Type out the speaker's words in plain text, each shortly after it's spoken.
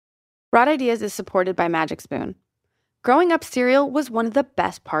Broad Ideas is supported by Magic Spoon. Growing up, cereal was one of the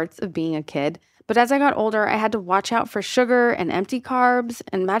best parts of being a kid, but as I got older, I had to watch out for sugar and empty carbs,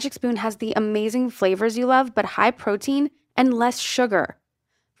 and Magic Spoon has the amazing flavors you love, but high protein and less sugar.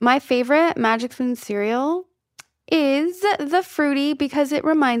 My favorite Magic Spoon cereal is the Fruity because it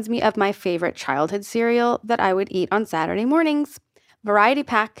reminds me of my favorite childhood cereal that I would eat on Saturday mornings. Variety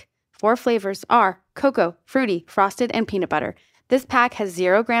pack, 4 flavors are cocoa, fruity, frosted, and peanut butter. This pack has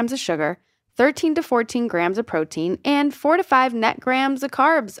 0 grams of sugar, 13 to 14 grams of protein, and 4 to 5 net grams of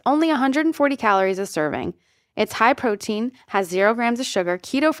carbs, only 140 calories a serving. It's high protein, has 0 grams of sugar,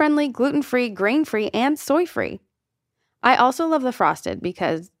 keto-friendly, gluten-free, grain-free, and soy-free. I also love the frosted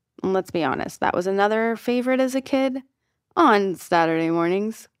because, let's be honest, that was another favorite as a kid on Saturday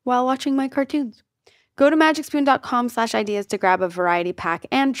mornings while watching my cartoons. Go to magicspoon.com/ideas to grab a variety pack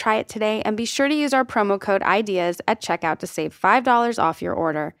and try it today, and be sure to use our promo code IDEAS at checkout to save $5 off your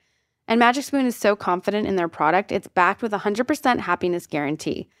order. And Magic Spoon is so confident in their product, it's backed with a 100% happiness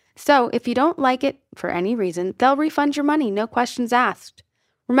guarantee. So if you don't like it for any reason, they'll refund your money, no questions asked.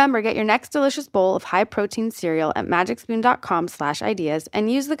 Remember, get your next delicious bowl of high-protein cereal at magicspoon.com/ideas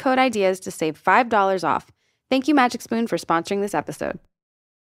and use the code IDEAS to save $5 off. Thank you, Magic Spoon, for sponsoring this episode.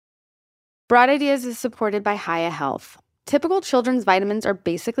 Broad Ideas is supported by Hiya Health. Typical children's vitamins are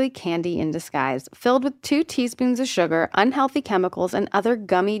basically candy in disguise, filled with 2 teaspoons of sugar, unhealthy chemicals, and other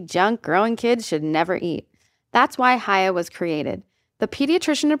gummy junk growing kids should never eat. That's why Hiya was created, the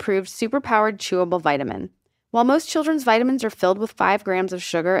pediatrician-approved superpowered chewable vitamin. While most children's vitamins are filled with 5 grams of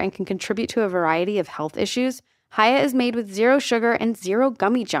sugar and can contribute to a variety of health issues, Hiya is made with 0 sugar and 0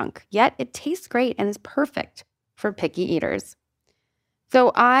 gummy junk, yet it tastes great and is perfect for picky eaters.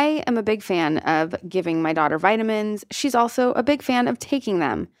 So I am a big fan of giving my daughter vitamins. She's also a big fan of taking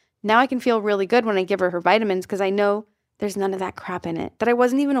them. Now I can feel really good when I give her vitamins because I know there's none of that crap in it that I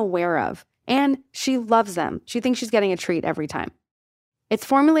wasn't even aware of. And she loves them. She thinks she's getting a treat every time. It's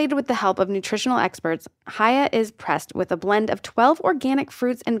formulated with the help of nutritional experts. Hiya is pressed with a blend of 12 organic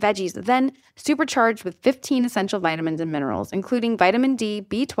fruits and veggies, then supercharged with 15 essential vitamins and minerals, including vitamin D,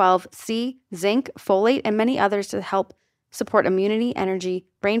 B12, C, zinc, folate, and many others to help support immunity, energy,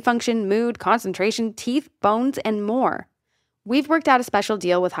 brain function, mood, concentration, teeth, bones, and more. We've worked out a special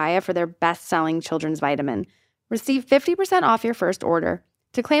deal with Hiya for their best-selling children's vitamin. Receive 50% off your first order.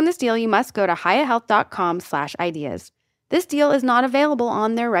 To claim this deal, you must go to hiyahealth.com/ideas. This deal is not available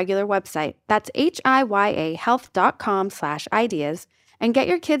on their regular website. That's hiyahealth.com/ideas, and get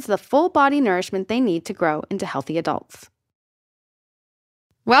your kids the full body nourishment they need to grow into healthy adults.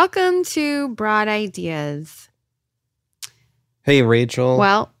 Welcome to Broad Ideas. Hey, Rachel.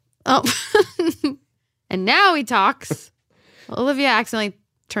 Well, and now he talks. Olivia accidentally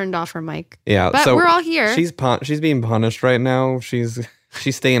turned off her mic. Yeah, but so we're all here. She's being punished right now. She's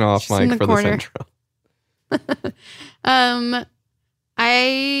staying off mic for corner. this intro. I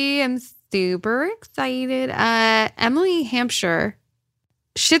am super excited. Emily, Hampshire,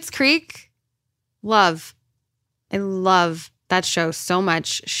 Schitt's Creek. I love that show so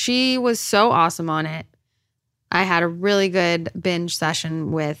much. She was so awesome on it. I had a really good binge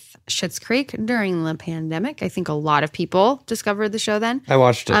session with Schitt's Creek during the pandemic. I think a lot of people discovered the show then. I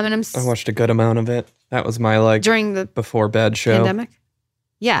watched it. I watched a good amount of it. That was my during the before bed show. Pandemic.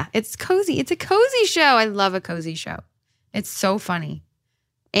 Yeah, it's cozy. It's a cozy show. I love a cozy show. It's so funny.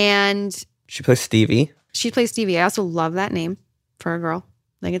 And she plays Stevie. I also love that name for a girl.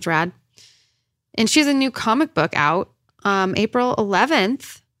 I think it's rad. And she has a new comic book out April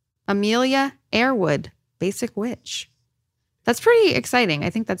 11th. Amelia Airwood, Basic Witch. That's pretty exciting.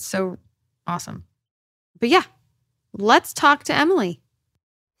 I think that's so awesome. But yeah, let's talk to Emily.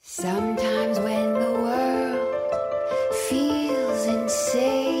 Sometimes when the world feels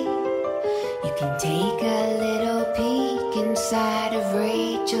insane, you can take a little peek inside of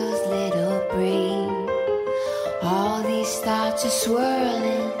Rachel's little brain. All these thoughts are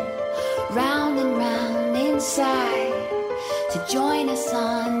swirling round and round inside. To join us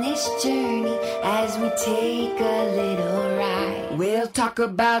on this journey as we take a little ride. We'll talk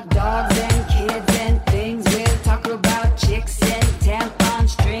about dogs and kids and things. We'll talk about chicks and tampon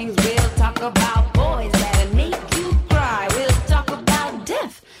strings. We'll talk about boys that make you cry. We'll talk about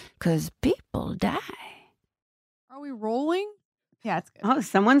death, 'cause people die. Are we rolling? Yeah, it's good. Oh,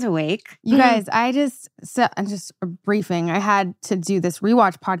 someone's awake. You guys, just a briefing. I had to do this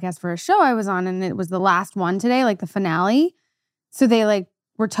rewatch podcast for a show I was on, and it was the last one today, like the finale. So they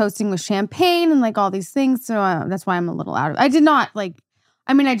were toasting with champagne and all these things. So that's why I'm a little out of it. I did not I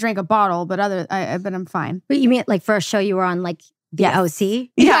drank a bottle, but I'm fine. But you mean for a show you were on the OC.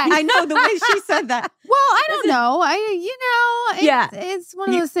 Yeah, I know the way she said that. Well, I don't know. It's one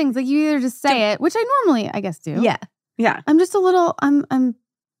of those things. Like you either just say it, which I normally, I guess, do. Yeah. I'm just a little.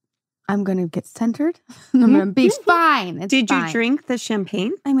 I'm gonna get centered. I'm gonna be fine. Did you drink the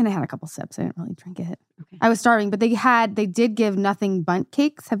champagne? I mean, I had a couple sips. I didn't really drink it. Okay. I was starving, but they did give nothing bundt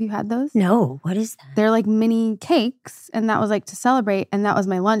cakes. Have you had those? No. What is that? They're like mini cakes, and that was like to celebrate. And that was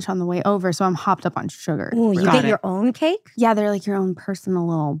my lunch on the way over. So I'm hopped up on sugar. Oh, you get your own cake? Yeah, they're like your own personal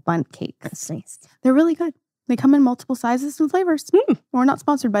little bundt cake. That's nice. They're really good. They come in multiple sizes and flavors. We're not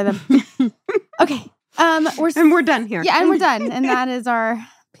sponsored by them. Okay. We're done here. Yeah, and we're done. And that is our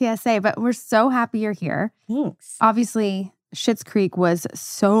PSA. But we're so happy you're here. Thanks. Obviously, Schitt's Creek was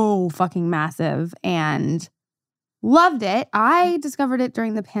so fucking massive and loved it. I discovered it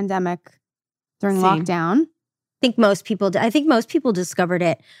during the pandemic, during lockdown. I think most people discovered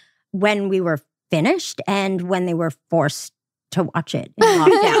it when we were finished and when they were forced to watch it in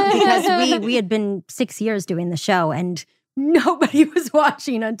lockdown because we had been 6 years doing the show and nobody was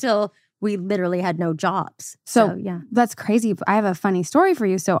watching until we literally had no jobs. So yeah. That's crazy. I have a funny story for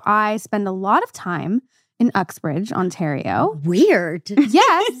you. So I spend a lot of time in Uxbridge, Ontario. Weird.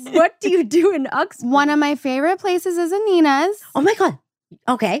 Yes. What do you do in Uxbridge? One of my favorite places is Anina's. Oh my God.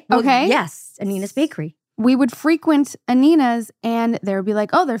 Okay. Well, okay. Yes. Anina's Bakery. We would frequent Anina's and they would be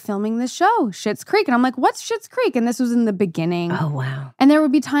like, oh, they're filming this show, Schitt's Creek. And I'm like, what's Schitt's Creek? And this was in the beginning. Oh, wow. And there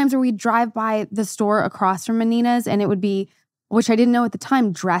would be times where we'd drive by the store across from Anina's and it would be, which I didn't know at the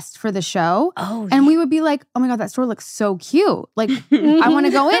time, dressed for the show. Oh, and we would be like, oh my God, that store looks so cute. Like, I want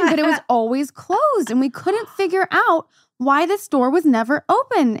to go in, but it was always closed. And we couldn't figure out why the store was never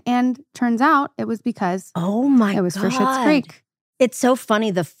open. And turns out it was because it was for Schitt's Creek. It's so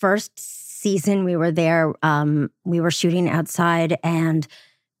funny. The first season we were there, we were shooting outside and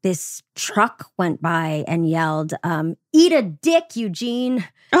this truck went by and yelled, eat a dick, Eugene.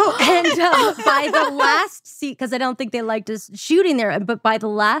 Oh, and by the last season, because I don't think they liked us shooting there, but by the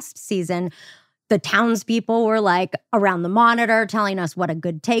last season, the townspeople were like around the monitor telling us what a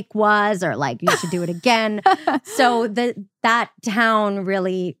good take was or like, you should do it again. So that town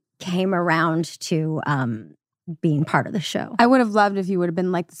really came around to being part of the show. I would have loved if you would have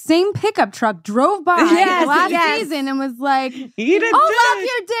been like, the same pickup truck drove by last season and was like, eat it. Love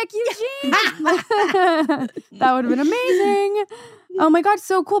your dick, Eugene. That would have been amazing. Oh my God,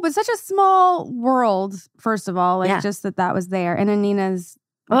 so cool. But such a small world, first of all, like just that was there. And Anina's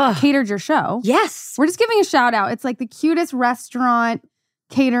catered your show. Yes. We're just giving a shout out. It's like the cutest restaurant,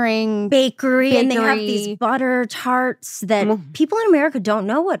 catering, bakery. And they have these butter tarts that people in America don't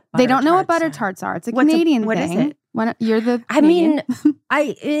know what butter They don't know what tarts butter are. tarts are. It's a Canadian what thing. is it? You're the I Canadian. mean,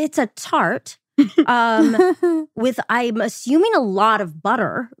 it's a tart with, I'm assuming, a lot of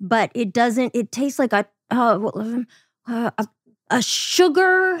butter, but it tastes like a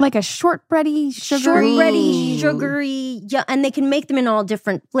sugar. Like a shortbready, sugary. Yeah, and they can make them in all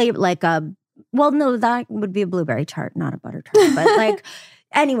different flavors. Like that would be a blueberry tart, not a butter tart. But like,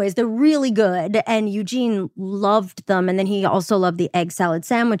 anyways, they're really good. And Eugene loved them. And then he also loved the egg salad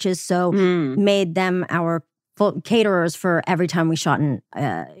sandwiches. So made them our caterers for every time we shot in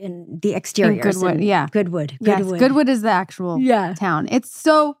the exteriors. Goodwood, Goodwood. Yes, Goodwood is the actual town. It's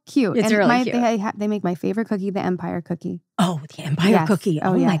so cute. It's really cute. They make my favorite cookie, the Empire cookie. Oh, the Empire cookie.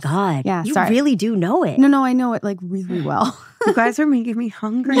 Oh my God. Yeah, you really do know it. No, I know it like really well. You guys are making me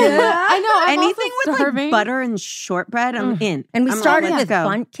hungry. Yeah. I know. I'm anything with starving. like butter and shortbread, I'm in. And we started with go.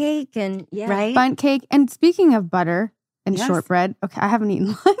 bundt cake and right? Bundt cake. And speaking of butter and shortbread, okay, I haven't eaten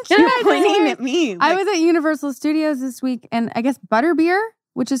lunch. You're pointing at me. I was at Universal Studios this week, and I guess butterbeer,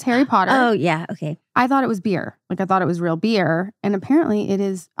 which is Harry Potter. Oh yeah, okay. I thought it was beer. Like I thought it was real beer, and apparently it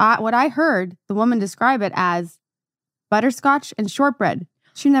is. What I heard the woman describe it as butterscotch and shortbread.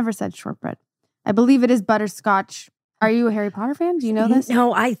 She never said shortbread. I believe it is butterscotch. Are you a Harry Potter fan? Do you know this?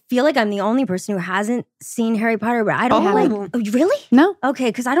 No, I feel like I'm the only person who hasn't seen Harry Potter, but I don't really? No. Okay,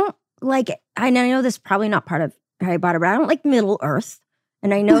 because I don't like it. I know this is probably not part of Harry Potter, but I don't like Middle Earth.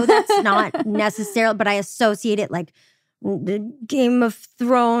 And I know that's not necessarily, but I associate it like the Game of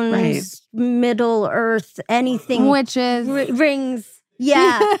Thrones, Middle Earth, anything. Witches. Rings.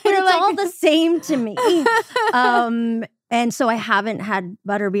 Yeah. But it's all the same to me. And so I haven't had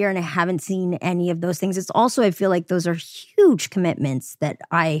butterbeer and I haven't seen any of those things. It's also, I feel like those are huge commitments that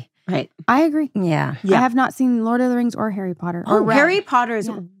I agree. Yeah. I have not seen Lord of the Rings or Harry Potter. Oh, Harry Potter is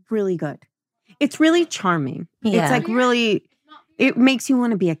really good. It's really charming. Yeah. It's like really, it makes you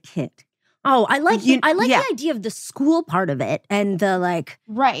want to be a kid. Oh, I like the idea of the school part of it and the like.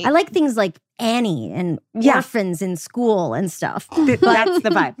 Right. I like things like Annie and orphans in school and stuff. That's the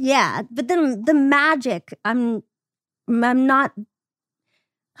vibe. Yeah, but then the magic, I'm I'm not.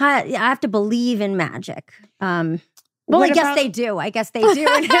 I have to believe in magic. Well, What I guess about- they do. I guess they do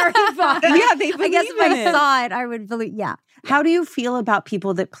in Harry Potter. Yeah, they I guess believe if in I it. saw it, I would believe. Yeah. How do you feel about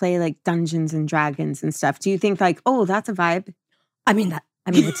people that play like Dungeons and Dragons and stuff? Do you think like, oh, that's a vibe? I mean,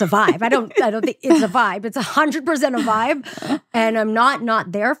 it's a vibe. I don't think it's a vibe. It's 100% a vibe. And I'm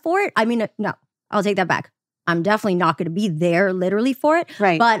not there for it. I mean, no, I'll take that back. I'm definitely not going to be there literally for it.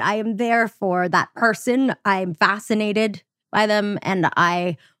 Right. But I am there for that person. I'm fascinated by them. And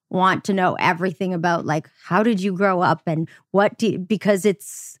I want to know everything about like, how did you grow up and because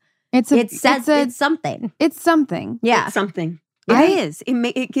it's something. It's something. Yeah. It's something. It is.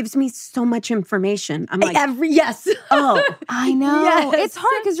 It gives me so much information. I'm like, Yes. oh, I know. Yes. It's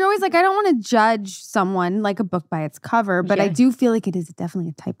hard because you're always like, I don't want to judge someone like a book by its cover, but I Yeah. do feel like it is definitely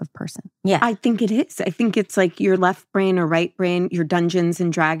a type of person. Yeah. I think it is. I think it's like your left brain or right brain, your Dungeons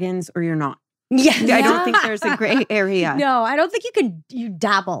and Dragons, or you're not. Yeah. I don't think there's a gray area. No, I don't think you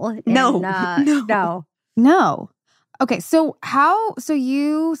dabble. In, No. No. No. Okay. So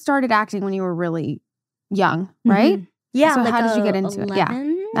you started acting when you were really young, right? Mhm. Yeah. So like how did you get into it? Yeah.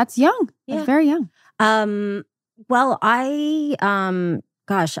 11? That's young. Yeah. That's very young. Well,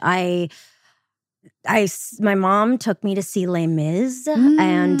 my mom took me to see Les Mis,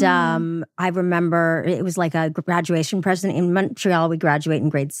 and I remember it was like a graduation present. In Montreal, we graduate in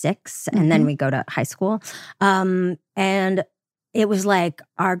grade 6, and then we go to high school. And it was like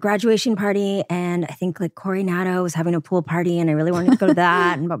our graduation party, and I think like Corey Nato was having a pool party, and I really wanted to go to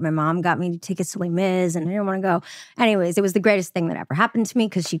that. But my mom got me tickets to Les Mis, and I didn't want to go. Anyways, it was the greatest thing that ever happened to me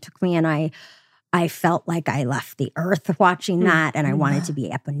because she took me, and I felt like I left the earth watching that, and I wanted to be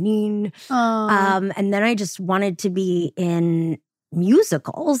Eponine. And then I just wanted to be in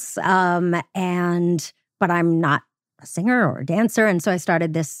musicals, but I'm not a singer or a dancer, and so I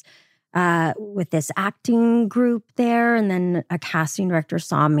started this with this acting group there, and then a casting director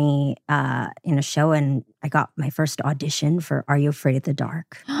saw me in a show, and I got my first audition for Are You Afraid of the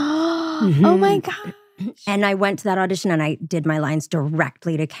Dark? Oh my God. And I went to that audition and I did my lines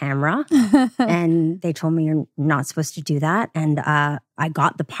directly to camera. And they told me you're not supposed to do that. And I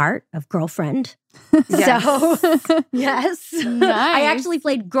got the part of girlfriend. Yes. So, yes. I Nice. actually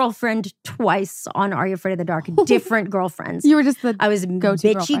played girlfriend twice on Are You Afraid of the Dark? Different girlfriends. You were just the I was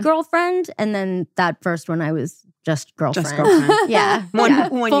go-to bitchy girlfriend. And then that first one, I was just girlfriend. Just girlfriend. Yeah. One yeah.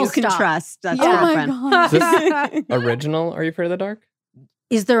 you Full can stop. trust. That's Oh my girlfriend. God. Is this original Are You Afraid of the Dark?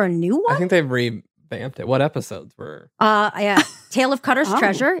 Is there a new one? I think they've revamped it. What episodes were? Yeah, Tale of Cutter's Oh.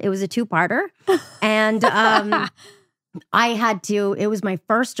 Treasure. It was a 2-parter. And I had to, it was my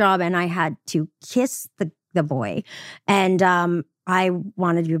first job, and I had to kiss the boy. And I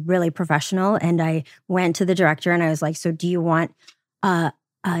wanted to be really professional. And I went to the director and I was like, so do you want a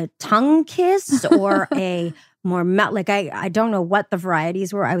tongue kiss or a more like I don't know what the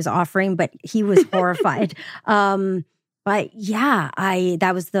varieties were I was offering, but he was horrified. But yeah,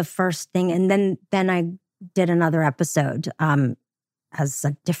 that was the first thing. And then I did another episode as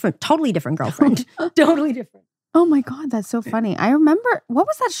a totally different girlfriend. Totally different. Oh my God, that's so funny. I remember, what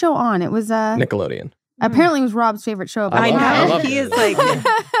was that show on? It was Nickelodeon. apparently it was Rob's favorite show. I I love- I know. love He it. is like,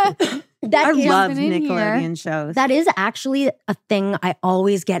 That I is- love jumping in here. Nickelodeon shows. That is actually a thing I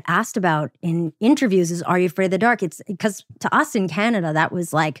always get asked about in interviews is, are you afraid of the dark? It's because to us in Canada, that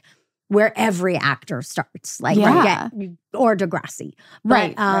was like where every actor starts, like Yeah. or Degrassi.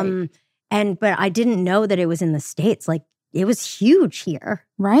 Right, But I didn't know that it was in the States. Like it was huge here.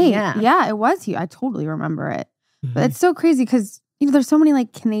 Right. Yeah. Yeah, it was huge. I totally remember it. But it's so crazy because, there's so many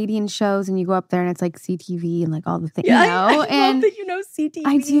like Canadian shows and you go up there and it's like CTV and like all the things, I and love that you know CTV.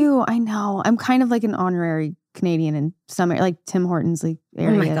 I do. I know. I'm kind of like an honorary Canadian in some like Tim Hortons like Oh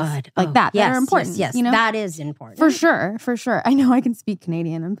areas. my God. Like Oh, that. Yes, That are important. Yes, You know? that is important. For sure. For sure. I know I can speak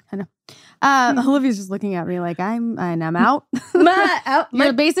Canadian. I'm kind of Olivia's just looking at me like I'm out.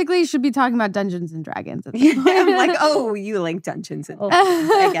 You basically should be talking about Dungeons and Dragons at this point. I'm like, oh, you like Dungeons and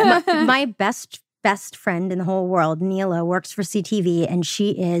My best friend in the whole world, Neela, works for CTV, and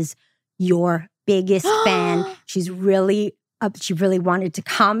she is your biggest fan. She's really she really wanted to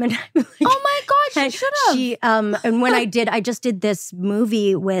come, and I'm like, Oh my God, she should have. She and when I just did this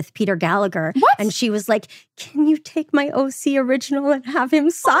movie with Peter Gallagher, What? and she was like, "Can you take my OC original and have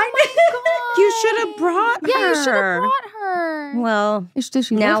him sign it?" You should have brought her. Yeah, you should have brought her. Well, Does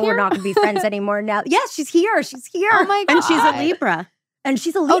she now live we're here? not going to be friends anymore. Now, yes, she's here. She's here. Oh my God. And she's a Libra. And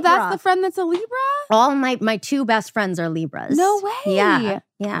she's a Libra. Oh, that's the friend that's a Libra? All my 2 best friends are Libras. No way. Yeah.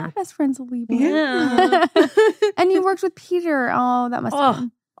 My best friend's a Libra. Yeah. And you worked with Peter. Oh, that must have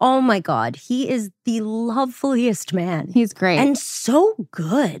been. Oh my God. He is the loveliest man. He's great. And so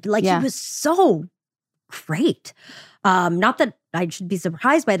good. Like Yeah. he was so great. Not that I should be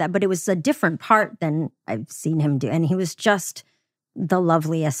surprised by that, but it was a different part than I've seen him do. And he was just the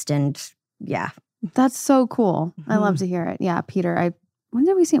loveliest. And yeah. That's so cool. I love Mhm. to hear it. Yeah, Peter. When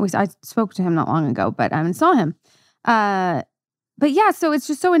did we see him? I spoke to him not long ago, but I saw him. But yeah, so it's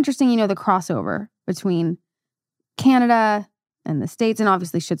just so interesting, the crossover between Canada and the States. And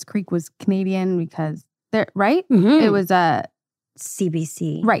obviously Schitt's Creek was Canadian because right? Mhm. It was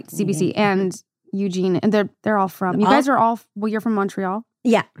CBC. right, CBC and Eugene. And they're all from, you guys are all, you're from Montreal?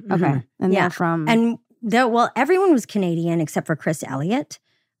 Yeah. Okay. Mhm. And Yeah. they're from. And everyone was Canadian except for Chris Elliott.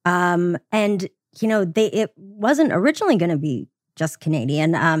 And it wasn't originally going to be just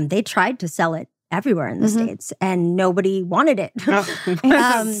Canadian. They tried to sell it everywhere in the States and nobody wanted it.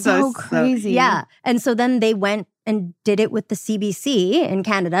 It's so crazy. Yeah. And so then they went and did it with the CBC in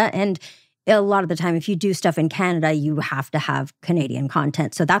Canada. And a lot of the time, if you do stuff in Canada, you have to have Canadian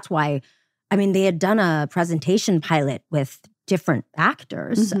content. So that's why, they had done a presentation pilot with different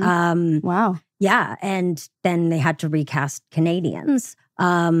actors. Wow. Yeah. And then they had to recast Canadians.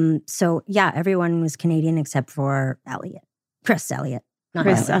 So yeah, everyone was Canadian except for Chris Elliott. Not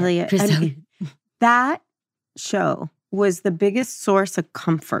Chris Elliott. Chris And Elliott. that show was the biggest source of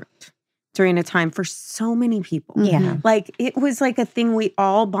comfort during a time for so many people. Yeah. Like, it was like a thing we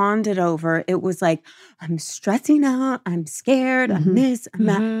all bonded over. It was like, I'm stressing out, I'm scared, I'm this, I'm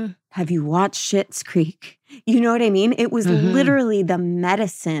that. Mhm. Have you watched Schitt's Creek? You know what I mean? It was literally the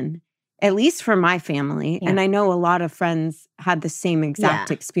medicine, at least for my family. Yeah. And I know a lot of friends had the same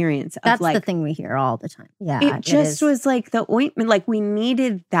exact experience. Of That's like, the thing we hear all the time. Yeah. it just is. was like the ointment. Like, we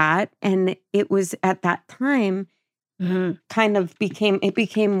needed that. And it was at that time kind of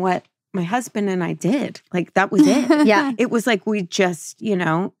became what my husband and I did. Like, that was it. Yeah. It was like we just,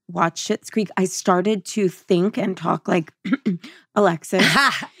 watched Schitt's Creek. I started to think and talk like Alexis.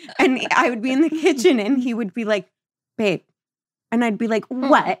 And I would be in the kitchen and he would be like, babe. And I'd be like,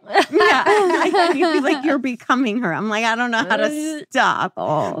 what? Yeah. And he'd be like, you're becoming her. I'm like, I don't know how to stop.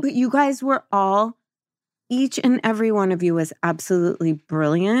 But you guys were all, each and every one of you was absolutely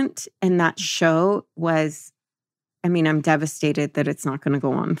brilliant. And that show was, I'm devastated that it's not going to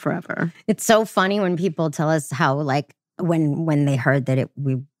go on forever. It's so funny when people tell us how, like, when they heard that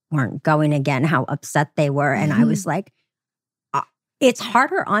we weren't going again, how upset they were. And I was like, it's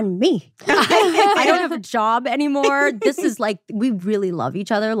harder on me. I don't have a job anymore. This is like, we really love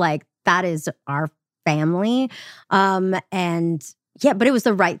each other. Like, that is our family. And yeah, but it was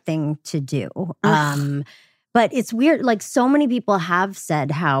the right thing to do. But it's weird. Like, so many people have said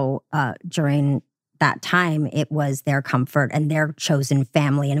how during that time it was their comfort and their chosen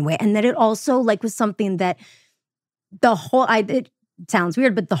family in a way. And that it also was something that it sounds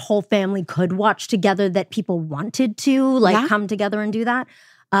weird, but the whole family could watch together, that people wanted to come together and do that.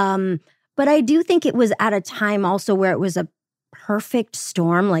 But I do think it was at a time also where it was a perfect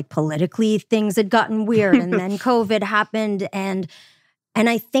storm, like politically things had gotten weird and then COVID happened. And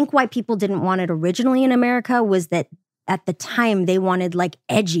I think why people didn't want it originally in America was that at the time they wanted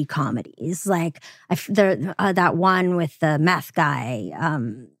edgy comedies. Like that one with the meth guy,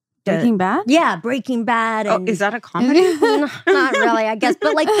 Breaking Bad? Yeah, Breaking Bad. Oh, And, is that a comedy? not really, I guess.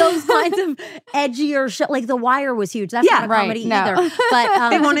 But those kinds of edgier shit. Like The Wire was huge. That's not a comedy either. But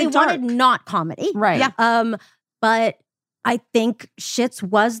They so wanted not comedy. Right. Yeah. But I think Schitt's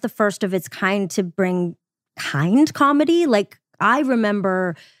was the first of its kind to bring kind comedy. Like, I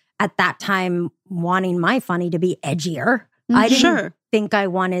remember at that time wanting my funny to be edgier. I didn't think I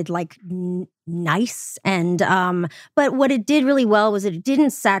wanted nice. And but what it did really well was it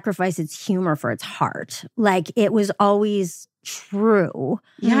didn't sacrifice its humor for its heart. Like, it was always true.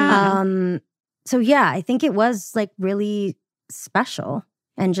 Yeah. So yeah, I think it was really special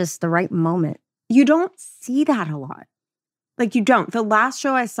and just the right moment. You don't see that a lot. You don't. The last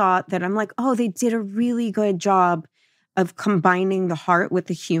show I saw that I'm like, oh, they did a really good job of combining the heart with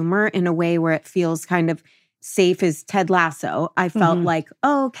the humor in a way where it feels kind of safe, as Ted Lasso. I felt like,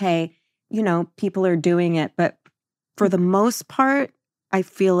 oh, okay, people are doing it. But for the most part, I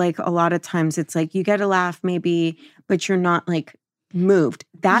feel like a lot of times it's you get a laugh maybe, but you're not moved.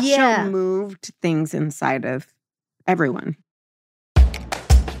 That show moved things inside of everyone.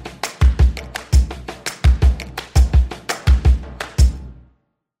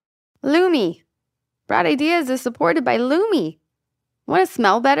 Lumi. Broad Ideas is supported by Lumi. Want to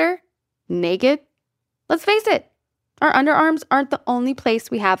smell better? Naked? Let's face it, our underarms aren't the only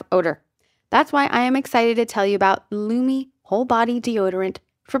place we have odor. That's why I am excited to tell you about Lumi Whole Body Deodorant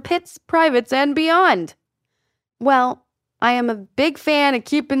for pits, privates, and beyond. Well, I am a big fan of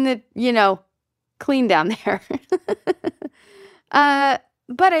keeping it, clean down there.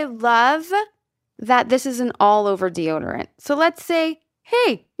 But I love that this is an all-over deodorant. So let's say,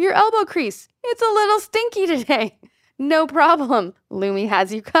 hey, your elbow crease, it's a little stinky today. No problem. Lumi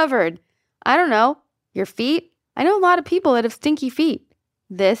has you covered. I don't know, your feet? I know a lot of people that have stinky feet.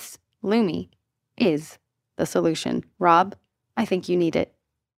 This Lumi is the solution. Rob, I think you need it.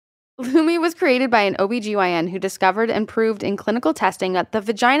 Lumi was created by an OBGYN who discovered and proved in clinical testing that the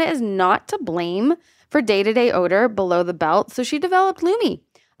vagina is not to blame for day-to-day odor below the belt, so she developed Lumi,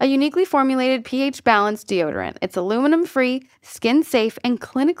 a uniquely formulated pH-balanced deodorant. It's aluminum-free, skin-safe, and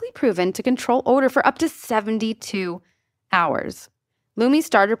clinically proven to control odor for up to 72 hours. Lumi's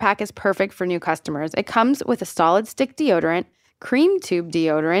starter pack is perfect for new customers. It comes with a solid stick deodorant, cream tube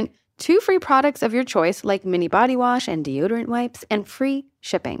deodorant, 2 free products of your choice like mini body wash and deodorant wipes, and free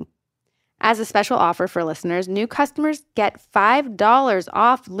shipping. As a special offer for listeners, new customers get $5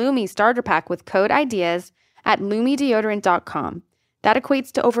 off Lumi starter pack with code IDEAS at lumideodorant.com. That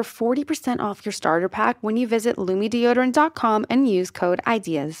equates to over 40% off your starter pack when you visit lumideodorant.com and use code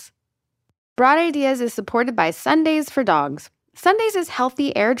IDEAS. Broad Ideas is supported by Sundays for Dogs. Sundays is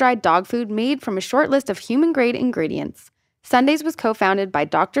healthy, air-dried dog food made from a short list of human-grade ingredients. Sundays was co-founded by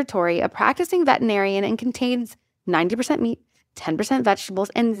Dr. Tori, a practicing veterinarian, and contains 90% meat, 10% vegetables,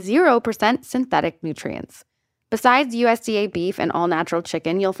 and 0% synthetic nutrients. Besides USDA beef and all-natural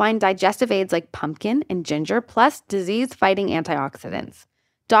chicken, you'll find digestive aids like pumpkin and ginger, plus disease-fighting antioxidants.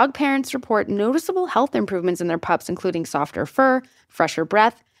 Dog parents report noticeable health improvements in their pups, including softer fur, fresher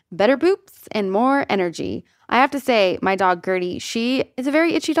breath, better boops, and more energy. I have to say, my dog Gertie, she is a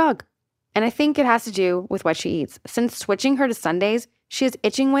very itchy dog. And I think it has to do with what she eats. Since switching her to Sundays, she is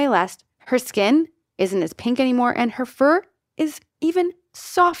itching way less, her skin isn't as pink anymore, and her fur is even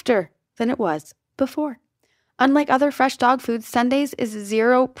softer than it was before. Unlike other fresh dog foods, Sundays is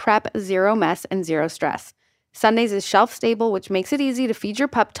zero prep, zero mess, and zero stress. Sundays is shelf-stable, which makes it easy to feed your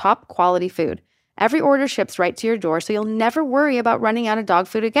pup top-quality food. Every order ships right to your door, so you'll never worry about running out of dog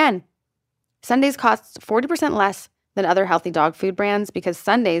food again. Sundays costs 40% less than other healthy dog food brands because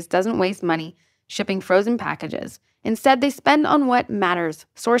Sundays doesn't waste money shipping frozen packages. Instead, they spend on what matters,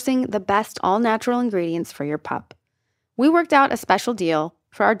 sourcing the best all-natural ingredients for your pup. We worked out a special deal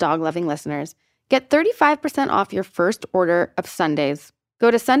for our dog-loving listeners. Get 35% off your first order of Sundays. Go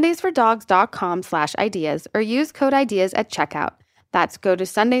to sundaysfordogs.com/ideas or use code IDEAS at checkout. That's go to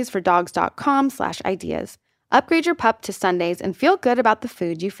sundaysfordogs.com/ideas. Upgrade your pup to Sundays and feel good about the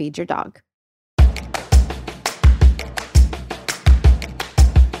food you feed your dog.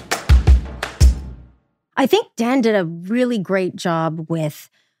 I think Dan did a really great job with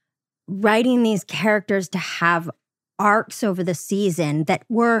writing these characters to have arcs over the season that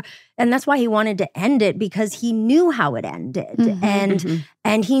were, and that's why he wanted to end it, because he knew how it ended.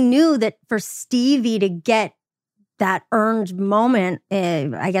 And he knew that for Stevie to get that earned moment,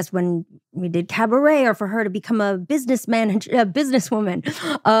 I guess when we did Cabaret, or for her to become a businesswoman,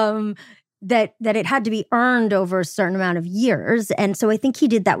 that it had to be earned over a certain amount of years. And so I think he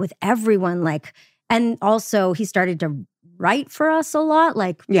did that with everyone, and also he started to write for us a lot,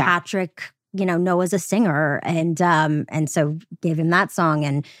 Patrick, Noah's a singer, and so gave him that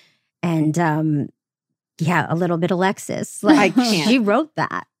song, and a little bit Alexis. She wrote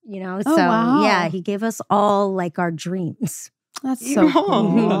that, Oh, wow. Yeah, he gave us all our dreams. That's so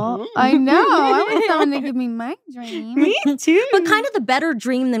cool. I know. I want someone to give me my dream. Me too. But kind of the better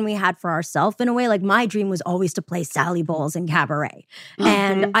dream than we had for ourselves in a way. My dream was always to play Sally Bowles in Cabaret.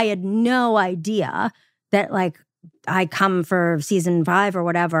 And I had no idea that I come for season 5 or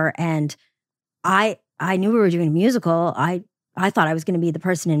whatever, and I knew we were doing a musical. I thought I was going to be the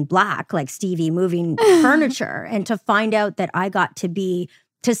person in black, like Stevie moving furniture, and to find out that I got to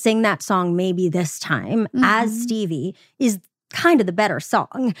sing that song maybe this time as Stevie is kind of the better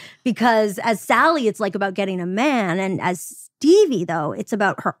song, because as Sally, it's about getting a man, and as Stevie, though, it's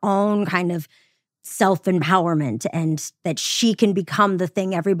about her own kind of self-empowerment, and that she can become the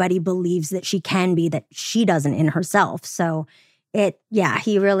thing everybody believes that she can be, that she doesn't in herself. So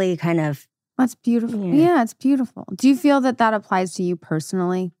he really kind of... That's beautiful. Yeah, it's beautiful. Do you feel that applies to you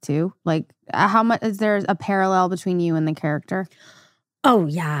personally too? How much is there a parallel between you and the character? Oh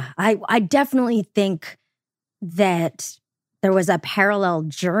yeah, I definitely think that there was a parallel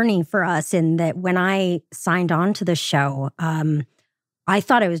journey for us in that when I signed on to the show, I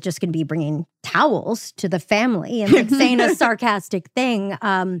thought I was just going to be bringing towels to the family and saying a sarcastic thing.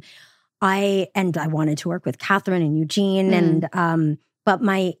 I wanted to work with Catherine and Eugene, and but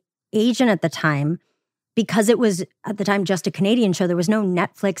my agent at the time, because it was at the time just a Canadian show, there was no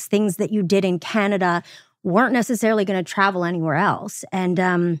Netflix. Things that you did in Canada weren't necessarily going to travel anywhere else.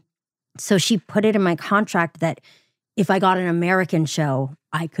 And so she put it in my contract that if I got an American show,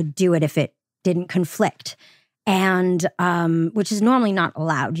 I could do it if it didn't conflict. And which is normally not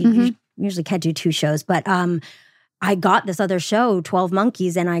allowed. You usually can't do 2 shows. But I got this other show, 12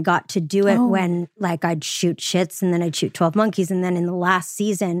 Monkeys, and I got to do it when like I'd shoot Schitts and then I'd shoot 12 Monkeys. And then in the last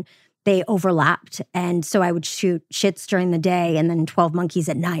season, they overlapped. And so I would shoot Schitts during the day and then 12 Monkeys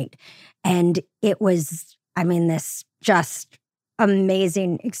at night. And it was, I mean, this just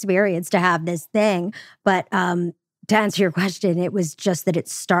amazing experience to have this thing. But to answer your question, it was just that it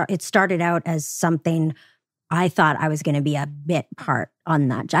started out as something I thought I was going to be a bit part on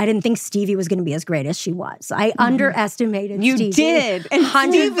that. I didn't think Stevie was going to be as great as she was. I underestimated Stevie. You did. And 100%.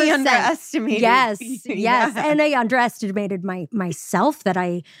 Stevie underestimated. Yes, Stevie. yes. Yeah. And I underestimated myself that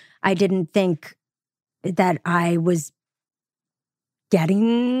I didn't think that I was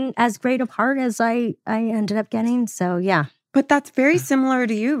getting as great a part as I ended up getting. So, yeah. But that's very similar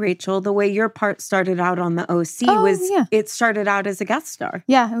to you, Rachel. The way your part started out on the OC it started out as a guest star.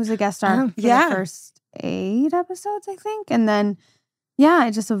 Yeah, it was a guest star for the first 8 episodes, I think. And then,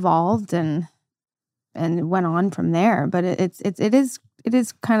 it just evolved and it went on from there. But it is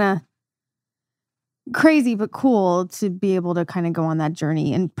kind of crazy but cool to be able to kind of go on that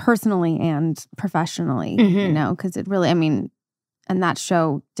journey, and personally and professionally, because it really, I mean, and that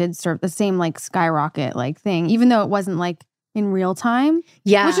show did serve the same like skyrocket like thing, even though it wasn't like in real time.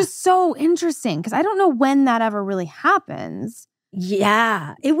 Yeah. Which is so interesting because I don't know when that ever really happens.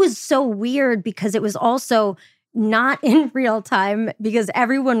 Yeah. It was so weird because it was also not in real time because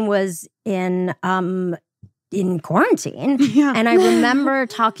everyone was in quarantine. Yeah. And I remember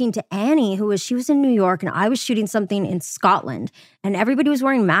talking to Annie, she was in New York, and I was shooting something in Scotland, and everybody was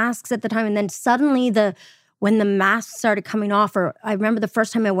wearing masks at the time. And then suddenly when the masks started coming off, or I remember the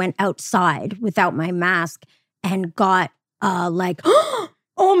first time I went outside without my mask and got like,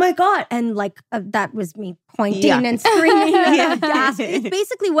 oh my God. And like, that was me pointing and screaming. It's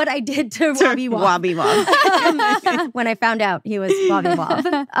basically what I did to Wobby Wob. Wobby Wob. When I found out he was Wobby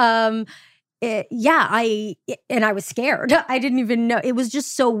Wob. I was scared. I didn't even know. It was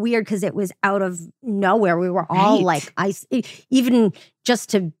just so weird because it was out of nowhere. We were all like, even just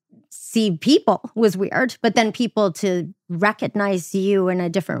to see people was weird. But then people to recognize you in a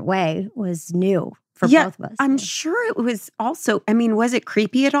different way was new. For both of us. I'm sure it was also, I mean, was it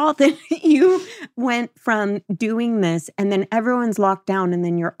creepy at all that you went from doing this and then everyone's locked down and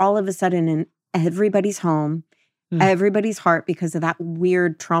then you're all of a sudden in everybody's home, everybody's heart because of that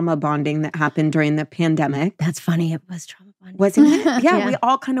weird trauma bonding that happened during the pandemic. That's funny. It was trauma bonding. Wasn't it? Yeah, we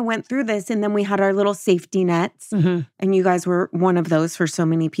all kind of went through this and then we had our little safety nets and you guys were one of those for so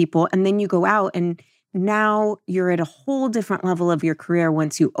many people. And then you go out and now you're at a whole different level of your career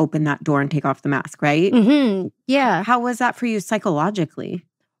once you open that door and take off the mask, right? Mm-hmm. Yeah. How was that for you psychologically?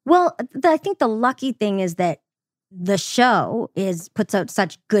 Well, I think the lucky thing is that the show puts out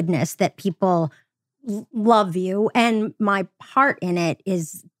such goodness that people love you. And my part in it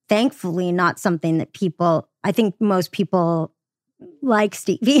is thankfully not something that I think most people like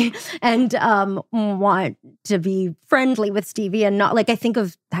Stevie and want to be friendly with Stevie and not like, I think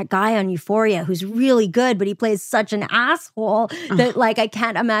of that guy on Euphoria who's really good, but he plays such an asshole that like I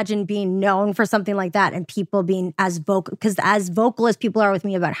can't imagine being known for something like that and people being as vocal, because as vocal as people are with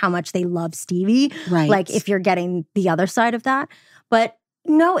me about how much they love Stevie, right? Like if you're getting the other side of that. But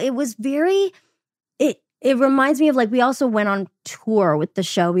no, it was it reminds me of like, we also went on tour with the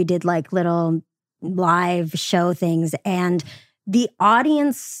show. We did like little live show things, and the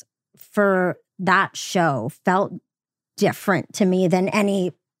audience for that show felt different to me than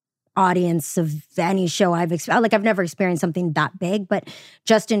any audience of any show I've experienced. Like I've never experienced something that big, but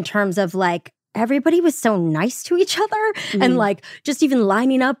just in terms of like, everybody was so nice to each other and like just even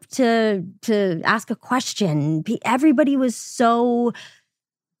lining up to ask a question. Everybody was so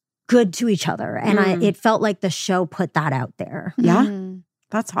good to each other. And it felt like the show put that out there. Yeah.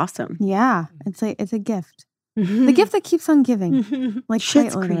 That's awesome. Yeah. It's a gift. The gift that keeps on giving. Like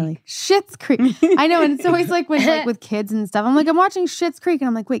Schitt's Creek. Schitt's Creek. I know. And it's always like when like with kids and stuff, I'm like, I'm watching Schitt's Creek and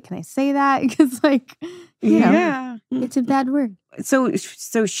I'm like, wait, can I say that? Because like, you know, it's a bad word. So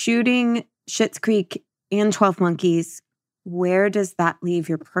shooting Schitt's Creek and 12 Monkeys, where does that leave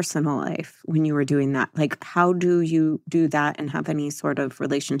your personal life when you were doing that? Like, how do you do that and have any sort of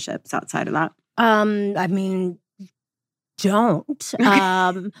relationships outside of that? I mean, don't.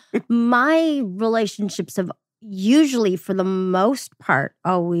 My relationships have usually, for the most part,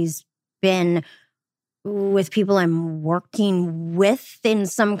 always been with people I'm working with in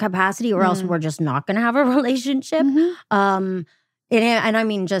some capacity, or else we're just not going to have a relationship. And I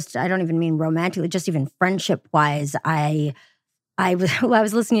mean, I don't even mean romantically, just even friendship wise. I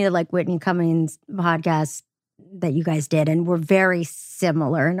was listening to like Whitney Cummings' podcast that you guys did, and we're very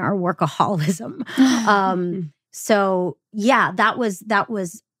similar in our workaholism. So yeah, that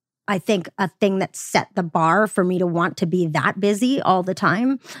was I think a thing that set the bar for me to want to be that busy all the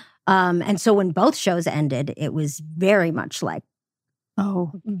time. And so when both shows ended, it was very much like,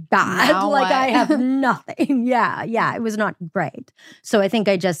 Oh, bad. now Like what? I have nothing. Yeah. It was not great. So I think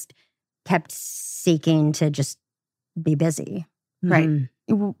I just kept seeking to just be busy. Right.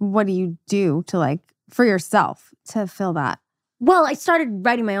 Mhm. what do you do to like for yourself to fill that? Well, I started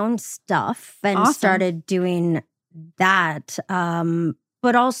writing my own stuff and Awesome. started doing that.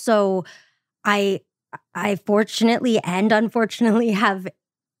 But also I fortunately and unfortunately have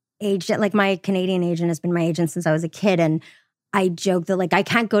agent, like my Canadian agent has been my agent since I was a kid. And I joke that like I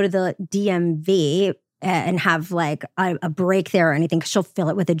can't go to the DMV and have like a break there or anything because she'll fill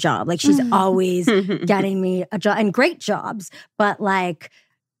it with a job. Like she's always getting me a job and great jobs. But like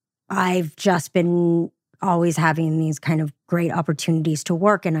I've just been always having these kind of great opportunities to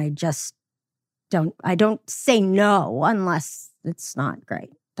work. And I just don't say no unless it's not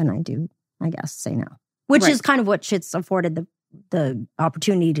great. Then I do, I guess, say no. Which Right. is kind of what Schitt's afforded the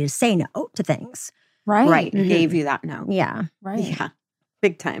opportunity to say no to things. Right. Right. Mhm. Gave you that no. Yeah. Right. Yeah.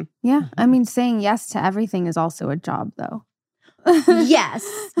 Big time. Yeah. I mean, saying yes to everything is also a job, though. Yes.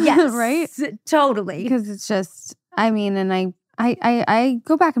 Right? Totally. Because it's just, I mean, and I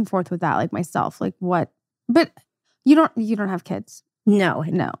go back and forth with that, like myself, like what, but you don't have kids. No.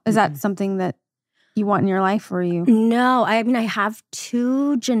 No. Is that something that you want in your life or you? No. I mean, I have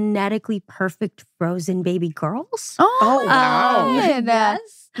 2 genetically perfect frozen baby girls. Oh, wow. good.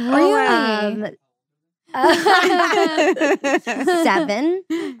 Yes. Really? 7.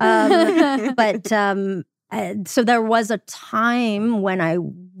 So there was a time when I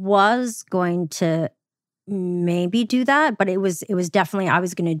was going to maybe do that, but it was definitely I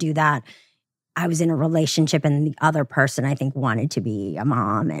was going to do that. I was in a relationship, and the other person I think wanted to be a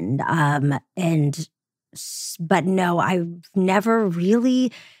mom, but no, I've never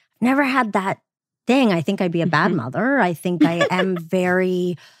had that thing. I think I'd be a bad mother. I think I am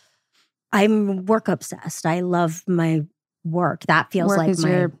I'm work obsessed. I love my work. That feels Work like is my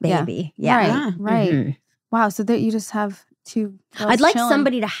your- yeah. baby. Yeah. Right. Right. Mhm. Wow. So that you just have 2 girls I'd like chilling.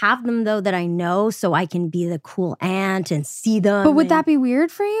 somebody to have them though that I know, so I can be the cool aunt and see them. But would that be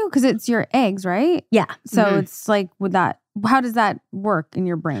weird for you? Because it's your eggs, right? Yeah. So Mhm. it's like, how does that work in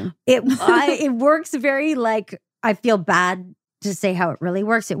your brain? It works very like I feel bad to say how it really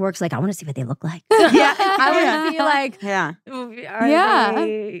works. It works like I want to see what they look like. Yeah. I want to be like, Yeah.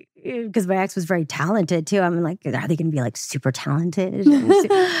 Yeah. Because my ex was very talented too. I'm like, are they going to be like super talented?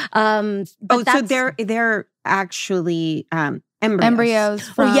 But So they're actually embryos. Embryos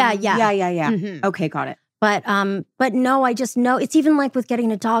from Oh yeah. Yeah. Mhm. Okay, got it. But no, I just know it's even like with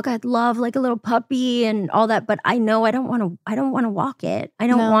getting a dog. I'd love like a little puppy and all that, but I know I don't want to walk it. I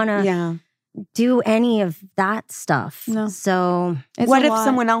don't No. want to Yeah. do any of that stuff. No. So It's What a if lot.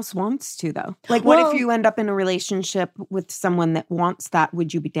 someone else wants to though? Like what Well- if you end up in a relationship with someone that wants that?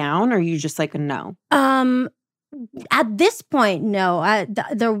 Would you be down or are you just like a no? at this point, no. At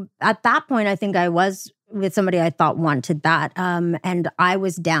that point, I think I was with somebody I thought wanted that. And I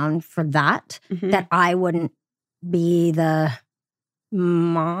was down for that. Mhm. That I wouldn't be the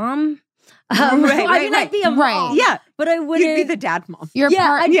mom. Right, I right, mean, right. I'd be a Right. mom, Yeah. but I wouldn't. You'd be the dad mom. Your Yeah,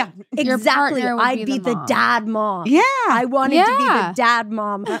 partner? Yeah. Your Exactly. partner would I'd be the mom. dad mom. Yeah. I wanted to be Yeah. the dad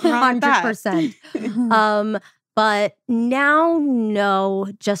mom, Nothing wrong with that. 100%. But now, no,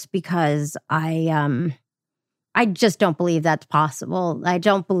 just because I just don't believe that's possible. I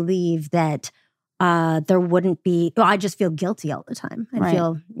don't believe that there wouldn't be. Well, I just feel guilty all the time. I Right.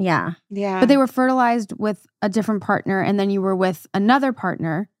 feel, yeah. Yeah. But they were fertilized with a different partner, and then you were with another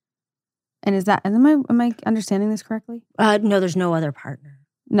partner. And am I understanding this correctly? No, there's no other partner.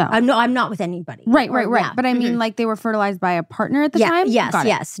 No. I'm not with anybody. Right. Or, yeah. But I mean, Mhm. like they were fertilized by a partner at the yeah, time? yes, Got it.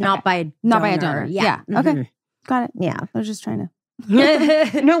 yes, not Okay. by a donor. Not by a donor. Yeah. Yeah. Okay. Mhm. Got it. Yeah. I was just trying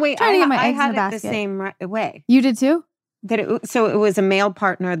to. no, wait. Trying to get my I eggs in had the it the basket. same way. You did too? So it was a male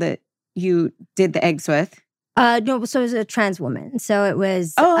partner that you did the eggs with. No, so it was a trans woman. So it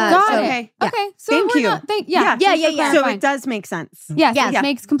was. got so- it. okay. Yeah. Okay. So Thank we're you. not- Yeah, thanks for yeah. So clarifying. it does make sense. Yes, Yeah. it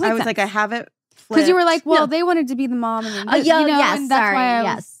makes complete I was sense. like, I have it. Because you were flipped. like, well, No. they wanted to be the mom, and Oh, yeah, yes, and that's sorry, why I was,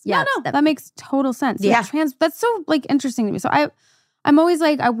 yes, yes, no, that makes total sense. Yeah. That's so like interesting to me. So I'm always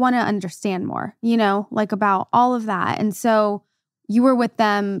like, I want to understand more, like about all of that. And so you were with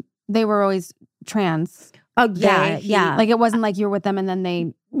them; they were always trans. Oh yeah, They- yeah. Like it wasn't like you were with them and then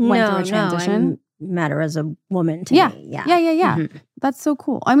they went through a transition. No, I met her as a woman to Yeah. me. Yeah. Yeah. Mhm. That's so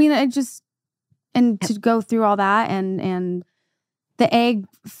cool. I mean, to go through all that and the egg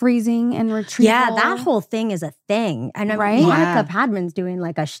freezing and retrieval. Yeah, that whole thing is a thing. And Right? Monica Padman's doing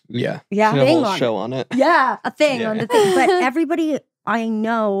like a Yeah. Yeah. She had a Thing whole on show on it. a thing Yeah. on the thing. But everybody I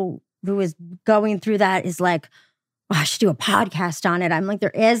know who is going through that is like, oh, I should do a podcast on it. I'm like,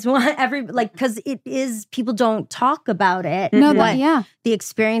 there is one because it is, people don't talk about it. No, what yeah. the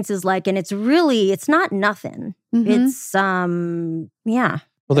experience is like. And it's not nothing. Mhm. It's, yeah.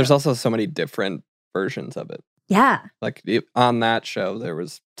 Well, there's also so many different versions of it. Yeah. Like on that show, there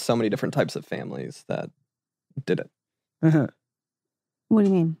was so many different types of families that did it. What do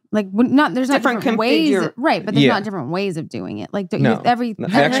you mean? Like, there's not Different different ways, configure- right? But there's Yeah. not different ways of doing it. Like, No. every The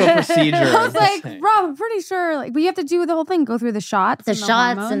actual procedure. I was is the like, same. Rob, I'm pretty sure. Like, but you have to do the whole thing. Go through the shots, The and shots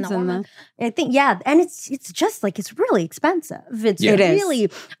hormones and the hormones. I think, yeah. And it's just like, it's really expensive. It's Yeah. It is.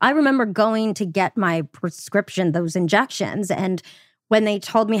 really, I remember going to get my prescription, those injections. And when they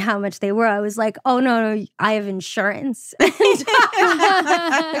told me how much they were, I was like, oh, no, I have insurance. And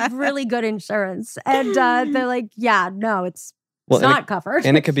I have really good insurance. And they're like, yeah, no, it's Well, not covered.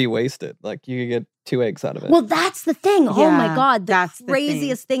 And it could be wasted. Like you could get 2 eggs out of it. Well, that's the thing. Oh my Yeah, God. The that's the thing.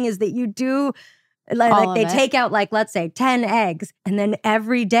 craziest thing is that you do, All like of they it. take out, like, let's say 10 eggs, and then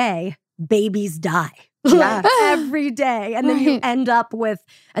every day babies die. Yeah. Every day. And then you Right. end up with,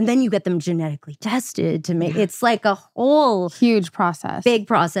 and then you get them genetically tested to make, it's like a whole huge process. big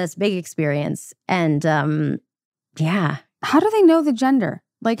process, big experience. And yeah. How do they know the gender?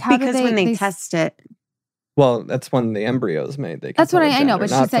 Like, how Because do they? when they test it, Well, that's when the embryo's made. They can That's what tell the I know. gender, But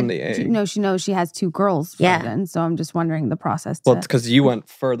she not said, from the egg. she knows she has 2 girls. Yeah. Frozen, so I'm just wondering the process. Well, to- it's because you went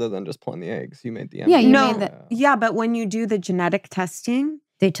further than just pulling the eggs. You made the Yeah, embryo. you no, made yeah, but when you do the genetic testing,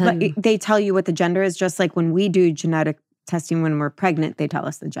 They tell you. they tell you what the gender is. Just like when we do genetic testing when we're pregnant, they tell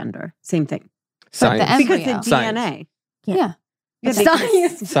us the gender. Same thing. Science. the Because Embryo. the Science. DNA. yeah. Yeah,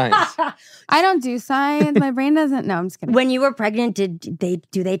 Science. Science. I don't do science. My brain doesn't. No, I'm just kidding. When you were pregnant,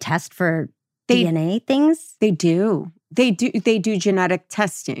 do they test for They- DNA things? They do. They do genetic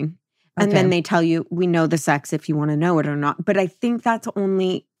testing. And Okay. then they tell you, we know the sex if you want to know it or not. But I think that's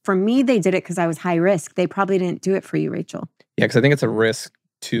only, for me, they did it because I was high risk. They probably didn't do it for you, Rachel. Yeah, because I think it's a risk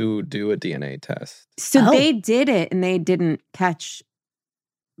to do a DNA test. So Oh. they did it and they didn't catch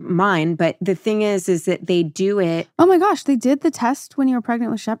mine. But the thing is that they do it. Oh my gosh, they did the test when you were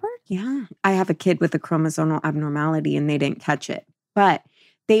pregnant with Shepard? Yeah. I have a kid with a chromosomal abnormality and they didn't catch it. But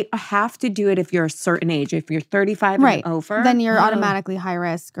they have to do it if you're a certain age. If you're 35 Right. and over. Then you're Oh. automatically high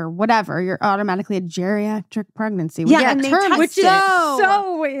risk or whatever. You're automatically a geriatric pregnancy. Yeah, which and they term test is it.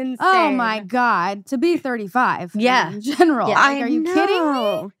 so insane. Oh my God. To be 35. Yeah. In general. Yeah. Like, are you kidding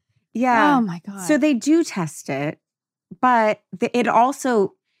me? Yeah. Oh my God. So they do test it, but it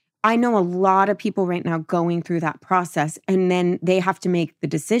also, I know a lot of people right now going through that process, and then they have to make the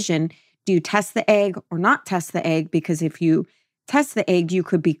decision, do you test the egg or not test the egg? Because if you test the egg, you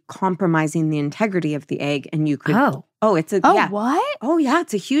could be compromising the integrity of the egg, and you could, it's a, Oh, yeah. what? Oh yeah,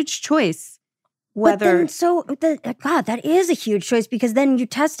 it's a huge choice. But Whether, then, God, that is a huge choice because then you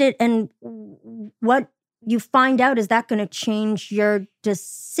test it and what you find out, is that going to change your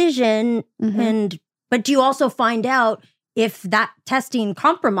decision? Mhm. But do you also find out if that testing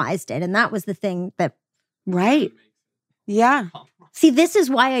compromised it? And that was the thing that, right. Yeah. see, this is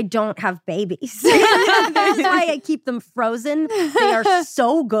why I don't have babies. This is why I keep them frozen. They are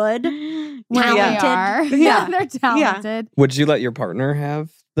so good. When Talented. they are. Yeah. They're talented. Would you let your partner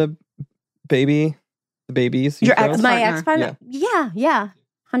have the babies? you Your chose? ex- My Partner. ex-partner? Yeah.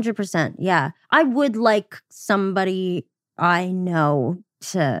 100%. Yeah. I would like somebody I know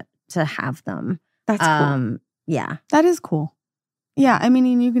to have them. That's cool. Yeah. That is cool. Yeah. I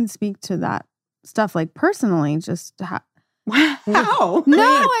mean, you can speak to that stuff like personally, just Wow. No,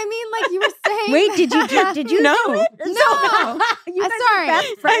 I mean, like you were saying. Wait, did you No. do it? No. You guys Sorry. are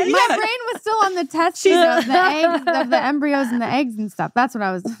best friends. My brain was still on the testing of the eggs, of the embryos and the eggs and stuff. That's what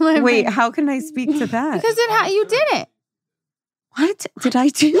I was. Wait, how can I speak to that? because you did it. What did I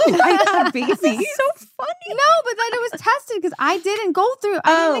do? I had babies. so funny. No, but then it was tested because I didn't go through.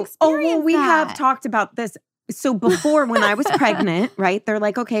 I didn't experience well, we that. have talked about this. So before, when I was pregnant, right? They're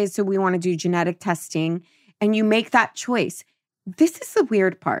like, okay, so we want to do genetic testing, and you make that choice. This is the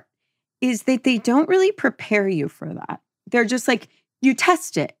weird part, is that they don't really prepare you for that. They're just like, you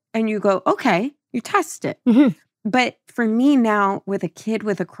test it, and you go, okay, you test it. Mhm. But for me now, with a kid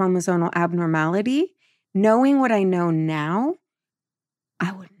with a chromosomal abnormality, knowing what I know now,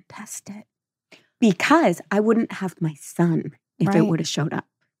 I wouldn't test it because I wouldn't have my son if it Right. would have showed up.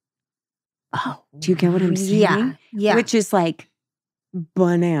 Oh, Do you get what I'm saying? Yeah. Yeah. Which is like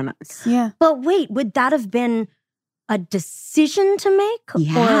bananas. Yeah. But wait, would that have been a decision to make?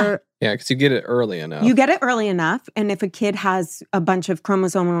 Yeah. Or Yeah, because you get it early enough. You get it early enough. And if a kid has a bunch of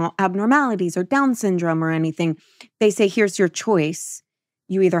chromosomal abnormalities or Down syndrome or anything, they say, here's your choice.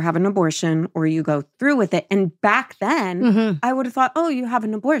 You either have an abortion or you go through with it. And back then, I would have thought, oh, you have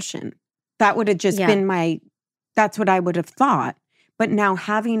an abortion. That would have just been that's what I would have thought. But now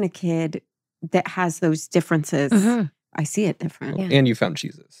having a kid that has those differences, I see it different. Yeah. And you found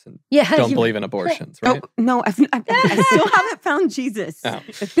Jesus. And Yeah, don't believe in abortions, right? Oh, no, I still haven't found Jesus. Oh.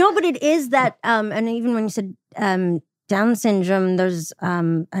 No, but it is that, and even when you said Down syndrome, there's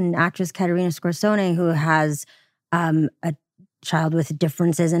an actress, Katerina Scorsone, who has a child with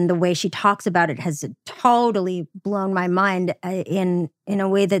differences, and the way she talks about it has totally blown my mind in a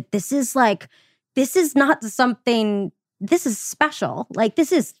way that this is not something. This is special. Like,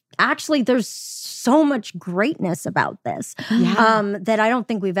 this is actually, there's so much greatness about this that I don't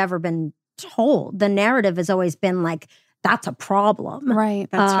think we've ever been told. The narrative has always been like, that's a problem. Right.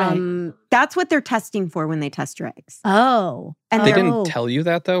 That's right. That's what they're testing for when they test your eggs. Oh. And They didn't tell you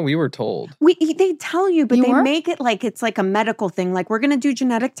that, though? We were told. They tell you, but You they were? make it like it's like a medical thing. Like, we're going to do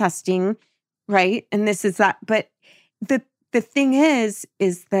genetic testing, right? And this is that. But the thing is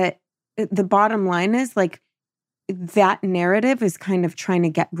that the bottom line is, like, that narrative is kind of trying to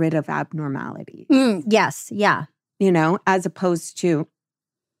get rid of abnormality. Yes. Yeah. You know, as opposed to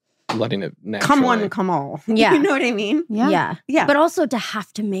Letting it naturally. come one, come all. Yeah. You know what I mean? Yeah. Yeah. But also to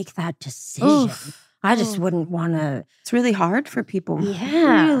have to make that decision. Oof. I just wouldn't want to. It's really hard for people.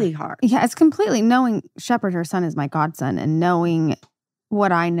 Yeah. Really hard. Yeah, it's completely knowing Shepard, her son, is my godson, and knowing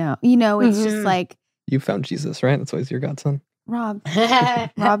what I know. You know, it's just like, You found Jesus, right? That's why he's your godson. Rob.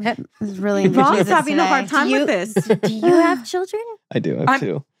 Rob is really into Rob's Jesus having a hard today. time Do you- with this. Do you have children? I do. I have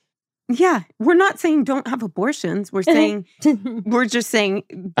two. Yeah. We're not saying don't have abortions. We're saying, we're just saying.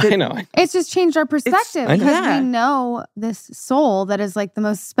 I know. It's just changed our perspective I know. because Yeah. we know this soul that is like the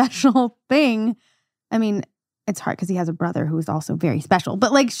most special thing. I mean, it's hard because he has a brother who is also very special.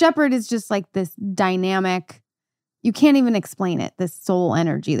 But like Shepard is just like this dynamic, you can't even explain it, this soul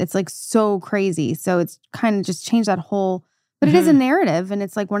energy that's like so crazy. So it's kind of just changed that whole, but it is a narrative. And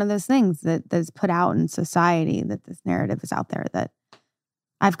it's like one of those things that is put out in society, that this narrative is out there that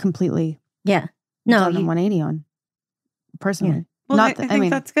I've completely No, done a 180 on personally. Well, Not I think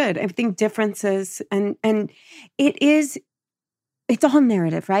that's good. I think differences and it's all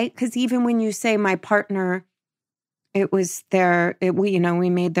narrative, right? Because even when you say my partner, it was we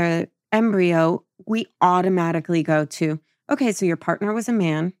made the embryo, we automatically go to, okay, so your partner was a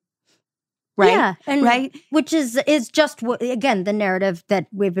man, right? Yeah, and right? which is just again the narrative that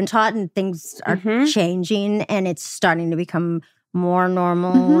we've been taught, and things are changing, and it's starting to become more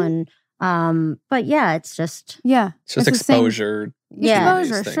normal. And but yeah, it's just It's just the same- exposure. Yeah.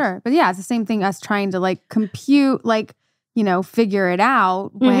 exposure, sure. But yeah, it's the same thing as trying to like compute, like, you know, figure it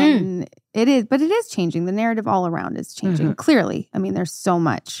out when it is, but it is changing. The narrative all around is changing. Clearly. I mean, there's so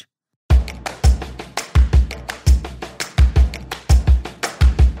much.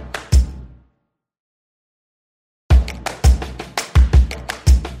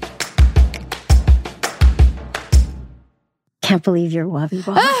 can't believe you're Wubby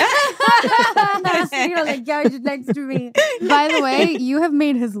Bob. Sitting on the couch next to me. By the way, you have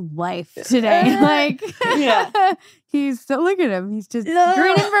made his life today. Like, he's so, look at him. He's just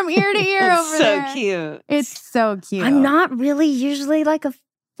grinning from ear to ear over there. So cute. It's so cute. I'm not really usually like a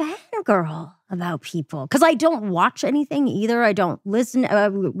fangirl about people because I don't watch anything either. I don't listen.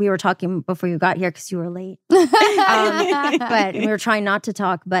 We were talking before you got here because you were late, but we were trying not to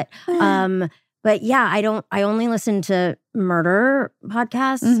talk. But yeah, I don't. I only listen to murder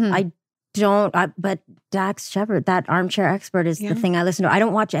podcasts. I don't. But Dax Shepard, that armchair expert, is the thing I listen to. I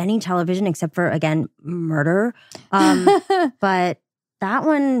don't watch any television except for, again, murder. But that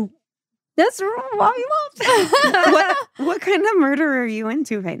one. That's Wubby Bob. What kind of murder are you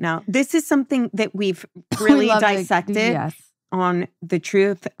into right now? This is something that we've really dissected on the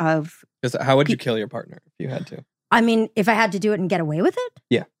truth of. How would you kill your partner if you had to? I mean, if I had to do it and get away with it?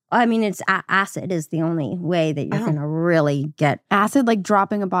 Yeah. I mean, it's acid is the only way that you're going to really get. Acid, like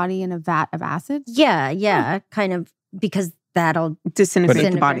dropping a body in a vat of acid? Yeah, kind of, because that'll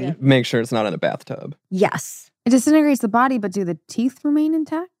disintegrate the body. Make sure it's not in a bathtub. Yes. It disintegrates the body, but do the teeth remain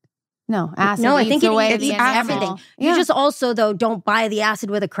intact? No, acid. No, I think it eats everything. Yeah. You just also, though, don't buy the acid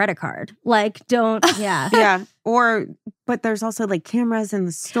with a credit card. Like, don't, Yeah. But there's also like cameras in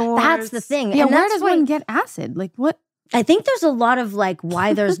the stores. That's the thing. Yeah, and where does one get acid? Like, what? I think there's a lot of like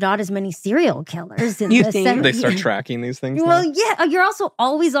why there's not as many serial killers in You this. think? They start tracking these things. Well, yeah, you're also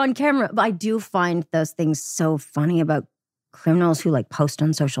always on camera. But I do find those things so funny about criminals who like post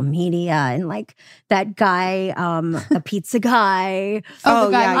on social media and like that guy, a pizza guy. Oh,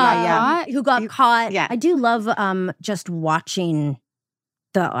 the guy yeah. Who got caught. Yeah. I do love just watching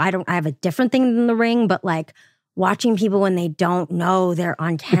I have a different thing than The Ring, but like watching people when they don't know they're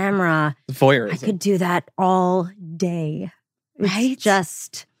on camera. Voyeurism. I could do that all day. Right? It's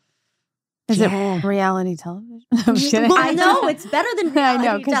just Is yeah. it reality television? I'm kidding. Well, I know it's better than I reality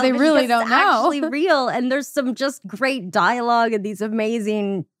know, 'cause they television really it's don't know. actually real, and there's some just great dialogue and these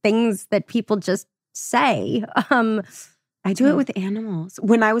amazing things that people just say. I do it with animals.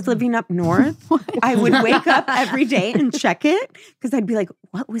 When I was living up north, I would wake up every day and check it because I'd be like,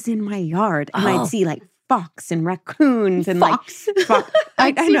 what was in my yard? And I'd see like fox and raccoons and Fox. like fox.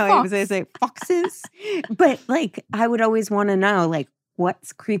 I see know fox. I was like foxes. But like I would always want to know like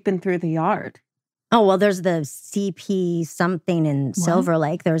what's creeping through the yard. Oh, well, there's the CP something in Silver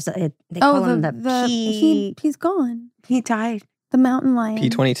Lake. There's they call him the P. he's gone. He died. The mountain lion.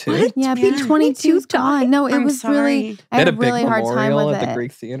 P22. Yeah, Yeah. P22's gone. No, it I'm was sorry. really. I They had had a a big really hard time memorial with at the it.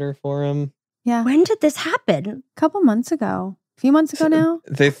 Greek Theater for him. Yeah, When did this happen? a couple months ago. A few months ago now.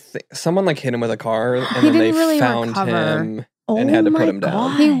 Someone like hit him with a car, and He then they didn't really found recover. him and had to put him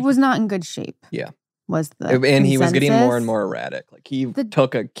down. He was not in good shape. Yeah. Was the And he was getting more and consensus. more erratic. Like he The-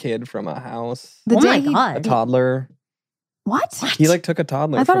 took a kid from a house, The Oh day my he- God. a toddler. What? He like took a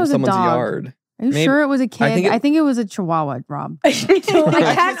toddler I thought it from was a someone's dog. yard. Are you maybe- sure it was a kid? I I think it was a Chihuahua, Rob. I can't It was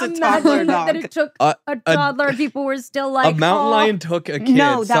a toddler imagine that dog. it took A- a toddler and people were still like, a mountain "Oh." lion took a kid.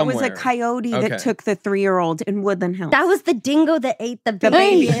 No, that was a somewhere. coyote Okay. that took the 3-year-old in Woodland Hills. That was the dingo that ate the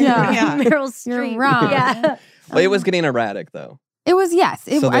baby, baby. in Yeah. Meryl Streep. You're wrong. Yeah. Well, it was getting erratic though. It was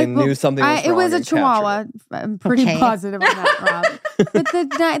So they knew something was It was wrong a and captured Chihuahua. it. I'm pretty Okay. positive on that, Rob. But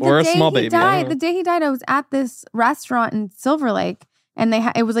the Or a day small he baby, I don't died, know. the day he died, I was at this restaurant in Silver Lake, and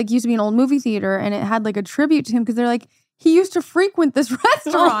it was like used to be an old movie theater, and it had like a tribute to him because they're like he used to frequent this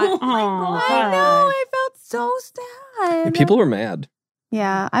restaurant. Oh, I know. I felt so sad. And people were mad.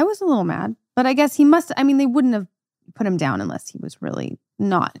 Yeah, I was a little mad, but I guess he must. I mean, they wouldn't have put him down unless he was really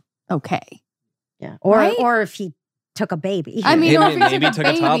not okay. Yeah. Or Right? or if he took a baby. I mean, Maybe- or if he maybe took a took a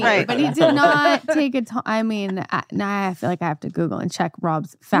baby, toddler. but he did not take a. I mean, now I feel like I have to Google and check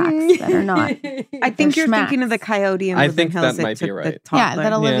Rob's facts that are not. I think They're you're thinking of the schmacks. coyote in I Woodland think Hills that might be took right. the Yeah, toddler.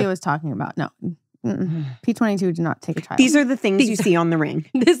 that Olivia Yeah. was talking about. No, P22 did not take a child. These are the things you see on the ring.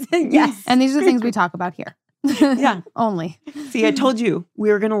 Yes. and these are the things we talk about here. Yeah. Only. See, I told you we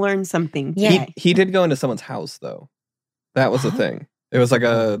were going to learn something. Yeah. He did go into someone's house though. That was the thing. It was like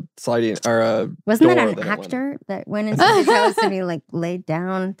a sliding or a Wasn't door that an that it went actor that went into his house and he like laid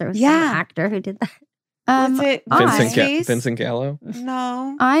down? There was some Yeah. actor who did that. Was it Vincent, Face? Vincent Gallo.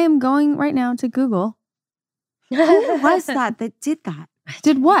 No. I am going right now to Google. Who was that did that?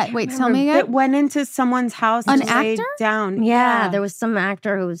 Did what? Wait, tell me That again. went into someone's house An and laid actor? down. Yeah, there was some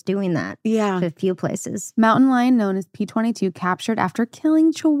actor who was doing that Yeah. to a few places. Mountain lion known as P22 captured after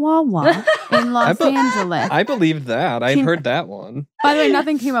killing Chihuahua in Los Angeles. I believed that. I'd heard that one. By the way,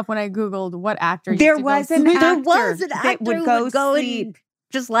 nothing came up when I Googled what actor. There used to go was an sleep. There actor was an that actor would who go would go sleep. and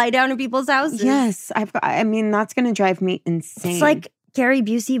just lie down in people's houses. Yes. I mean, that's going to drive me insane. It's like Gary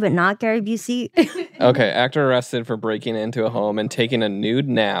Busey, but not Gary Busey. Okay, actor arrested for breaking into a home and taking a nude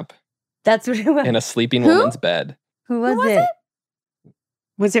nap That's what it was. in a sleeping Who? woman's bed. Who was was it?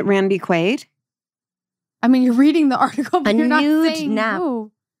 Was it Randy Quaid? I mean, you're reading the article, but A you're not nude saying nap.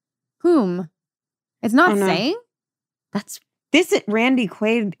 whom. Whom? It's not Oh, no. saying. That's Randy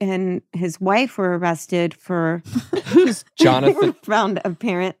Quaid and his wife were arrested for Jonathan- they were found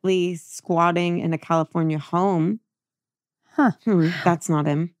apparently squatting in a California home. Huh. That's not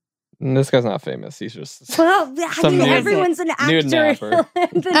him. This guy's not famous. He's just well, I Some mean, nude- everyone's an actor. nude napper.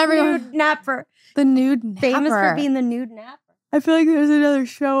 The Everyone- nude napper. The nude napper. Famous for being the nude napper. I feel like there's another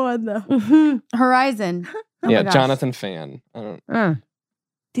show on the Mm-hmm. horizon. Oh my yeah, gosh. Jonathan Fan. I don't.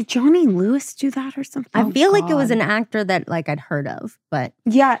 Did Johnny Lewis do that or something? I Oh, feel like it was God. an actor that like I'd heard of, but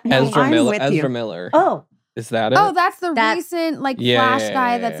Yeah. No, Ezra I'm Miller. with Ezra you. Miller. oh, Is that it? Oh, that's the That- recent like Yeah, flash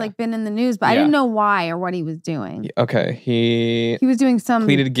guy yeah, that's yeah. like been in the news, but I Yeah. didn't know why or what he was doing. Okay, he He was doing some.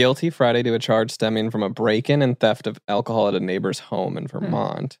 pleaded guilty Friday to a charge stemming from a break-in and theft of alcohol at a neighbor's home in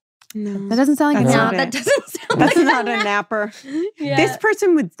Vermont. No. That doesn't sound like That's a not no, nap. it. that doesn't sound That's like not a a napper. Yeah. This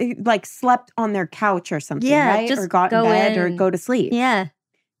person would like slept on their couch or something, Yeah, right? just or got in go bed or in. go to sleep. Yeah.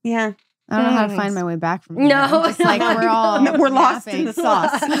 Yeah. I don't know how to Thanks. find my way back from here. No, I'm just like no, we're all No, we're lost in napping. the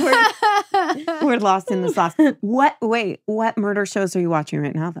sauce. We're lost in the sauce. What murder shows are you watching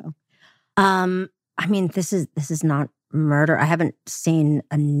right now though? I mean, this is not murder. I haven't seen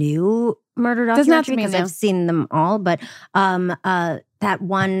a new murder Doesn't have to documentary be because new. I've seen them all, but that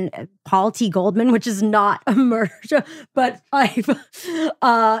one Paul T. Goldman, which is not a murder, but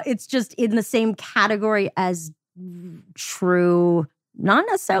it's just in the same category as true, not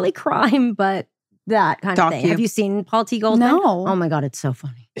necessarily crime, but that kind of thing. Docu. Have you seen Paul T. Goldman? No. Oh my God, it's so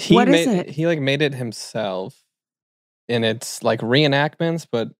funny. What is it? He like made it himself, and it's like reenactments,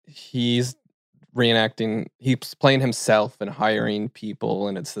 but he's playing himself and hiring people,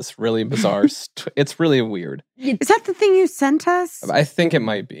 and it's this really bizarre. It's really weird. Is that the thing you sent us? I think it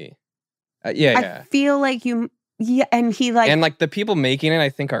might be. Yeah. I feel like you. Yeah, and he like. And like the people making it, I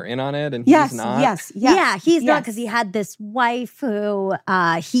think, are in on it, and yes, he's not. yes. Yeah, he's not, because he had this wife who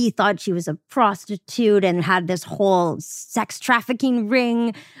he thought she was a prostitute and had this whole sex trafficking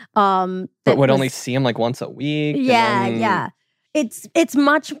ring. But would only see him like once a week. Yeah, and then, yeah. It's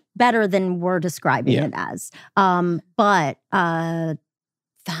much better than we're describing it as. But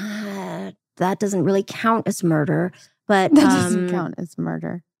that doesn't really count as murder. But That doesn't count as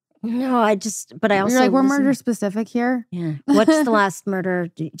murder. No, I also You're like, we're murder specific here. Yeah. What's the last murder?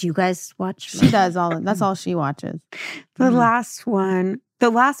 Do you guys watch? She does that's all she watches. The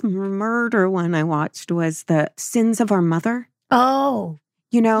last murder one I watched was The Sins of Our Mother. Oh,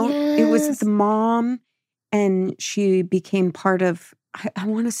 it was yes. the mom, and she became part of. I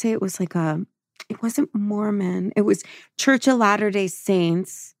want to say it was like it wasn't Mormon. It was Church of Latter-day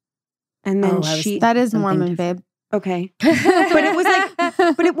Saints, and then That is something Mormon, different. babe. Okay, but it was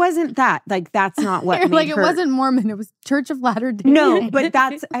like, but it wasn't that. Like, that's not what You're made like her. it wasn't Mormon. It was Church of Latter-day. No, but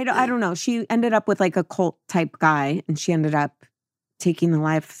that's I don't know. She ended up with like a cult type guy, and she ended up taking the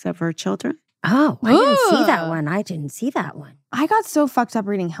lives of her children. Oh, I didn't see that Ugh. one. I didn't see that one. I got so fucked up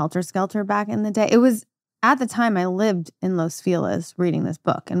reading Helter Skelter back in the day. It was at the time I lived in Los Feliz reading this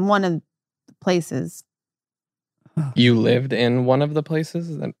book, and one of the places You lived in one of the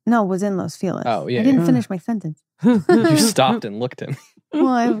places? was in Los Feliz. Oh, yeah, I didn't yeah. finish my sentence. You stopped and looked in.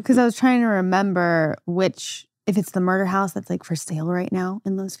 Well, because I was trying to remember if it's the murder house that's like for sale right now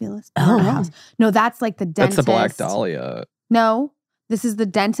in Los Feliz. Oh. Murder house. No, that's like the That's dentist. the Black Dahlia. No, this is the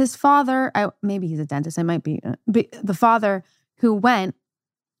dentist's father. Maybe he's a dentist. I might be. But the father who went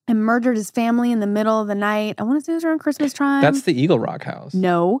and murdered his family in the middle of the night. I want to say it was around Christmas time. That's the Eagle Rock house.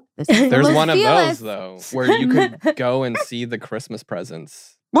 No. This is There's Los one of Feliz. those, though, where you could go and see the Christmas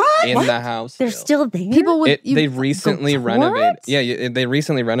presents What? in the house. They're still there. People would. They recently go tour renovated. it? Yeah, they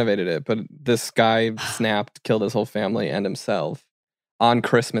recently renovated it, but this guy snapped, killed his whole family and himself on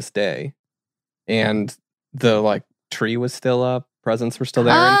Christmas Day, and the tree was still up, presents were still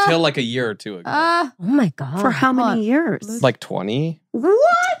there until like a year or two ago, Oh my God. For how Hold many on. years? like 20. What?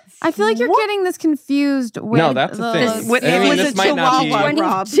 I feel like you're getting this confused with No, that's the thing. I mean, this might not be.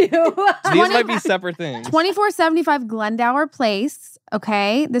 Rob. These might be separate things. 2475 Glendower Place.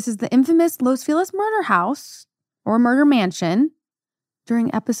 Okay. This is the infamous Los Feliz murder house or murder mansion.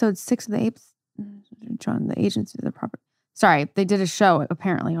 During episode 6 of the Apes, John, the agency of the property. Sorry, they did a show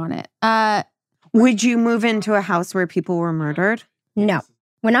apparently on it. Would you move into a house where people were murdered? No.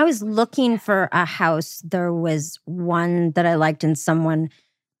 When I was looking for a house, there was one that I liked, and someone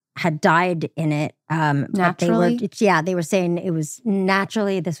had died in it. Naturally? They were saying it was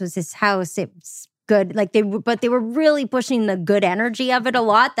naturally. This was his house. It was good. But they were really pushing the good energy of it a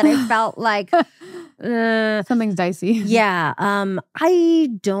lot. That I felt like Something's dicey. Yeah. I'm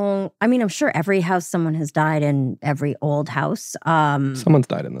sure every house someone has died in, every old house. Someone's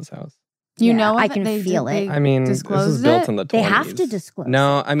died in this house. You Yeah, know, I if can they- feel they it. I mean, this is disclosed built it? in the 20s. They have to disclose.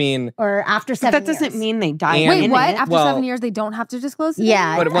 No, I mean, Or after But 7 that doesn't years. mean they died. And- Wait, in what? it. After Well- 7 years, they don't have to disclose it?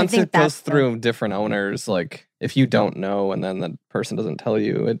 Yeah. but I once think it goes that's the- through different owners, like if you don't know and then the person doesn't tell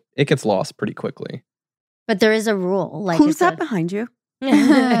you, it gets lost pretty quickly. But there is a rule. Like Who's it's that behind you?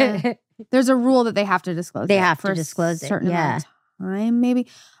 There's a rule that they have to disclose. They it have to for a disclose it, certain amount of time, maybe.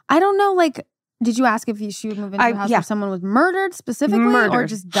 I don't know. Like, did you ask if she would move into a house yeah. where someone was murdered specifically, or Murdered.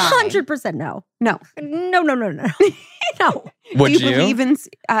 just died? 100% no. No. No. No. Would Do you believe in?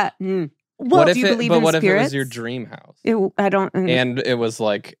 What if do you it? believe But in what if it was spirits? your dream house I don't. and it was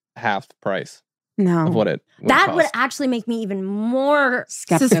like half the price no. of what it would That cost? would actually make me even more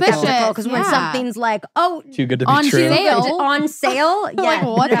Skeptical. Suspicious. because when Yeah. something's like, oh, Too good to be On true. sale. on sale, yeah, Like,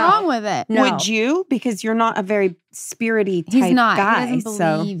 what's no. wrong with it? No. Would you? Because you're not a very spirity type He's not. guy. He doesn't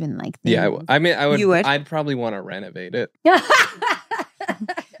so believe in like. Yeah, things. I mean, I would. You would? I'd probably want to renovate it.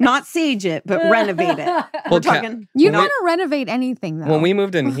 not sage it, but renovate it. We're Well, talking. You When don't we- want to renovate anything though. When we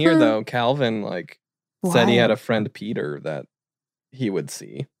moved in here, though, Calvin said he Why? had a friend Peter that he would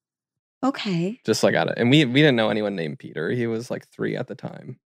see. Okay. Just like at it, and we didn't know anyone named Peter. He was like 3 at the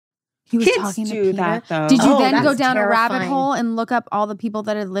time. He was Kids talking to do Peter. that, though. Did you Oh, then go that's down a rabbit terrifying. hole and look up all the people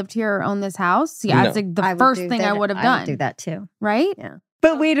that had lived here or owned this house? Yeah, No. it's like the I would first do thing that. I would have I done. would do that too. Right?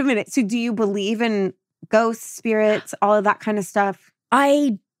 But wait a minute. So do you believe in ghosts, spirits, all of that kind of stuff?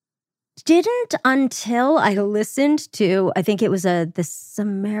 I didn't until I listened to, I think it was This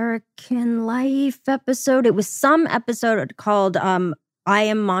American Life episode. It was some episode called I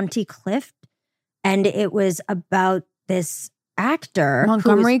Am Monty Clift. And it was about this actor.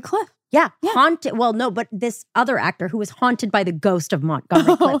 Montgomery Cliff. Yeah, Yeah. haunted. Well, no, but this other actor who was haunted by the ghost of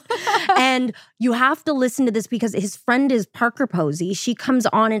Montgomery Clift. And you have to listen to this because his friend is Parker Posey. She comes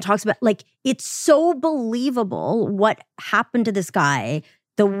on and talks about, like, it's so believable what happened to this guy,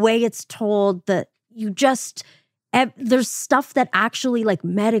 the way it's told, that you just, there's stuff that actually, like,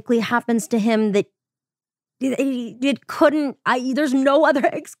 medically happens to him that it couldn't, there's no other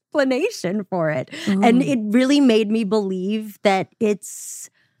explanation for it. And it really made me believe that it's,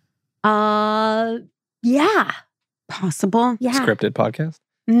 yeah. Possible? Yeah. Scripted podcast.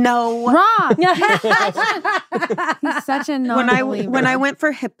 No. Rob. He's such a non-believer. When I went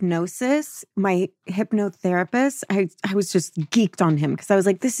for hypnosis, my hypnotherapist, I was just geeked on him because I was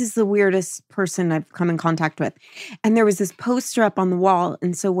like, this is the weirdest person I've come in contact with. And there was this poster up on the wall.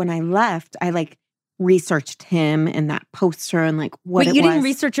 And so when I left, I like researched him and that poster and like what Wait, it you was. didn't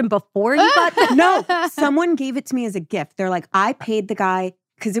research him before you got that? No, someone gave it to me as a gift. They're like, I paid the guy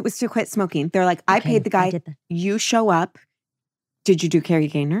because it was to quit smoking. They're like, I paid the I guy. did that. You show up. Did you do Carrie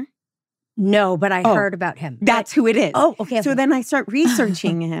Gaynor? No, but I Oh, heard about him. That's who it is. Oh, okay. So then I start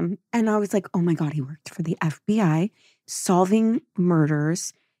researching him and I was like, oh my God, he worked for the FBI solving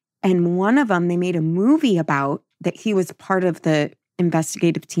murders. And one of them, they made a movie about that he was part of the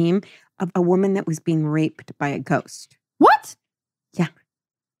investigative team of a woman that was being raped by a ghost. What?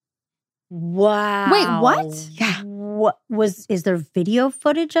 Wow. Wait, what? Yeah. What is there video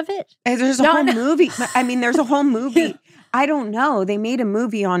footage of it? And there's a No, whole no. movie. I mean, there's a whole movie. I don't know. They made a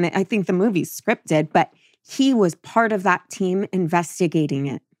movie on it. I think the movie's scripted, but he was part of that team investigating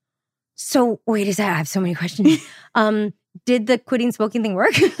it. So wait a second. I have so many questions. Did the quitting smoking thing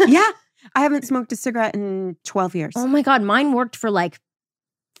work? Yeah. I haven't smoked a cigarette in 12 years. Oh my God. Mine worked for like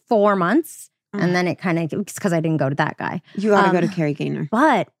 4 months. Mm. And then it kind of, it's because I didn't go to that guy. You got to go to Carrie Gaynor.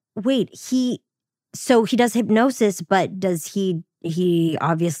 But wait, so he does hypnosis, but does he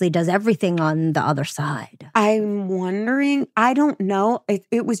obviously does everything on the other side. I'm wondering, I don't know.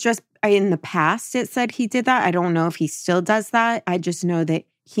 It was just in the past it said he did that. I don't know if he still does that. I just know that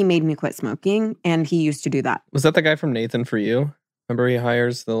he made me quit smoking and he used to do that. Was that the guy from Nathan For You? Remember he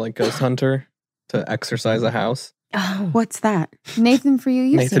hires the like ghost hunter to exercise a house? Oh, What's that? Nathan For You,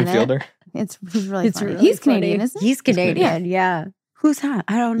 you've Nathan seen Fielder. it. He's really it's funny. really He's Canadian, funny. isn't he? He's Canadian, yeah. Who's that?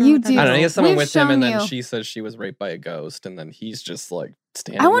 I don't know. You what that do. I don't know. He has someone We've with him, and shown then you. she says she was raped by a ghost, and then he's just like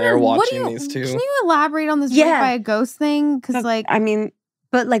standing I wonder, there what do watching you, these two. can you elaborate on this Yeah. rape by a ghost thing? Because like, I mean,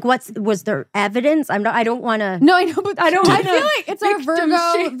 But like, was there evidence? I don't want to. no, I know, but I don't I wanna feel like it's our victim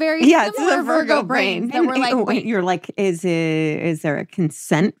Virgo, shame. very yeah, it's similar a Virgo brain. brains that we're like, wait, you're like, is there a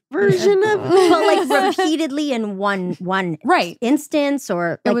consent version of But like repeatedly in one right. instance,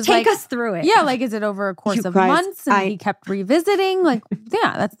 or It like, was take like- us through it. Yeah, like, is it over a course You of guys, months and he kept revisiting? Like,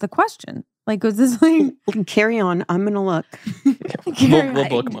 yeah, that's the question. Like, was this like, carry on? I'm gonna look. We'll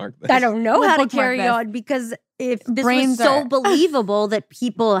bookmark this. I don't know We'll how to bookmark carry this. on because if this Brains was so are- believable that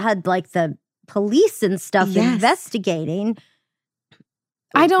people had like the police and stuff Yes. investigating.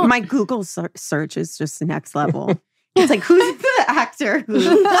 I don't. My Google search is just next level. It's like, who's the actor who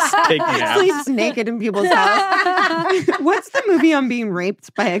taking naps. sleeps naked in people's house? What's the movie on being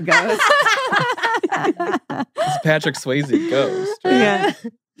raped by a ghost? It's Patrick Swayze ghost. Right? Yeah.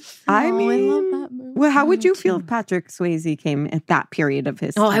 I Oh, mean, love that movie. well, how would you feel too. if Patrick Swayze came at that period of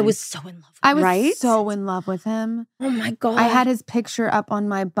his Oh, time? I was so in love. I was right? so in love with him. Oh my God. I had his picture up on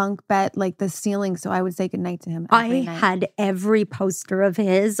my bunk bed, like the ceiling, so I would say goodnight to him I every night. had every poster of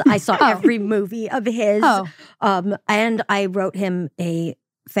his. I saw Oh. every movie of his. Oh, And I wrote him a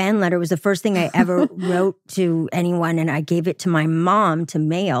fan letter. It was the first thing I ever wrote to anyone, and I gave it to my mom to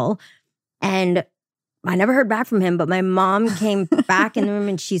mail. And I never heard back from him, but my mom came back in the room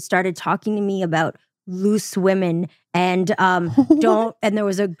and she started talking to me about loose women and and there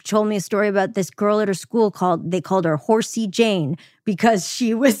was told me a story about this girl at her school they called her Horsey Jane because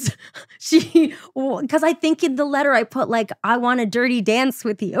because I think in the letter I put like, I want a dirty dance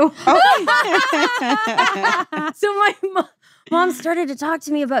with you. So my mom started to talk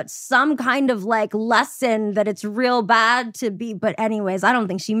to me about some kind of like lesson that it's real bad to be, but anyways, I don't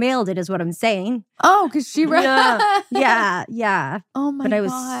think she mailed it is what I'm saying. oh, because she read. Yeah. Oh my god! But I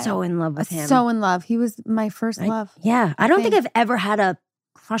was so in love with him. So in love. He was my first love. Yeah. I don't think think- I've ever had a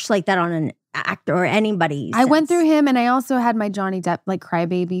crush like that on an actor or anybody. I went since. through him, and I also had my Johnny Depp like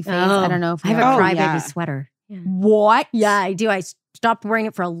crybaby face. I don't know if I have a ever- crybaby yeah. sweater. What? Yeah, I do. I stopped wearing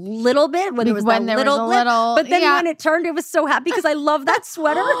it for a little bit when there was that little blip. But then when it turned, it was so happy because I love that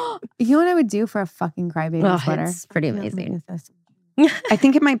sweater. You know what I would do for a fucking crybaby sweater? It's pretty amazing. I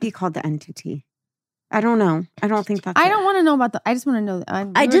think it might be called The Entity. I don't know. I don't think that's I it. don't want to know about the. I just want to know.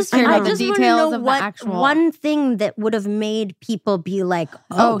 I just care want about the to details know of what the actual. one thing that would have made people be like,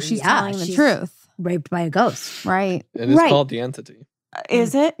 Oh, she's yeah, telling the she's truth, raped by a ghost. right? It is Right. called The Entity.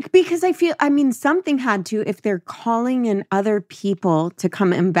 Is it? Because I mean, something had to, if they're calling in other people to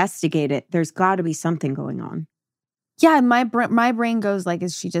come investigate it, there's got to be something going on. Yeah, my brain goes like,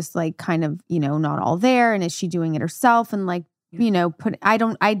 is she just like kind of not all there, and is she doing it herself? And like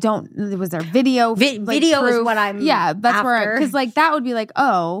I don't. Was there video? Video is proof? what I'm. Yeah, that's where because like that would be like,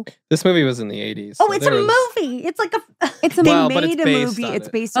 oh, This movie was in the 80s. Oh, so it's there a was- movie. It's like a. it's a They Well, but made it's a based movie. on It's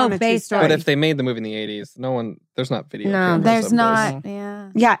it. based on a true based on story. But if they made the movie in the 80s, there's not video. No. cameras there's of this. not.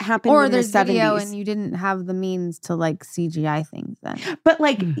 Yeah. Yeah, it happened Or in there's the 70s. video, and you didn't have the means to like CGI things then. But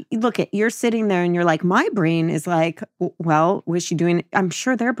like, look at you're sitting there and you're like, my brain is like, well, was she doing? I'm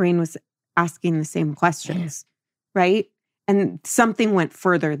sure their brain was asking the same questions, right? And something went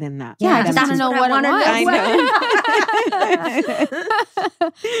further than that. Yeah, I just that's want to know what what I it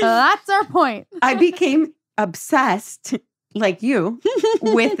was. That's our point. I became obsessed, like you,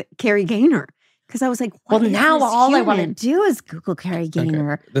 with Carrie Gaynor because I was like, Well, what is now this all I want to human? do is Google Carrie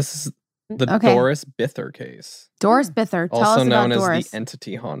Gaynor. Okay. This is the Okay. Doris Bither case, Doris Bither. Tell also us known about as Doris. the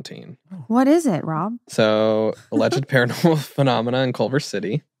Entity Haunting. What is it, Rob? So, alleged paranormal phenomena in Culver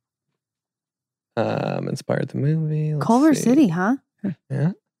City. Inspired the movie. Let's Culver see. City, huh?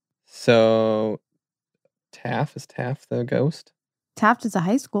 Yeah. So, Taff is Taff the ghost. Taft is a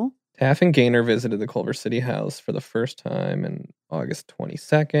high school. Taff and Gaynor visited the Culver City house for the first time in August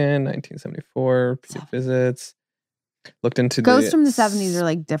 22nd, 1974. Repeated visits. Looked into Ghosts from the 70s are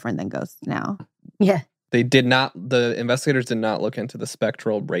like different than ghosts now. Yeah. The investigators did not look into the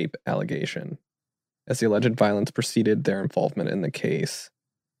spectral rape allegation as the alleged violence preceded their involvement in the case.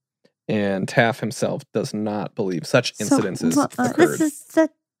 And Taff himself does not believe such So, incidences well, occurred. This is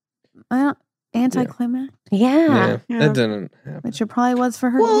the. Anticlimax, Yeah. Yeah. That didn't happen. which it probably was for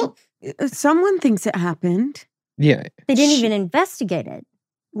her. Well, someone thinks it happened. Yeah. They didn't even investigate it.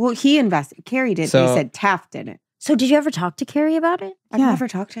 Well, he invested. Carrie did. So- He said Taft did it. So did you ever talk to Carrie about it? I've Yeah. never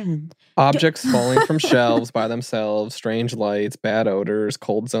talked to him. Objects falling from shelves by themselves, strange lights, bad odors,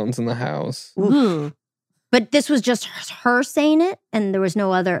 cold zones in the house. Oof. But this was just her saying it, and there was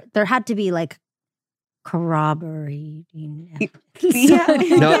no other. There had to be like corroborating. Yeah.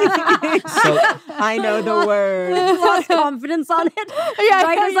 No. So- I know the word. Lost confidence on it. Yeah,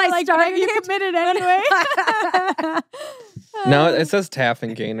 right as you're I like, started you it. committed anyway. No, it says Taff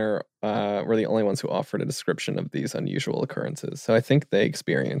and Gaynor were the only ones who offered a description of these unusual occurrences. So I think they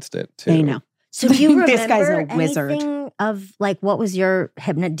experienced it too. They know. So do you remember This guy's a wizard. anything of like what was your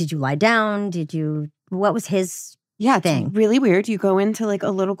hypnot? Did you lie down? What was his Yeah, it's thing? really weird. You go into like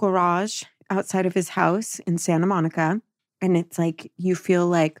a little garage outside of his house in Santa Monica, and it's like you feel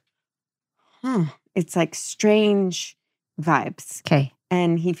like, it's like strange vibes. Okay.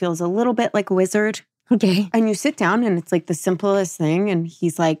 And he feels a little bit like a wizard. Okay. And you sit down, and it's like the simplest thing. And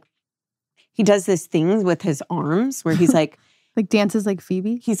he's like, he does this thing with his arms where he's like, Like dances like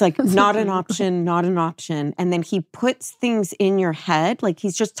Phoebe. he's like, That's not what an it looks option, not an option. And then he puts things in your head, like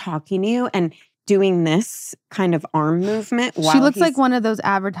he's just talking to you and doing this kind of arm movement. She while looks he's- like one of those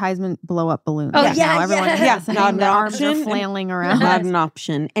advertisement blow up balloons. Oh, right yeah, now. Everyone yeah. is Yeah, listening. not an Their arms option. are And- flailing around. not an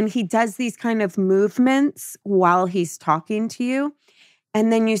option. And he does these kind of movements while he's talking to you.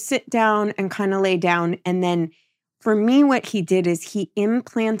 And then you sit down and kind of lay down. And then for me, what he did is he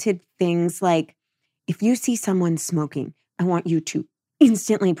implanted things like, if you see someone smoking, I want you to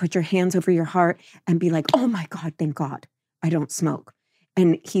instantly put your hands over your heart and be like, oh my God, thank God I don't smoke.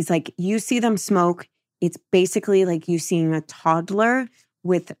 And he's like, you see them smoke. It's basically like you seeing a toddler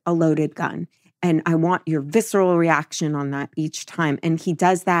with a loaded gun. And I want your visceral reaction on that each time. And he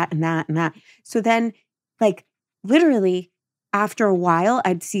does that and that and that. So then, like, literally, after a while,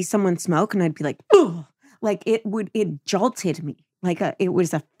 I'd see someone smoke and I'd be like, oh, like it jolted me. Like it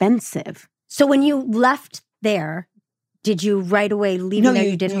was offensive. So when you left there, did you right away leave there?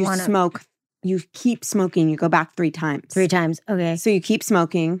 You didn't want to smoke. You keep smoking. You go back 3 times. 3 times. Okay. So you keep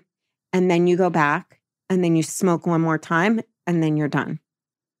smoking and then you go back and then you smoke one more time and then you're done.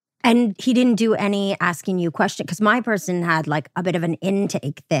 And he didn't do any asking you questions because my person had like a bit of an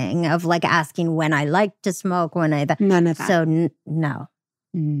intake thing of like asking when I like to smoke, when I. None of that. So no.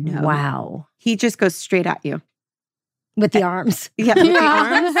 no. Wow. He just goes straight at you. With the arms. Yeah, with the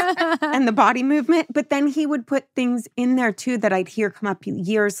arms and the body movement. But then he would put things in there too that I'd hear come up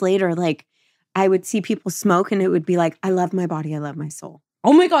years later. Like I would see people smoke and it would be like, I love my body, I love my soul.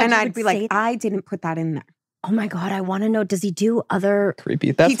 Oh my God. And you I'd would be say like, that? I didn't put that in there. Oh my God, I want to know, does he do other...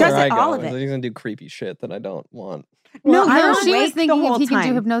 Creepy. That's He does where I it, go. all of it. He's gonna do creepy shit that I don't want. No, I you're know she was awake the thinking whole if he can do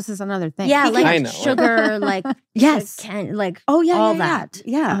time. hypnosis on other things. Yeah, I like know. sugar, like... Yes. Like Oh, yeah. all yeah, that.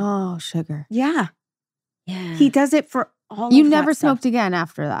 Yeah. Oh, sugar. Yeah. Yeah. He does it for all You of never that stuff. smoked again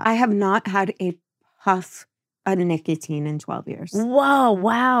after that. I have not had a puff of nicotine in 12 years. Whoa,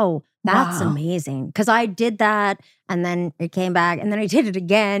 wow. That's Wow. amazing. Because I did that and then it came back and then I did it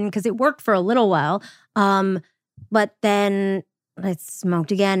again because it worked for a little while. But then I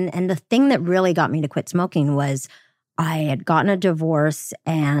smoked again. And the thing that really got me to quit smoking was I had gotten a divorce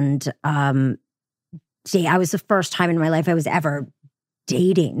and I was the first time in my life I was ever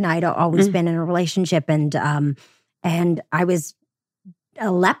dating. I'd always been in a relationship and I was a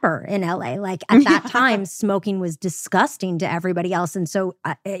leper in LA. Like at that time, smoking was disgusting to everybody else. And so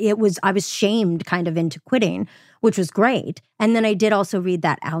I was shamed kind of into quitting, which was great. And then I did also read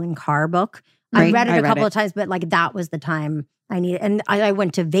that Alan Carr book. I Right, read it I a read couple it. of times, but like that was the time I needed. And I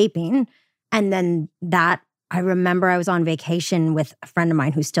went to vaping. And then I remember I was on vacation with a friend of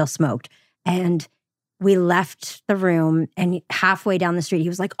mine who still smoked. And we left the room and halfway down the street, he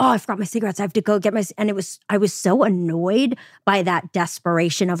was like, oh, I forgot my cigarettes. I have to go get my, and I was so annoyed by that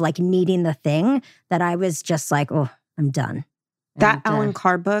desperation of like needing the thing that I was just like, oh, I'm done. That And, Alan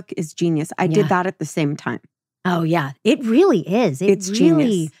Carr book is genius. I yeah. did that at the same time. Oh yeah, it really is. It's really,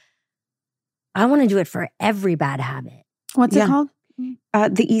 genius. I want to do it for every bad habit What's Yeah. it called?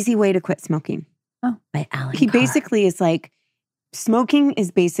 The Easy Way to Quit Smoking. by Alan He Carr. basically is like, smoking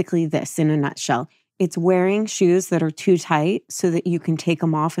is basically this in a nutshell. It's wearing shoes that are too tight so that you can take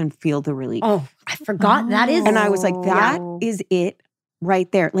them off and feel the relief. Oh, I forgot that is. And I was like, that Oh. is it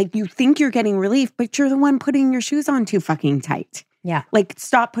right there. Like you think you're getting relief, but you're the one putting your shoes on too fucking tight. Yeah. Like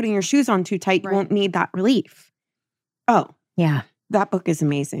stop putting your shoes on too tight. Right. You won't need that relief. Oh, Yeah, that book is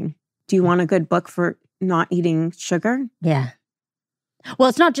amazing. Do you want a good book for not eating sugar? yeah. Well,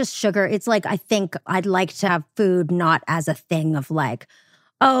 it's not just sugar. It's like I think I'd like to have food not as a thing of like,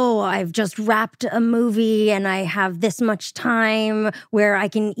 oh, I've just wrapped a movie and I have this much time where I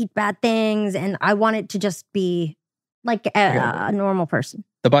can eat bad things, and I want it to just be like a normal person.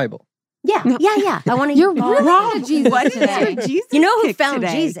 The Bible. Yeah, No. yeah. I want to. You're really into Jesus what is today. your Jesus You know who kick found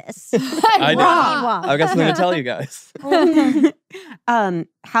today? Jesus? I did. Rob. I've got something to tell you guys.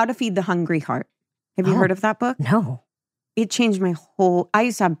 How to Feed the Hungry Heart. Have you Oh. heard of that book? No. It changed my whole. I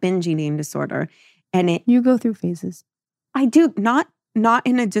used to have binge eating disorder, and You go through phases. I do not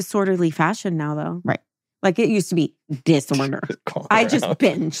in a disorderly fashion now though. Right. Like it used to be disorder. Call I her just out.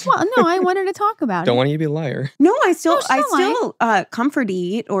 binge. Well, no, I wanted to talk about Don't it. want you to be a liar. No, I still No, still comfort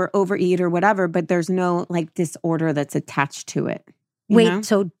eat or overeat or whatever, but there's no like disorder that's attached to it. You Wait, know?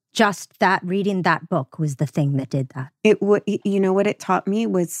 so just that reading that book was the thing that did that? You know what it taught me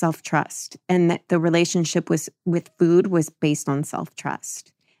was self-trust, and that the relationship with food was based on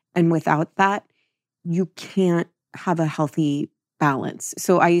self-trust. And without that, you can't have a healthy balance.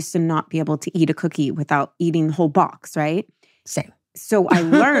 So I used to not be able to eat a cookie without eating the whole box, right? Same. So I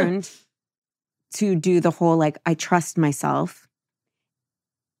learned to do the whole like I trust myself.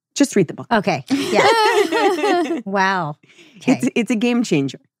 Just read the book. Okay. Yeah. Wow. Okay. It's a game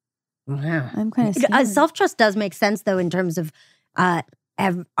changer. Wow. I'm kind of scared. Self-trust does make sense though in terms of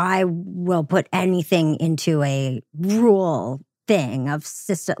I will put anything into a rule thing of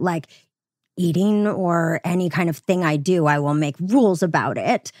system, like eating or any kind of thing I do, I will make rules about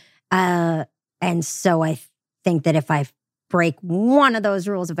it. And so I think that if I break one of those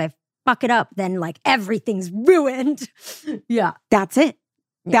rules, if I fuck it up, then like everything's ruined. Yeah. That's it.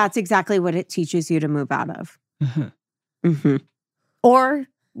 Yeah. That's exactly what it teaches you to move out of. Mm-hmm. Or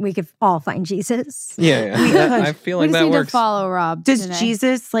we could all find Jesus. Yeah. I feel we like just that need works. to follow Rob. Does today.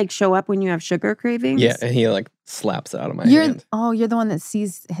 Jesus like show up when you have sugar cravings? Yeah, and he like slaps it out of my You're hand. you're the one that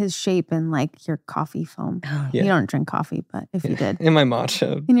sees his shape in like your coffee foam. Oh, Yeah. You don't drink coffee, but if you did, In my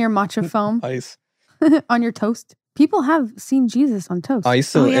matcha in your matcha foam ice. on your toast, people have seen Jesus on toast. I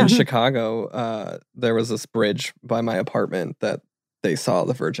used to Oh, yeah. in Chicago. There was this bridge by my apartment that they saw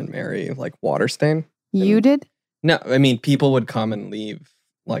the Virgin Mary like water stain. You did? No, I mean people would come and leave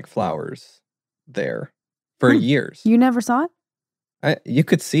like flowers there for years. You never saw it? You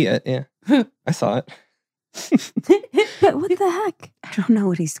could see it. Yeah, I saw it. But what the heck? I don't know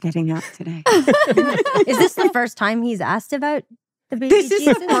what he's getting at today. Is this the first time he's asked about the baby This is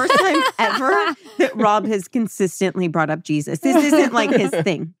Jesus? the first time ever that Rob has consistently brought up Jesus. This isn't like his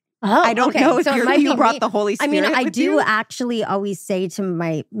thing. Oh, I don't okay. know if So it might you be brought me. the Holy I Spirit. mean, I with do you. actually always say to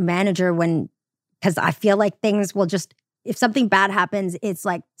my manager because I feel like things will just, if something bad happens, it's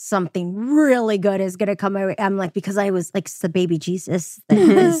like something really good is going to come my way. I'm like, because I was like, it's the baby Jesus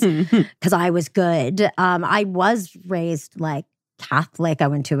thing, because I was good. I was raised like Catholic. I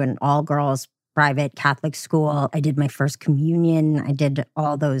went to an all girls private Catholic school. I did my first communion. I did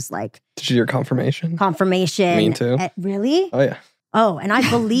all those like Did you do your confirmation? confirmation. Me too. Really? Oh, yeah. Oh, and I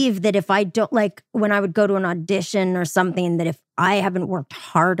believe that if I don't, like when I would go to an audition or something, that if I haven't worked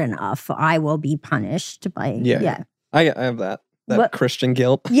hard enough, I will be punished by, Yeah. I have that What- Christian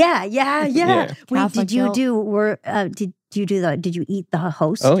guilt. Yeah. Yeah. Wait, Catholic did you guilt. did you eat the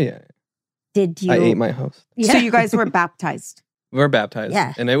host? Oh, yeah. Did you? I ate my host. Yeah. So you guys were baptized. We're baptized.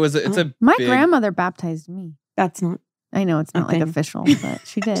 Yeah. And it's a My big, grandmother baptized me. That's not. I know it's not like Okay. official, but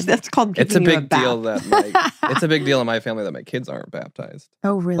she did. That's called. It's a giving you big deal bath. that it's a big deal in my family that my kids aren't baptized.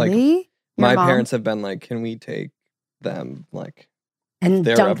 Oh, really? Your My mom? parents have been like, can we take them like and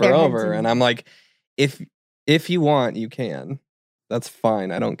they're dunk ever their heads over? in. And I'm like, if you want, you can. That's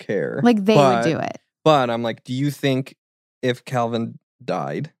fine. I don't care. Like they But- would do it. But I'm like, do you think if Calvin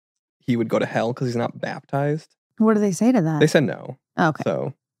died, he would go to hell because he's not baptized? What do they say to that? They said no. Okay.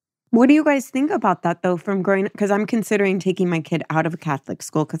 So What do you guys think about that though? From growing up, because I'm considering taking my kid out of a Catholic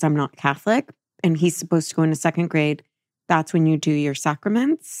school because I'm not Catholic, and he's supposed to go into second grade. That's when you do your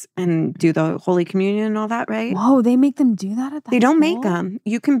sacraments and do the Holy Communion and all that, right? Whoa, they make them do that at that They don't make school? them.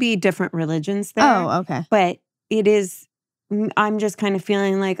 You can be different religions there. Oh, okay. But it is, I'm just kind of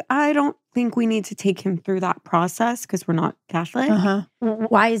feeling like I don't think we need to take him through that process because we're not Catholic. Uh-huh.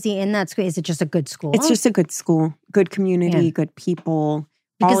 Why is he in that school? Is it just a good school? It's just a good school, good community, Yeah. good people.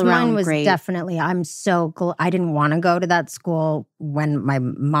 because all around mine was great. definitely. I'm so I didn't want to go to that school when my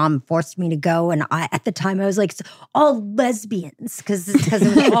mom forced me to go, and at the time I was like all lesbians because it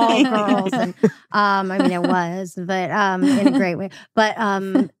was all girls, and I mean it was, but in a great way. But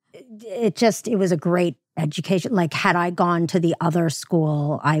it was a great education. Like had I gone to the other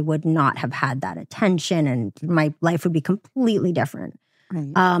school, I would not have had that attention, and my life would be completely different.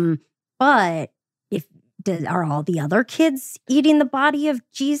 Right. But are all the other kids eating the body of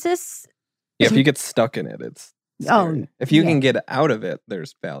Jesus? yeah, if you get stuck in it, it's scary. If you yeah. can get out of it,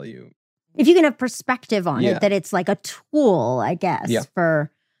 there's value. If you can have perspective on Yeah. it, that it's like a tool, I guess. Yeah.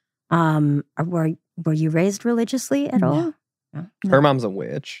 For were you raised religiously at all? No. Her mom's a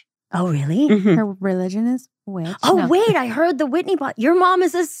witch. Oh, really? Mhm. Her religion is witch. Oh, No. wait! I heard the Whitney. Your mom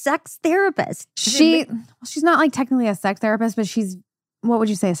is a sex therapist. She's not like technically a sex therapist, but she's, what would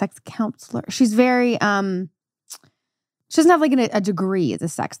you say, a sex counselor? She's very she doesn't have like a degree as a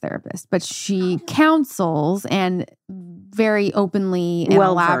sex therapist, but she counsels and very openly and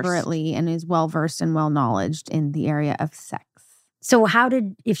Well-versed. elaborately and is well versed and well knowledged in the area of sex. So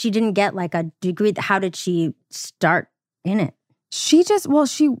if she didn't get like a degree, how did she start in it? She just,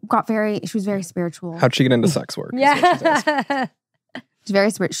 she was very spiritual. How'd she get into sex work? is what she's asking. Yeah. She's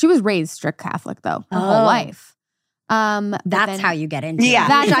very spiritual. She was raised strict Catholic though, her Oh. whole life. But That's then- how you get into Yeah. it.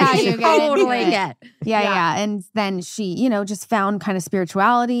 That's Which I how you get into totally it. get. Yeah. And then she, just found kind of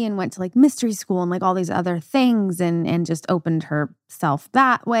spirituality and went to like mystery school and like all these other things and just opened herself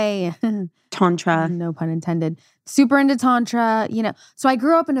that way. Tantra. No pun intended. Super into Tantra, So I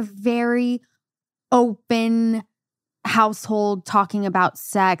grew up in a very open household talking about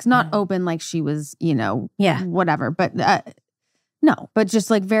sex. Not open like she was, Yeah. whatever. But no, but just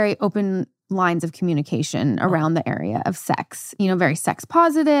like very open lines of communication around the area of sex, very sex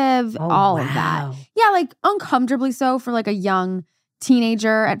positive, all of that. wow. Yeah, like uncomfortably so for like a young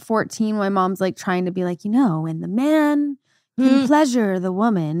teenager at 14. My mom's like trying to be like, and the man can pleasure the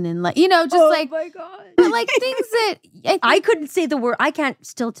woman and like, just like, my God. but like things that I couldn't say the word. I can't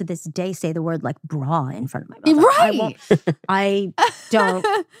still to this day say the word like bra in front of my mother. Right. I don't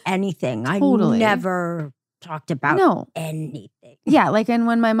anything. Totally. I never talked about No. anything. Yeah, like, and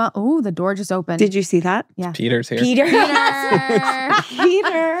when my mom, the door just opened. Did you see that? Peter's here. Peter. Peter.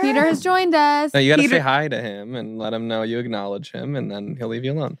 Peter has joined us. No, you got to Peter- say hi to him and let him know you acknowledge him, and then he'll leave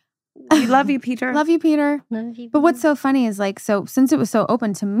you alone. We love you, Peter. Love you, Peter. But what's so funny is like, so since it was so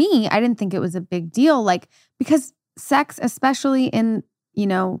open to me, I didn't think it was a big deal. Like, because sex, especially in,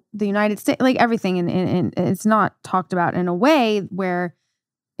 the United States, like everything, and it's not talked about in a way where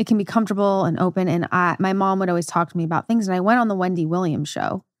it can be comfortable and open. And my mom would always talk to me about things. And I went on the Wendy Williams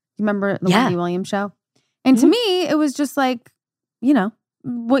show. You remember the Yeah. Wendy Williams show? And to me, it was just like,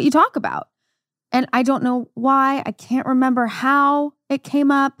 what you talk about. And I don't know why. I can't remember how it came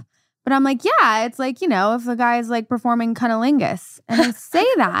up. But I'm like, yeah, it's like, if a guy's like performing cunnilingus and I say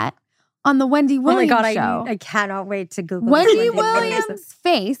that on the Wendy Oh my Williams God, show. I cannot wait to Google Wendy this Williams'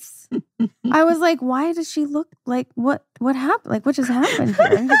 face. I was like, why does she look like what happened? Like, what just happened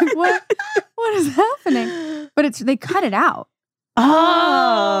here? Like, what is happening? But they cut it out.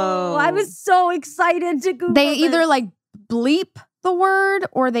 Oh, I was so excited to Google They either this. like bleep the word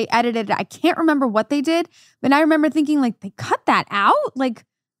or they edited it. I can't remember what they did, but I remember thinking like, they cut that out? Like,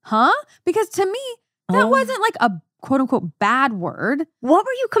 huh? Because to me, that wasn't like a quote unquote bad word. What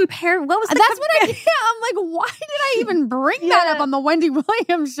were you comparing? What was the That's what I'm like, why did I even bring that up on the Wendy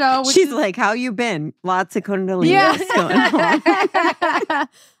Williams show? She's like, how you been? Lots of Kundalini going on.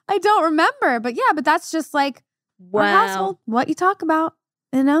 I don't remember, but that's just like our household, what you talk about,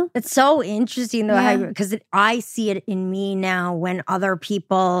 you know? It's so interesting though, Yeah. because I see it in me now when other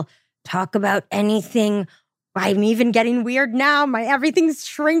people talk about anything. I'm even getting weird now. Everything's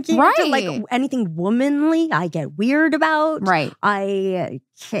shrinking to like Right. anything womanly. I get weird about. Right.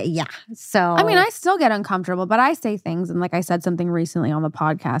 So I mean, I still get uncomfortable, but I say things, and like I said something recently on the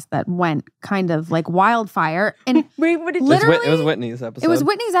podcast that went kind of like wildfire. And wait, what did It was Whitney's episode. it was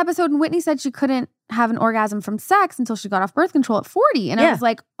Whitney's episode, and Whitney said she couldn't have an orgasm from sex until she got off birth control at 40. And I Yeah. was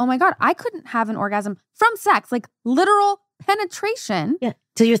like, oh my God, I couldn't have an orgasm from sex, like literal penetration. Yeah,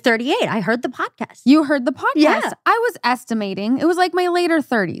 till you're 38. I heard the podcast. You heard the podcast. Yeah. I was estimating it was like my later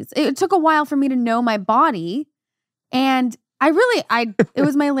 30s. It took a while for me to know my body. And it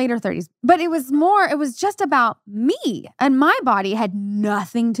was my later 30s, but it was just about me, and my body had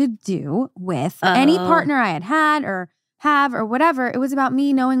nothing to do with any partner I had or have or whatever. It was about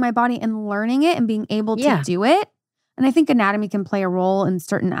me knowing my body and learning it and being able to do it. And I think anatomy can play a role in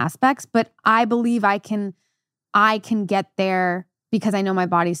certain aspects, but I believe I can get there because I know my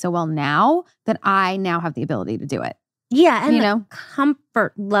body so well now that I now have the ability to do it. Yeah, and You the know?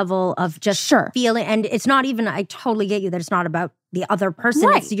 comfort level of just feeling, and it's not even. I totally get you that it's not about the other person.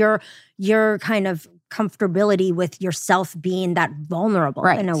 Right. It's your kind of comfortability with yourself being that vulnerable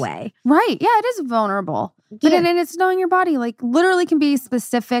in a way. Right. Yeah, it is vulnerable. But and it's knowing your body, like literally can be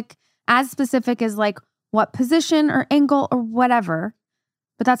specific as like what position or angle or whatever.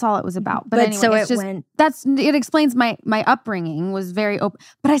 But that's all it was about. But anyway, so it's it explains my upbringing was very open,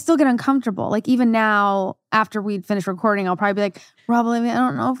 but I still get uncomfortable. Like even now, after we'd finished recording, I'll probably be like, Rob, I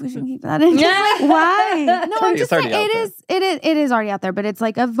don't know if we should keep that in. Why? No, I'm just saying it is already out there, but it's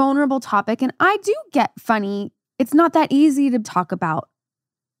like a vulnerable topic. And I do get funny. It's not that easy to talk about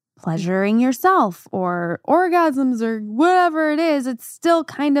pleasuring yourself or orgasms or whatever it is. It's still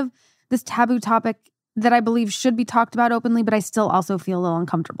kind of this taboo topic that I believe should be talked about openly, but I still also feel a little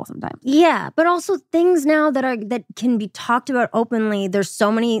uncomfortable sometimes. Yeah, but also things now that can be talked about openly. There's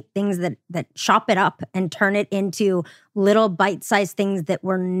so many things that chop it up and turn it into little bite-sized things that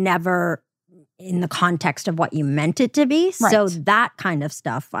were never in the context of what you meant it to be. Right. So that kind of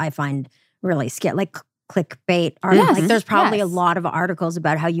stuff I find really scary. Like clickbait. Like there's probably a lot of articles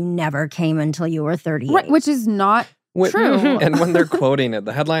about how you never came until you were 38. Right, which is not true. And when they're quoting it,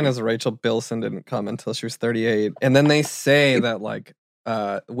 the headline is Rachel Bilson didn't come until she was 38. And then they say that like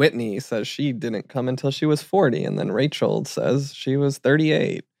Whitney says she didn't come until she was 40. And then Rachel says she was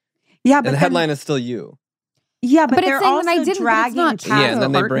 38. Yeah, but and the headline is still you. Yeah, but it's they're saying also when I didn't, dragging but it's not Yeah, and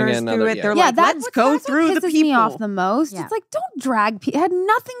then they bring partners in through other- it. yeah. They're Yeah, like, let's go through the pisses people. me off the most. Yeah. It's like, don't drag people. It had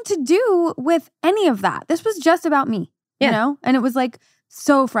nothing to do with any of that. This was just about me, you know? And it was like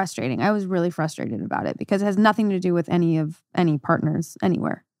so frustrating. I was really frustrated about it because it has nothing to do with any partners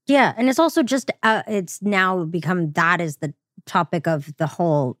anywhere. Yeah, and it's also just it's now become that is the topic of the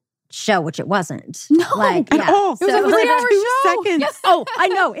whole show, which it wasn't. No, like, at all. It was a 3-hour show. 2 seconds. Yes. Oh, I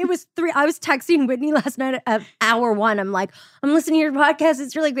know. It was 3. I was texting Whitney last night at hour 1. I'm like, I'm listening to your podcast.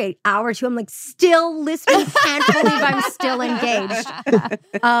 It's really great. Hour 2, I'm like, still listening. Can't believe I'm still engaged.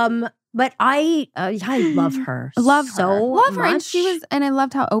 But I love her. Love so her. Love her. much. And I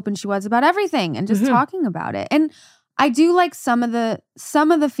loved how open she was about everything and just talking about it. And I do like some of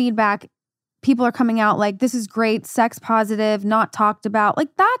the feedback. People are coming out like, this is great, sex positive, not talked about.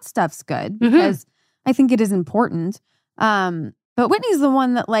 Like that stuff's good because I think it is important. But Whitney's the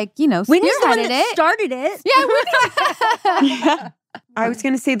one that Whitney's the one spearheaded that it. started it. Yeah, Whitney. Yeah. I was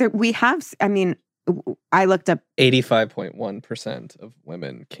going to say that we have, I mean, I looked up 85.1% of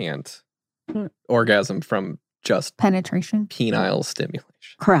women can't orgasm from just penetration. penile stimulation.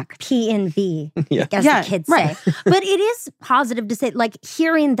 correct. P and V, Yeah. as Yeah, the kids right. say. But it is positive to say, like,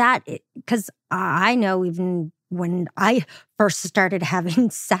 hearing that, because I know even when I first started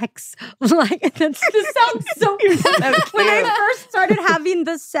having sex, like, this sounds so when I first started having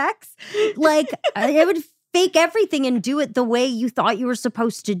the sex, like, I would fake everything and do it the way you thought you were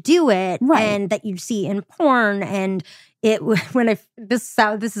supposed to do it, Right. and that you'd see in porn, and this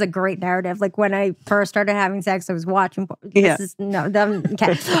is a great narrative. Like when I first started having sex, I was watching. Yeah.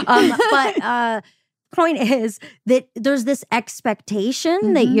 Okay. Point is that there's this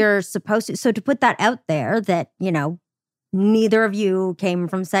expectation that you're supposed to. So to put that out there, that neither of you came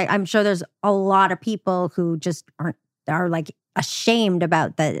from sex. I'm sure there's a lot of people who just are like ashamed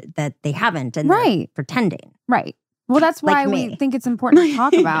about that they haven't, and they're pretending. Right. Well, that's why we think it's important to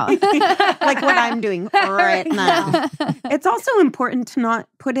talk about. Like what I'm doing right now. It's also important to not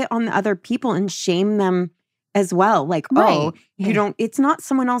put it on the other people and shame them as well. Like, you don't, it's not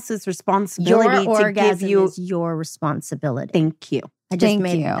someone else's responsibility to give you. Is your responsibility. Thank you. I just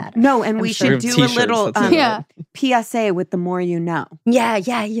made that. No, and we should do a little PSA with the more you know. Yeah.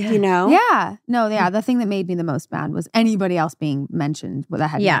 You know? Yeah. No, the thing that made me the most mad was anybody else being mentioned that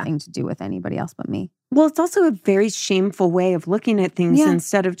had nothing to do with anybody else but me. Well, it's also a very shameful way of looking at things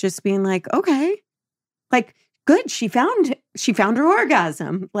instead of just being like, okay, like, good, she found her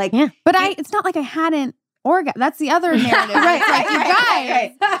orgasm. Like, but it's not like I hadn't orgasm. That's the other narrative. Right, you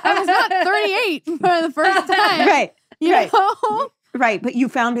guys. I was not 38 for the first time. Right. You know? Right, but you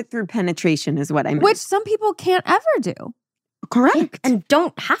found it through penetration is what I meant. Which some people can't ever do. Correct. And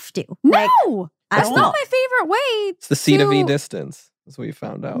don't have to. No. That's not my favorite way. It's the C to V distance, as we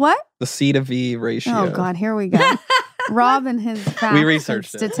found out. What? The C to V ratio. Oh, God, here we go. Rob and his facts we researched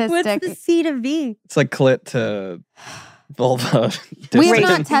statistics. What's the C to V? It's like clit to vulva. We have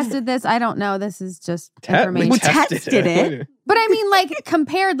not tested this. I don't know. This is just information. We tested it. But I mean, like,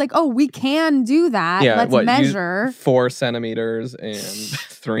 compared, like, we can do that. Yeah, let's measure. 4 centimeters and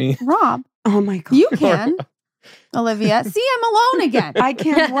 3. Rob. Oh, my God. You can. Olivia. See, I'm alone again. I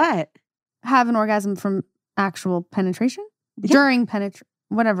can't what? Have an orgasm from actual penetration? Yeah. During penetration.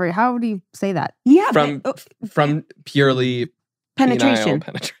 Whatever. How do you say that? Yeah. From purely penetration.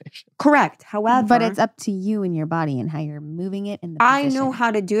 Correct. However. But it's up to you and your body and how you're moving it in the position. I know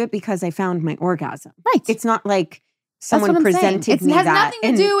how to do it because I found my orgasm. Right. It's not like someone presented me that. It has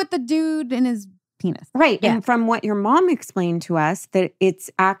nothing to do with the dude and his penis. Right. Yeah. And from what your mom explained to us, that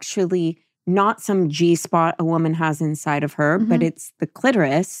it's actually not some G-spot a woman has inside of her, but it's the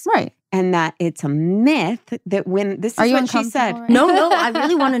clitoris. Right. And that it's a myth that when this is what she said. Right? No, I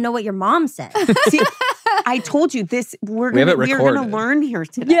really want to know what your mom said. See, I told you this. We're going to learn here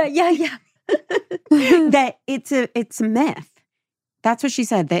today. Yeah. That it's a myth. That's what she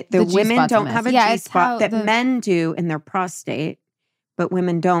said. That the women don't have a G-spot that men do in their prostate, but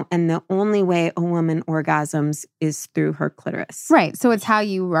women don't. And the only way a woman orgasms is through her clitoris. Right. So it's how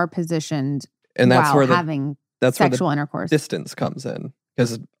you are positioned and that's where having sexual intercourse. Distance comes in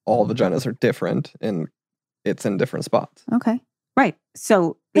because all vaginas are different and it's in different spots. Okay. Right.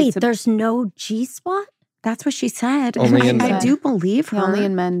 So wait, there's no G-spot? That's what she said. Only I do believe her. Only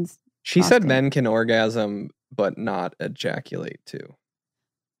in men's. She said men can orgasm but not ejaculate too.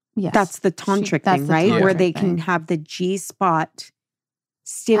 Yes. That's the tantric thing, right? Where they can have the G-spot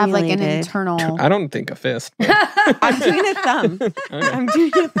stimulated. Have like an internal. I don't think a fist. I'm doing a thumb. Okay. I'm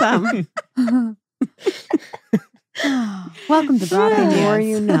doing a thumb. Welcome to Broadway. The more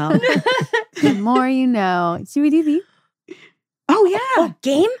you know. The more you know. Should we do these? Oh, yeah. Oh,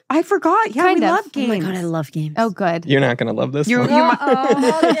 game? I forgot. Yeah, we love games. Oh, my God, I love games. Oh, good. You're not going to love this one.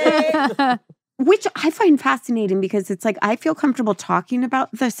 Which I find fascinating because it's like I feel comfortable talking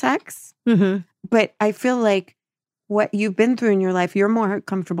about the sex, but I feel like what you've been through in your life, you're more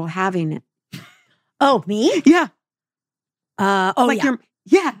comfortable having it. Oh, me? Yeah.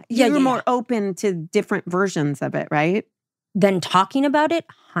 You're more open to different versions of it, right? Than talking about it,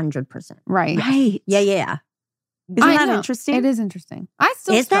 100%. Right. Yeah. Isn't that interesting? It is interesting. I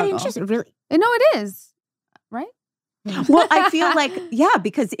still Is struggle. that interesting? Really? No, it is. Right? Well, I feel like,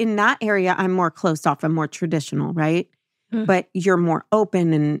 because in that area, I'm more closed off. I'm more traditional, right? But you're more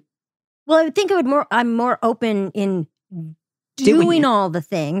open and... Well, I would think I'm more open in doing all the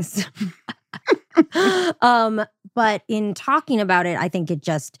things. But in talking about it, I think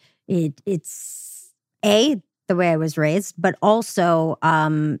it's the way I was raised, but also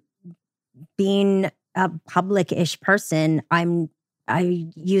being a public-ish person, I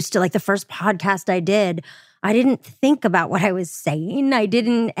used to, like the first podcast I did, I didn't think about what I was saying. I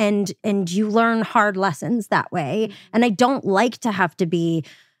didn't, and you learn hard lessons that way. And I don't like to have to be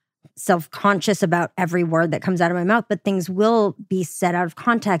self-conscious about every word that comes out of my mouth, but things will be set out of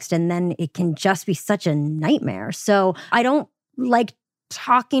context and then it can just be such a nightmare. So I don't like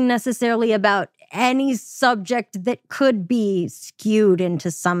talking necessarily about any subject that could be skewed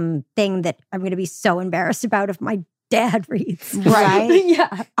into something that I'm going to be so embarrassed about if my dad reads. Right?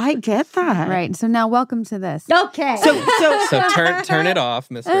 Yeah. I get that. Right. So now welcome to this. Okay. So turn it off,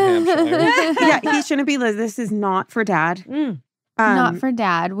 Mr. Hampshire. Yeah, he shouldn't be like, this is not for dad. Not for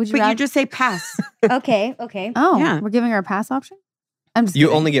dad. Would you But rather? you just say pass. Okay. Oh, Yeah. we're giving her a pass option? I'm just You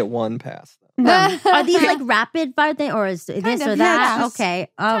kidding. only get one pass. No. Are these like rapid fire thing, or is this Kind or of, that? yeah. Okay.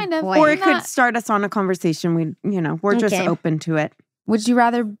 Oh Kind of. boy. Or it could Not- start us on a conversation. We're just Okay. open to it. Would you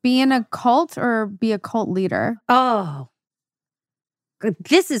rather be in a cult or be a cult leader? Oh,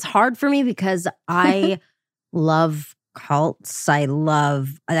 this is hard for me because I love cults. I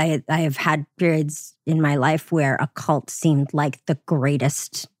have had periods in my life where a cult seemed like the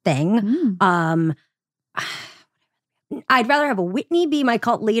greatest thing. I'd rather have a Whitney be my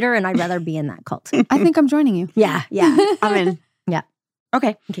cult leader, and I'd rather be in that cult. I think I'm joining you. Yeah, yeah. I'm in. Yeah.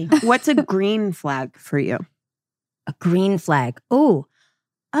 Okay. Okay. What's a green flag for you? A green flag. Oh.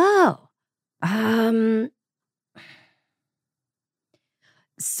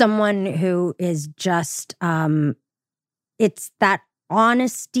 Someone who is just it's that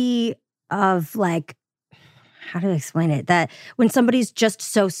honesty of like, how do I explain it? That when somebody's just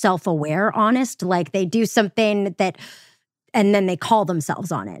so self-aware, honest, like they do something that and then they call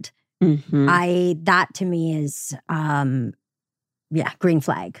themselves on it. Mm-hmm. That to me is green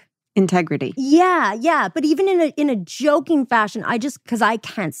flag. Integrity. Yeah. But even in a joking fashion, because I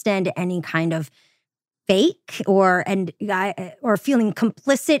can't stand any kind of fake or feeling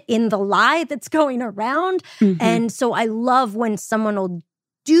complicit in the lie that's going around. Mm-hmm. And so I love when someone will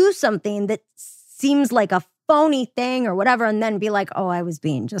do something that seems like a phony thing or whatever, and then be like, oh, I was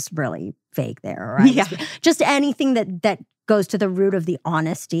being just really fake there. Or just anything that goes to the root of the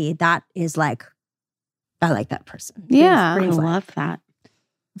honesty. That is like, I like that person. Yeah. I Green flag. love that.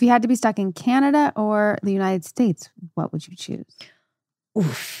 If you had to be stuck in Canada or the United States, what would you choose?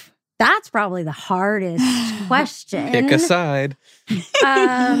 Oof. That's probably the hardest question. Pick a side.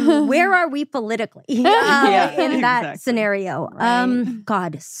 Where are we politically in that exactly. scenario? Right.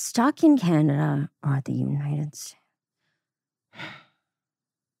 God, stuck in Canada or the United States?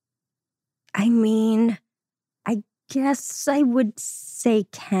 I mean, I guess I would say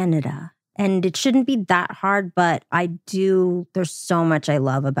Canada. And it shouldn't be that hard, but there's so much I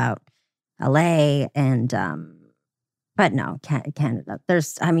love about LA and but no, Canada.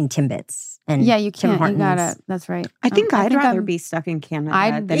 There's, Timbits and Yeah, you Tim can't. You Hortons. gotta. That's right. I think I'd rather I'm- be stuck in Canada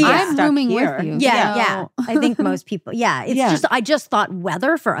I'm than be stuck rooming here. with you. Yeah. So- I think most people, it's Yeah. just, I just thought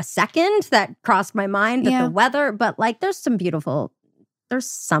weather for a second that crossed my mind that Yeah. the weather, but like there's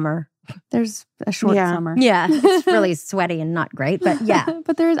summer. There's a short Yeah. summer. Yeah. It's really sweaty and not great, but yeah.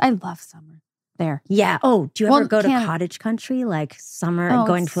 But I love summer there. Yeah. Oh, do you ever Well, go to Canada- cottage country like summer Oh, and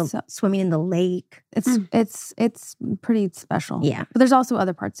going it's to so- swimming in the lake? It's pretty special. Yeah. But there's also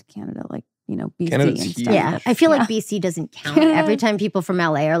other parts of Canada, like, BC Canada's and stuff. huge. Yeah. I feel like BC doesn't count. Canada- Every time people from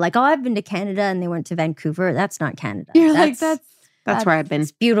LA are like, oh, I've been to Canada and they went to Vancouver. That's not Canada. You're like, that's That's where I've been.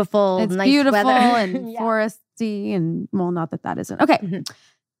 It's beautiful. it's nice beautiful weather. and Yeah. foresty and, well, not that isn't. Okay. Mhm.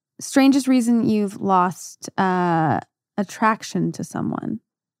 Strangest reason you've lost attraction to someone?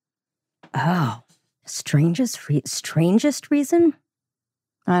 Oh, strangest reason?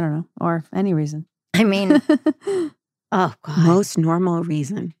 I don't know. Or any reason. I mean, oh God. Most normal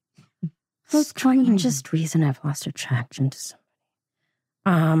reason. Strangest reason I've lost attraction to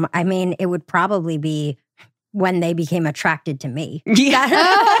somebody. I mean, it would probably be when they became attracted to me.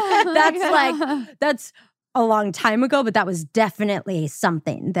 That's a long time ago, but that was definitely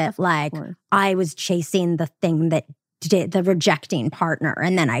something that like course. I was chasing the thing that did the rejecting partner,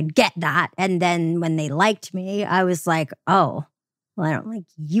 and then I'd get that, and then when they liked me, I was like, oh, well, I don't like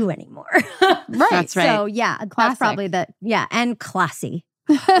you anymore. Right. That's right. So yeah, Classic. that's probably and classy.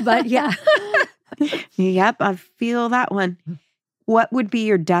 But yeah. Yep, I feel that one. What would be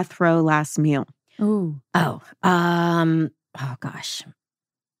your death row last meal? Ooh. Oh gosh.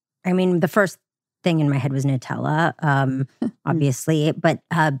 I mean, the first thing in my head was Nutella, obviously, but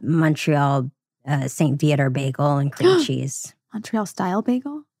Montreal St. Viateur bagel and cream cheese. Montreal style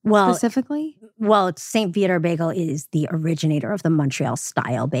bagel? Well, Specifically? well, St. Viateur bagel is the originator of the Montreal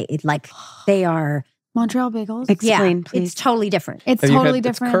style bagel. Like they are, Montreal bagels? Explain, please. it's totally different. It's Have you totally had,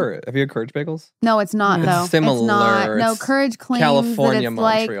 it's different. Have you had courage bagels? No, it's not It's though. similar. It's not. No, It's Courage claims California, that it's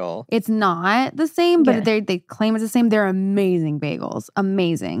like Montreal. it's not the same, but Yeah. they claim it's the same. They're amazing bagels.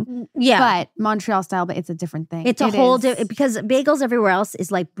 Amazing. Yeah. But Montreal style, but it's a different thing. It's a It whole is- because bagels everywhere else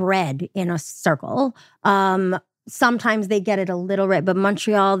is like bread in a circle. Sometimes they get it a little right, but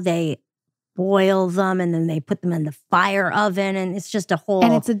Montreal they boil them and then they put them in the fire oven, and it's just a whole.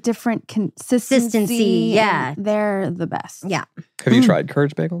 and it's a different consistency. yeah. and they're the best. Yeah. Have you tried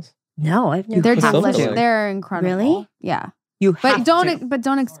courage bagels? No, I've never. They're have to. delicious. They're incredible. Really? Yeah. You But have don't to. but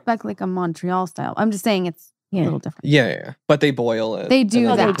don't expect like a Montreal style. I'm just saying it's a little different. Yeah. But they boil it. They do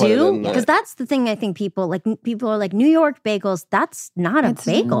and then Oh, that. they put it do? in the- Because that's the thing I think people are like, New York bagels, that's not a It's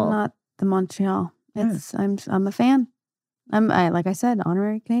bagel. not the Montreal. It's I'm a fan. Like I said,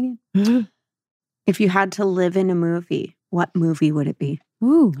 honorary Canadian. If you had to live in a movie, what movie would it be?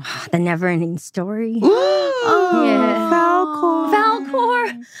 Ooh. The never-ending story. Oh, Yeah. Falcor.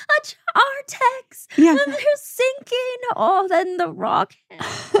 Falcor, Artex, Yeah. and they're sinking. Oh, then the rock.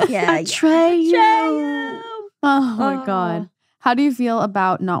 Yeah, Atreyu. Oh my Oh. God. How do you feel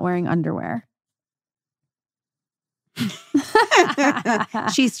about not wearing underwear?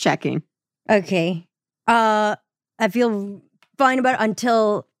 She's checking. Okay. I feel fine about it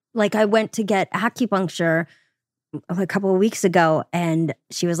until like I went to get acupuncture a couple of weeks ago, and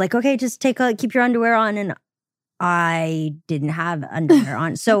she was like, "Okay, just keep your underwear on," and I didn't have underwear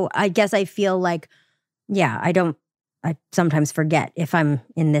on, so I guess I feel like, I sometimes forget if I'm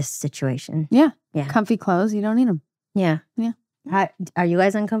in this situation. Yeah. Comfy clothes, you don't need them. Yeah. Yeah. Are you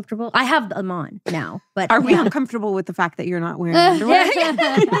guys uncomfortable? I have them on now, but Are we uncomfortable with the fact that you're not wearing underwear?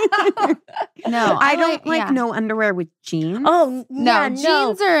 No, I don't like yeah. no underwear with jeans. Oh No,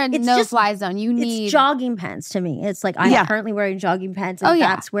 jeans are a It's no just- fly zone. You need It's jogging pants to me. It's like I'm Yeah. currently wearing jogging pants, and Oh yeah.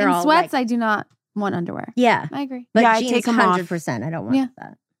 that's where In I'll sweats, like, I do not want underwear. yeah. I agree. But Yeah, I jeans, take 'em off. 100%. I don't want Yeah.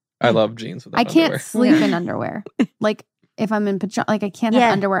 that. I love jeans with I can't underwear. sleep Yeah. in underwear. Like if I'm in pajamas, like I can't have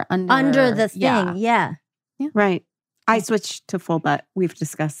Yeah. underwear Under the thing, Yeah. yeah. Right. I switched to full butt. We've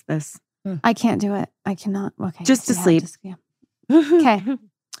discussed this. I can't do it. I cannot. Okay. Just to yeah, sleep. yeah. Okay.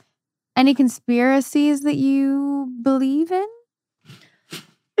 Any conspiracies that you believe in?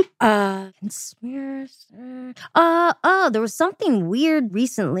 Conspiracy. There was something weird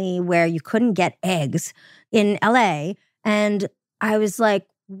recently where you couldn't get eggs in LA, and I was like,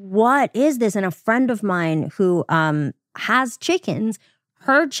 "What is this?" And a friend of mine who has chickens,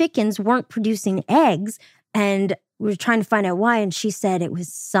 her chickens weren't producing eggs, and we were trying to find out why. And she said it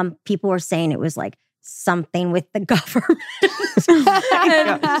was some people were saying it was like something with the government.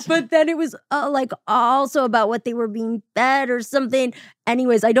 But then it was like also about what they were being fed or something.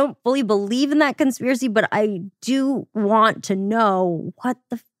 Anyways, I don't fully believe in that conspiracy, but I do want to know what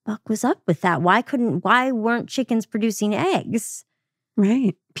the fuck was up with that. Why weren't chickens producing eggs?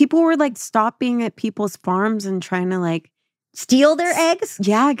 Right. People were like stopping at people's farms and trying to like Steal their eggs?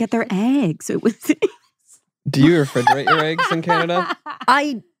 get their eggs. It was Do you refrigerate your eggs in Canada?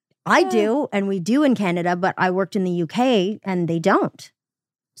 I do, and we do in Canada, but I worked in the UK and they don't.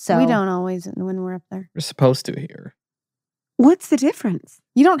 So We don't always when we're up there. We're supposed to here. What's the difference?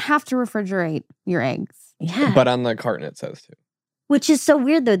 You don't have to refrigerate your eggs. Yeah. But on the carton it says to. Which is so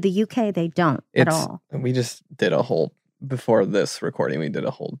weird though. The UK, they don't at It's all. we just did a whole before this recording, we did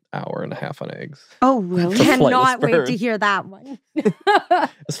a whole hour and a half on eggs. Oh, really? The flightless Cannot wait bird. to hear that one. A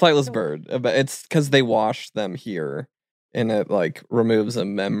flightless bird. But it's because they wash them here and it like removes a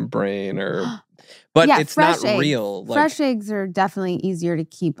membrane but Yeah, it's not fresh eggs. real. Like, Fresh eggs are definitely easier to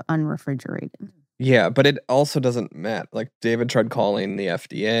keep unrefrigerated. yeah, but it also doesn't matter. Like David tried calling the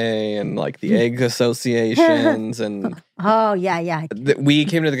FDA and like the egg associations and Oh, yeah. we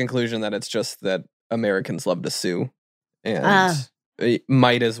came to the conclusion that it's just that Americans love to sue and it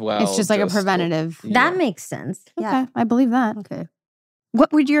might as well. It's just like a preventative. That Yeah. makes sense. Okay, Yeah. I believe that. Okay.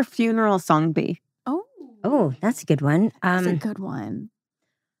 What would your funeral song be? Oh, that's a good one. That's a good one.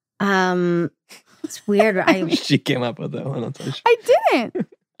 It's weird. She came up with that one. I'll tell you. I didn't.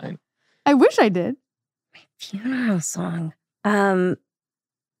 I know. I wish I did. Funeral song.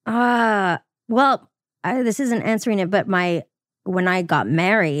 Well, this isn't answering it, but when I got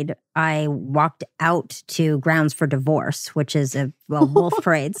married, I walked out to Grounds for Divorce, which is a Wolf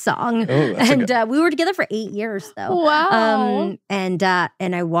Parade song. Oh, that's a And good- we were together for 8 years, though. Wow. And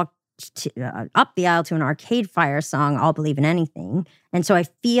I walked up the aisle to an Arcade Fire song, I'll Believe in Anything. And so I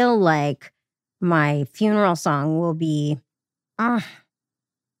feel like my funeral song will be,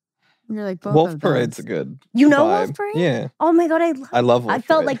 You're like both Wolf of those. Parade's a good. you know vibe. Wolf Parade? Yeah, Oh my God, I love Wolf I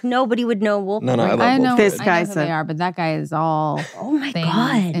felt Parade. like nobody would know Wolf No, I Parade. love I know, Wolf This Parade. guy I know who said- they are, but that guy is all Oh my things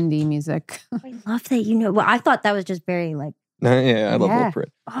God. indie music. I love that you know. Well, I thought that was just very like, No, yeah, I love Yeah. Wolf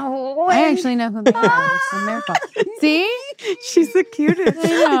Parade. oh, I actually know who they are. It's from their fault. See? She's the cutest.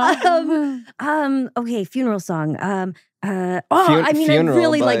 I know. Okay, funeral song. I Funeral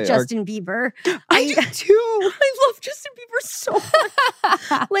really by like Justin Bieber. I do too. I love Justin Bieber so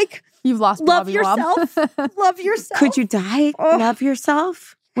much. Like, You've lost love Bobby Wob. yourself. love yourself. Could you die? Oh. Love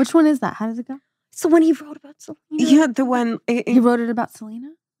yourself? Which one is that? How does it go? So when he wrote about Selena, Yeah, the one. He wrote it about Selena?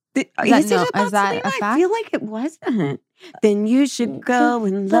 Is that- it no, about is that Selena? a I fact? feel like it wasn't. then you should go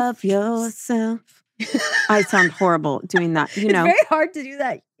and love yourself. I sound horrible doing that, you know. It's very hard to do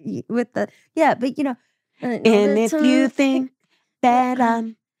that with the, but you know. And if you think that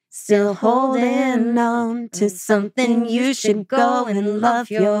I'm still holding on to something, you should go and love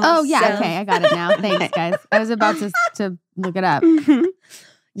yourself. Oh, yeah. Okay, I got it now. Thanks, guys. I was about to look it up.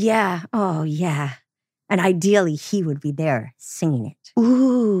 Yeah. Oh, yeah. And ideally, he would be there singing it.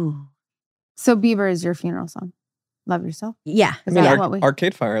 Ooh. So Bieber is your funeral song. Love Yourself. Yeah. Is I mean, that what we?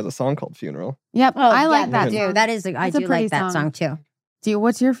 Arcade Fire has a song called Funeral. Yep, I like that too. too. That is, I It's a do pretty like that song too.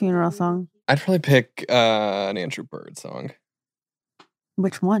 What's your funeral song? I'd probably pick an Andrew Bird song.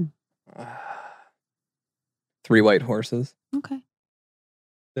 Which one? 3 White Horses. Okay.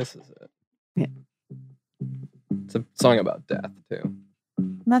 This is it. Yeah. It's a song about death, too.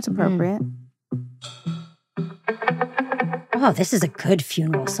 That's appropriate. Oh, this is a good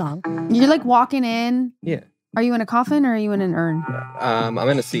funeral song. You're like walking in. Yeah. Are you in a coffin or are you in an urn? I'm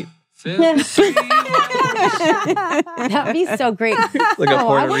in a seat. That'd be so great. Like a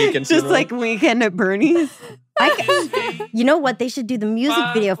Puerto Rican Just funeral. like Weekend at Bernie's. You know what? They should do the music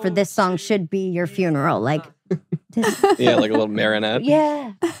video for this song should be your funeral. Like, this. Yeah, like a little marionette.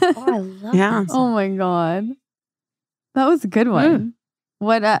 Yeah. Oh, I love Yeah. that song. Oh my God. That was a good one.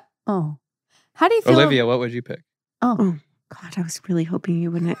 What how do you feel? Olivia, what would you pick? God, I was really hoping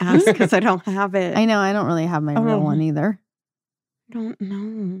you wouldn't ask because I don't have it. I know, I don't really have my real one either. I don't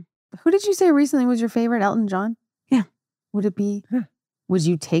know. Who did you say recently was your favorite? Elton John? Yeah. Would it be, would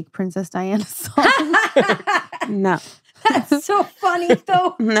you take Princess Diana's song? No. That's so funny,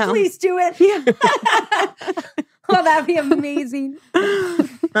 though. No. Please do it. Yeah. Oh, that'd be amazing.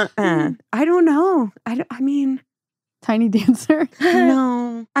 I don't know. I mean, Tiny Dancer?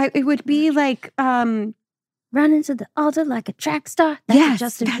 no. It would be like, Run into the altar like a track star. That's yes,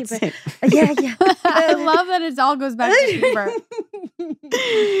 Justin that's Bieber. it. Yeah. I love that it all goes back to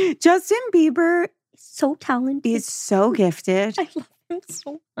Bieber. Justin Bieber So talented. is so gifted. I love him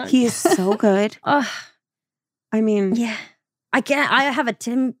so much. He is so good. I mean, Yeah. I have a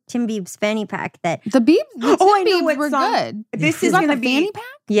Tim Biebs fanny pack that. The Biebs, the Oh, I know Biebs what were song. good. this You is got going the to be fanny pack?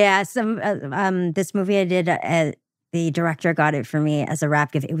 Yeah, this movie I did. The director got it for me as a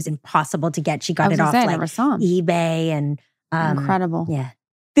wrap gift. It was impossible to get. She I got was it gonna off say, I like never saw him. eBay and Incredible. Yeah.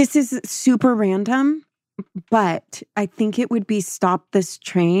 This is super random, but I think it would be Stop This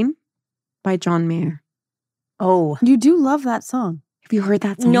Train by John Mayer. Oh You do love that song. Have you heard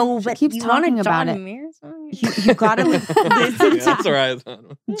that song? no, She but keeps you want talking a about John it. Mayer song? You got to listen Yeah, that's to right.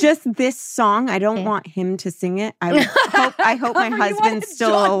 just this song. I don't want him to sing it. I hope my Cover, you want husband's a still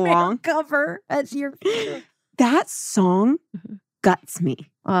John Mayer along. cover as your. That song guts me.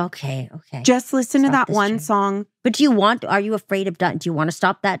 Okay. Just listen to Stop that This one Train. song. But are you afraid of dying? Do you want to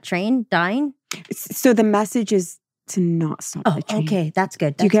stop that train dying? So the message is to not stop Oh, the train. okay. That's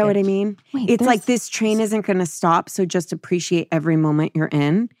good. Do you That's get what good. I mean? Wait, It's like there's- this train isn't going to stop, so just appreciate every moment you're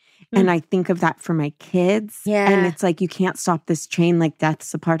in. And I think of that for my kids. Yeah. And it's like, you can't stop this train. Like,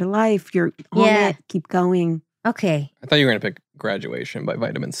 that's a part of life. You're on Yeah. it. Keep going. Okay. I thought you were going to pick Graduation by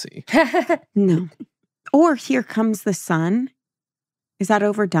Vitamin C. No. Or Here Comes the Sun. Is that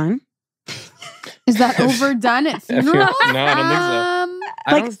overdone? Is that overdone at funeral? No, I don't think so.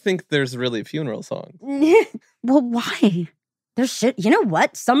 I Like- don't think there's really funeral songs. Well, why? There's shit. You know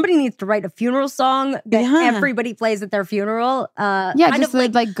what? Somebody needs to write a funeral song that Yeah. everybody plays at their funeral. Yeah, kind just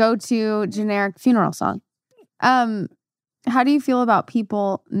of like go to generic funeral song. How do you feel about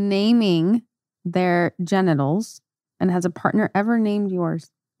people naming their genitals? And has a partner ever named yours?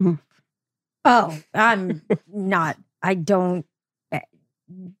 Oh, I'm not. I don't.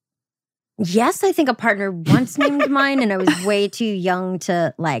 Yes, I think a partner once named mine, and I was way too young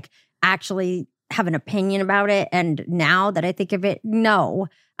to like actually have an opinion about it. And now that I think of it, no,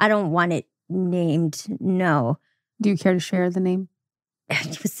 I don't want it named. No, Do you care to share the name?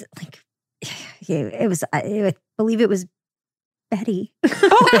 it was like I believe it was Betty because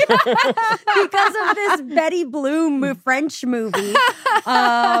of this Betty Bloom French movie.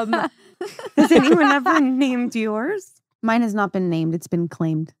 Has anyone ever named yours? Mine has not been named. It's been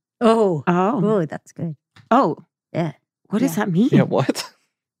claimed. Oh. Oh, that's good. Oh. Yeah. What does that mean? Yeah, what?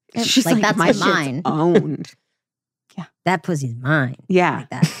 She's like, that's my my shit's mine. owned. That pussy's mine. Yeah. Like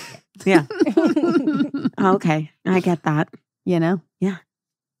that. Yeah. Okay. I get that. You know?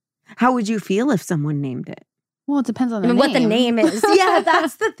 How would you feel if someone named it? Well, it depends on I the mean, name. what the name is. Yeah,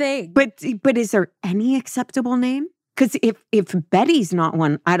 that's the thing. But is there any acceptable name? Because if Betty's not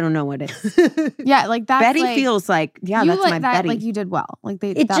one, I don't know what is. Yeah, like that's Betty like, feels like, yeah, you that's like my that, Betty. like you did well. Like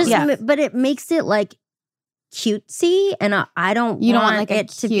they, It that just, was- but it makes it like cutesy, and I don't. You don't want want, like, a it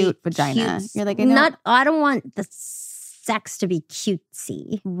to cute be vagina. cute. You're like, I don't- I don't want the sex to be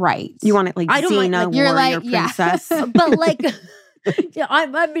cutesy. Right. You want it like I don't mind, Xena, like, you're warrior like, yeah. princess. But like,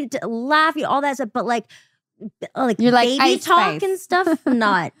 I've been laughing, all that stuff, but like You're like, baby Ice talk Spice. and stuff,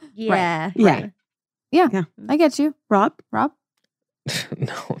 not. Yeah. Yeah. right. Yeah. I get you. Rob?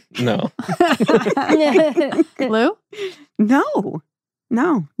 No. Lou?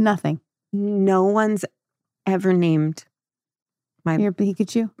 No. Nothing. No one's ever named Your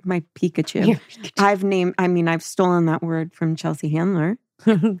Pikachu? my Pikachu. I've stolen that word from Chelsea Handler.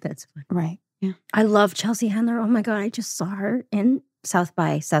 That's fun. Right. I love Chelsea Handler. Oh my God. I just saw her in South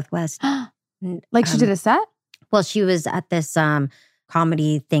by Southwest. Like she did a set? Well, she was at this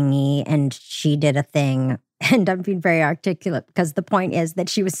comedy thingy and she did a thing. And I'm being very articulate because the point is that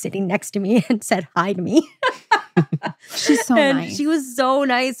she was sitting next to me and said hi to me. She's so and nice. she was so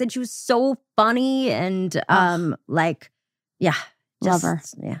nice and she was so funny and Love her. Yeah,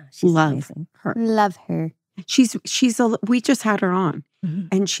 she's Love amazing. her. Love her. We just had her on, Mhm.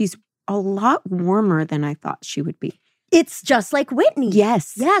 and she's a lot warmer than I thought she would be. It's just like Whitney.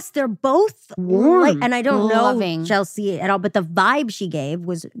 Yes. Yes, they're both Warm. like, and I don't Loving. know Chelsea at all, but the vibe she gave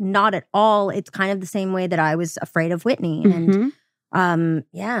was not at all. It's kind of the same way that I was afraid of Whitney. Mhm. And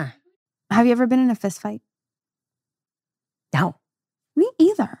yeah. Have you ever been in a fist fight? No. Me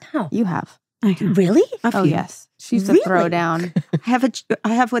either. No. You have. I have Really? a Oh, few. yes. She used to Really? throw down. I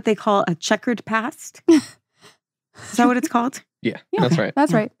have what they call a checkered past. Is that what it's called? Yeah, Yeah. that's right.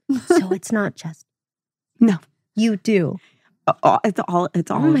 That's right. So it's not just. No. You do. It's all Oh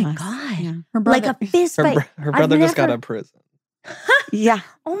of my us. God. Yeah. Her Like brother. a fist Her, fight. her brother just got never- out of prison. Yeah.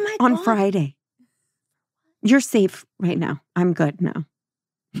 Oh my On God. Friday. You're safe right now. I'm good now.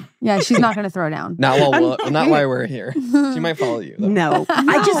 Yeah, she's not going to throw down. Not while we're here. She might follow you. Though. No.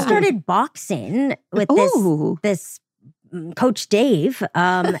 I just No. started boxing with Ooh. this Coach Dave.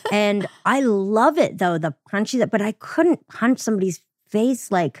 And I love it though, the punchy, but I couldn't punch somebody's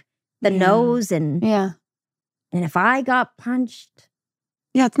face like the Yeah. nose and Yeah. if I got punched,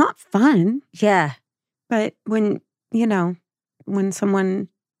 Yeah, it's not fun. yeah. But when someone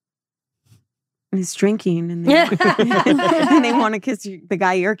is drinking and they, and they want to kiss the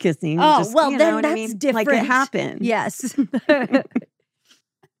guy you're kissing. Oh, just, well, you then know what I that's mean? Like different. it happened. Yes.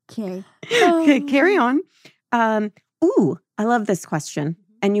 Okay. Okay, carry on. I love this question.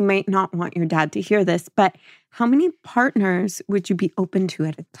 And you might not want your dad to hear this, but how many partners would you be open to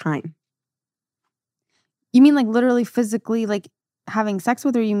at a time? You mean like literally physically like having sex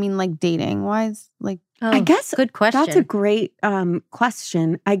with, or you mean like dating wise? Like, I guess good question. that's a great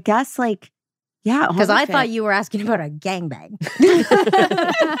question. I guess yeah. Because all I of thought it. you were asking about a gangbang.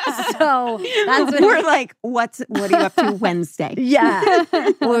 So that's what We're like, what are you up to Wednesday? yeah.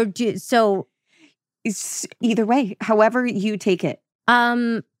 So It's either way, however you take it.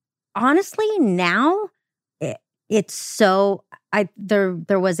 honestly, now it's so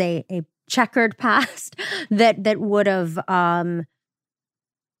there was a checkered past that would have done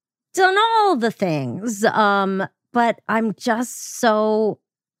all the things. But I'm just so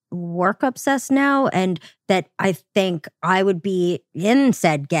work obsessed now, and that I think I would be in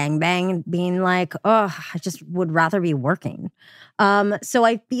said gangbang being like, oh, I just would rather be working. So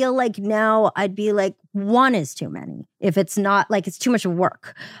I feel like now I'd be like, one is too many. If it's not like it's too much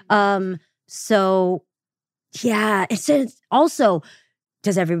work. So yeah, it's also,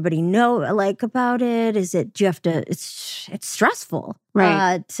 does everybody know like about it? Do you have to, it's stressful,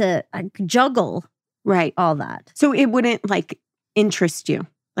 Right. To juggle Right. all that. So it wouldn't interest you.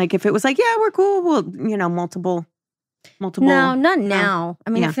 Like if it was like, yeah, we're cool. We'll, multiple. No, not now. I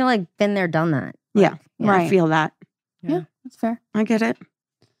mean, Yeah. I feel like been there, done that. Yeah. Yeah. I feel that. yeah, that's fair. I get it.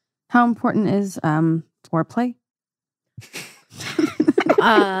 How important is foreplay?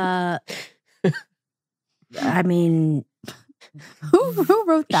 I mean, Who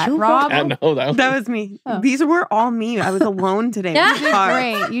wrote that? Who wrote Rob? I know that. That was me. Oh. These were all me. I was alone today. Yeah. It was hard.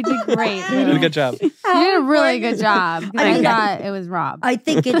 Great. You did great. You did a good job. You did a really good job. I I mean, thought it was Rob. I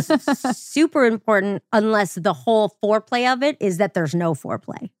think it's super important unless the whole foreplay of it is that there's no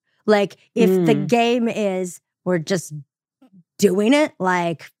foreplay. Like if the game is we're just doing it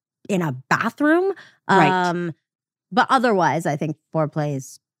like in a bathroom. Right. But otherwise, I think foreplay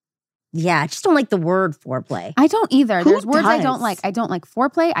is, I just don't like the word foreplay. I don't either. Who There's words I don't does? like. I don't like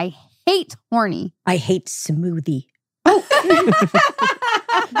foreplay. I hate horny. I hate smoothie. I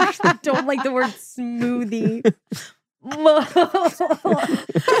don't like the word smoothie. Oh my God,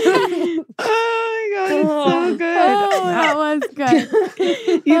 it's so good. Oh, that was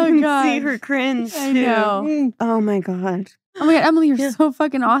good. You Oh, can God. see her cringe. I too. know. Oh my God. Oh my God, Emily, you're so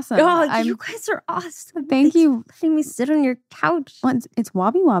fucking awesome. Oh, you guys are awesome. Thank you. for letting me sit on your couch. It's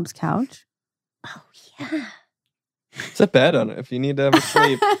Wobby Wob's couch. Oh, yeah. It's a bed on it if you need to have a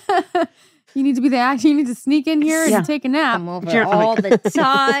sleep. You need to be the actor. You need to sneak in here and take a nap. I'm over all the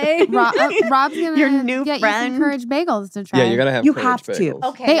time. Rob's gonna Your new get friend. you some Courage Bagels to try. Yeah, you're gonna have. You Courage have to. bagels.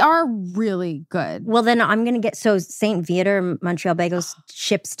 Okay. They are really good. Well, then I'm going to get, so St. Viator Montreal Bagels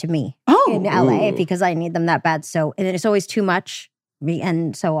ships to me in Oh, LA Ooh. because I need them that bad. So, and it's always too much.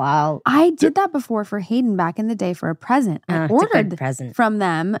 And so I did that before for Hayden back in the day for a present. I it's a good ordered present. from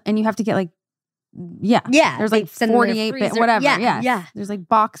them, and you have to get like, yeah, Yeah. there's like they send them in a 48, freezer. whatever. Yeah. Yes. Yeah. There's like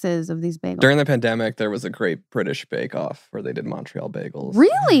boxes of these bagels. During the pandemic, there was a great British Bake Off where they did Montreal bagels.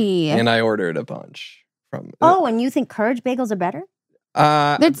 Really? And I ordered a bunch from. Oh, and you think Courage Bagels are better?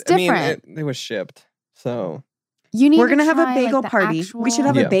 That's I mean, different. it was shipped, so You need we're to gonna have a try, bagel like, the party. actual- We should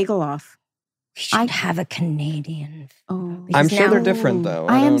have Yeah. a bagel off. We should have a Canadian. Oh. Because I'm sure they're now- different though.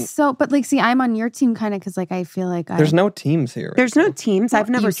 I am don't- so, but like, see, I'm on your team kind of because like I feel like There's no teams here. There's no teams. I've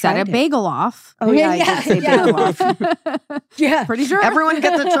never you said tried a it. bagel off. Oh yeah, I Yeah, did say yeah. bagel off. Yeah. Pretty sure Everyone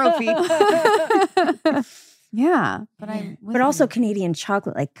gets a trophy. Yeah, but I. But also Canadian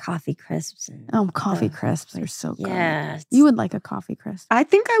chocolate, like coffee crisps. And coffee crisps are so good. yeah. You would like a coffee crisp. I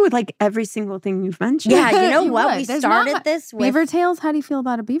think I would like every single thing you've mentioned. Yeah, you know You what? would. We There's not started mu- this with Beaver tails. How do you feel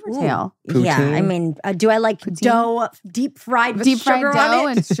about a beaver Ooh. tail? Yeah, I Poutine? mean, do I like Poutine? dough deep fried with Deep fried sugar dough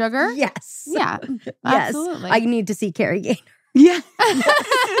on it? and sugar. Yes. Yeah, Yes. absolutely. I need to see Carrie Gaynor. Yeah.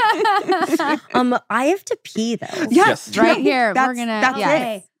 I have to pee though. Yes. right here. We're That's- gonna. that's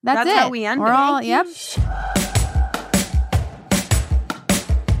yeah. it. That's it. how we end We're it. all. Yep.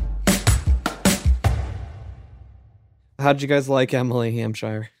 How'd you guys like Emily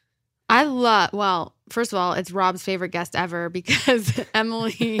Hampshire? I love, well, first of all, it's Rob's favorite guest ever because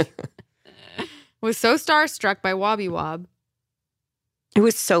Emily was so starstruck by Wobby Wob. It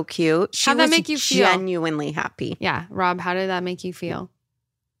was so cute. She How'd that was make you feel? genuinely happy. Yeah, Rob, how did that make you feel?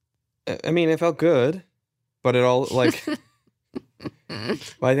 I mean, it felt good, but it all like.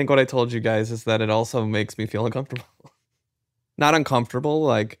 Well, I think what I told you guys is that it also makes me feel uncomfortable. Not uncomfortable,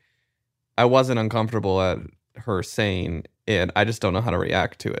 like I wasn't uncomfortable at her saying it. I just don't know how to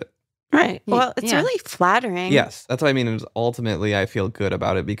react to it. Right. Well, it's Yeah. really flattering. Yes, that's what I mean. Is ultimately, I feel good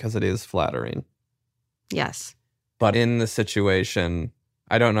about it because it is flattering. Yes. But in the situation,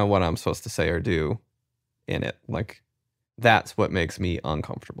 I don't know what I'm supposed to say or do in it. Like, that's what makes me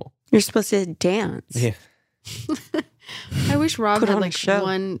uncomfortable. You're supposed to dance. Yeah. I wish Rob Put had on a like show.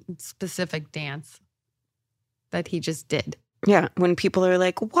 one specific dance that he just did. Yeah. When people are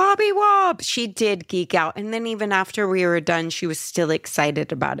like, Wobby Wob, she did geek out. And then even after we were done, she was still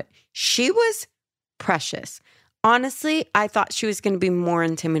excited about it. She was precious. Honestly, I thought she was going to be more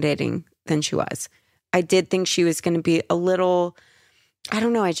intimidating than she was. I did think she was going to be a little, I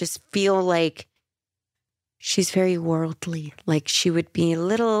don't know, I just feel like she's very worldly. Like she would be a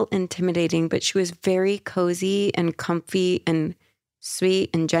little intimidating, but she was very cozy and comfy and sweet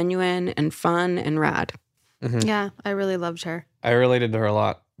and genuine and fun and rad. Mhm. Yeah, I really loved her. I related to her a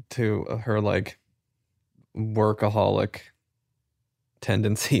lot, to her like workaholic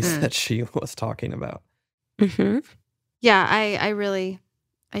tendencies that she was talking about. Mm-hmm. Yeah, I'd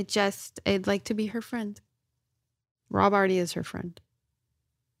like to be her friend. Rob already is her friend.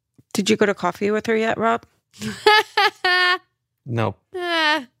 Did you go to coffee with her yet, Rob? Nope.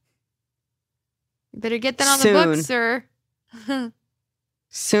 You better get that on Soon. the books, sir.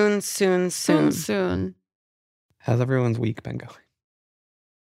 Soon. How's everyone's week been going?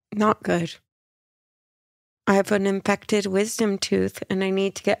 Not good. I have an infected wisdom tooth and I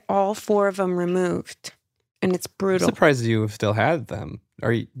need to get all 4 of them removed. And it's I'm brutal. surprised you have still had them.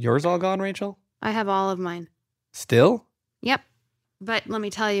 Are yours all gone, Rachel? I have all of mine. Still? Yep. But let me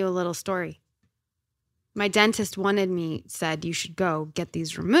tell you a little story. My dentist said you should go get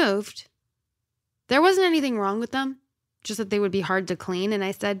these removed. There wasn't anything wrong with them, just that they would be hard to clean. And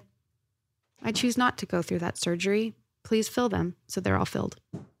I said, I choose not to go through that surgery. Please fill them. So they're all filled.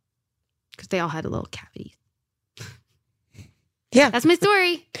 Because they all had a little cavity. Yeah. That's my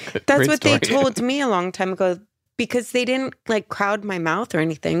story. That's Great what they story. told me a long time ago because they didn't like crowd my mouth or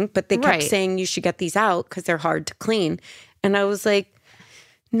anything, but they kept Right. saying you should get these out because they're hard to clean. And I was like,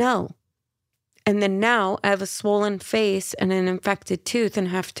 no. And then now I have a swollen face and an infected tooth and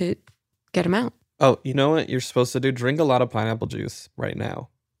have to get them out. Oh, you know what you're supposed to do? Drink a lot of pineapple juice right now.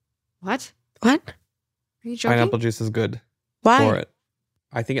 What? What? Are you joking? Pineapple juice is good Why? for it.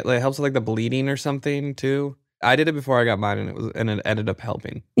 I think it like, helps with like the bleeding or something too. I did it before I got mine and it ended up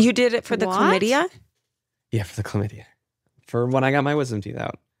helping. You did it for the What? chlamydia? Yeah, for the chlamydia. For when I got my wisdom teeth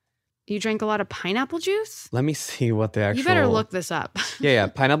out. You drank a lot of pineapple juice? Let me see what the actual... You better look this up. Yeah,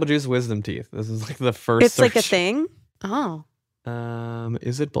 pineapple juice wisdom teeth. This is like the first It's like a search. thing. Oh.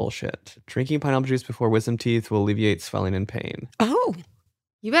 Is it bullshit? Drinking pineapple juice before wisdom teeth will alleviate swelling and pain. Oh,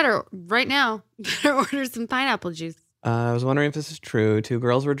 You better, right now, you better order some pineapple juice. I was wondering if this is true. 2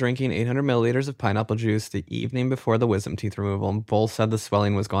 girls were drinking 800 milliliters of pineapple juice the evening before the wisdom teeth removal, and both said the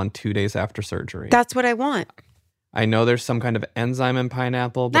swelling was gone 2 days after surgery. that's what I want. I know there's some kind of enzyme in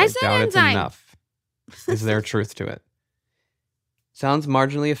pineapple, but Nice I doubt enzyme. it's enough. Is there truth to it? Sounds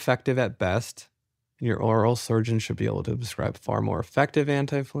marginally effective at best. Your oral surgeon should be able to prescribe far more effective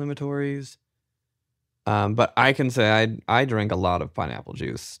anti-inflammatories. But I can say I drank a lot of pineapple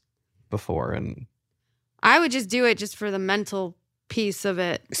juice before, and I would just do it just for the mental piece of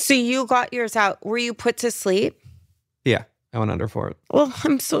it. So you got yours out. Were you put to sleep? yeah, I went under for it. Well,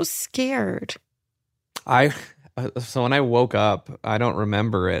 I'm so scared. So when I woke up, I don't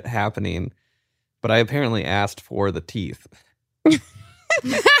remember it happening, but I apparently asked for the teeth.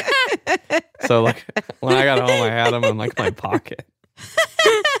 So like when I got home, I had them in like my pocket.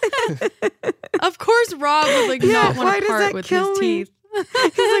 Of course, Rob would like not why want to does part that with kill his me? teeth.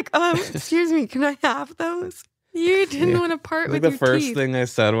 He's like, excuse me, can I have those? You didn't Yeah. want to part Like with the your first teeth. thing I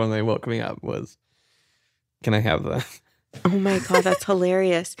said when they woke me up was, "Can I have that?" Oh my God, that's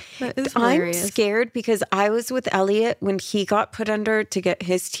hilarious. That is I'm hilarious. scared because I was with Elliot when he got put under to get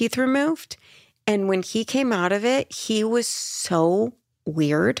his teeth removed. And when he came out of it, he was so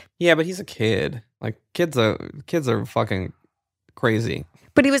weird. Yeah, but he's a kid. Like kids are fucking crazy.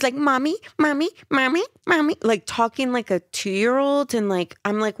 But he was like, mommy, mommy, mommy, mommy, like talking like a 2-year-old. And like,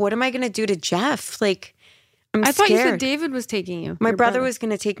 I'm like, what am I going to do to Jeff? Like, I'm I scared. thought you said David was taking you. My your brother was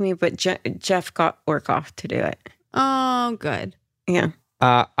going to take me, but Jeff got work off to do it. Oh, good. Yeah.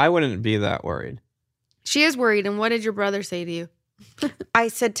 I wouldn't be that worried. She is worried. And what did your brother say to you? I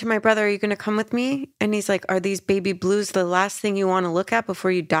said to my brother, are you going to come with me? And he's like, are these baby blues the last thing you want to look at before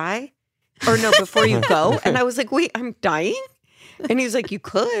you die? Or no, before you go? And I was like, wait, I'm dying? And he was like, you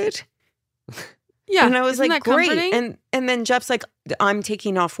could. Yeah. And I was isn't like, that great. comforting? And then Jeff's like, I'm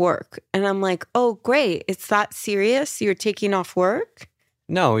taking off work. And I'm like, oh, great. It's that serious? You're taking off work?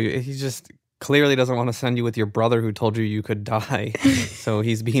 No, he just clearly doesn't want to send you with your brother who told you could die. So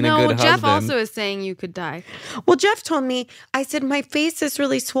he's being a good Jeff husband. also is saying you could die. Well, Jeff told me, I said, my face is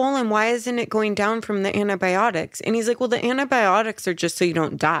really swollen. Why isn't it going down from the antibiotics? And he's like, well, the antibiotics are just so you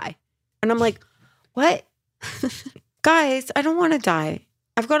don't die. And I'm like, what? Guys, I don't want to die.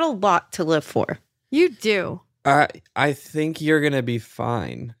 I've got a lot to live for. You do. I think you're gonna be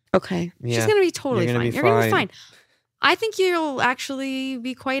fine. Okay. Yeah. She's going to be totally You're gonna fine. be You're going to be fine. fine. I think you'll actually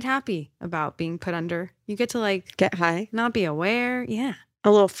be quite happy about being put under. You get to like Get high. not be aware. Yeah.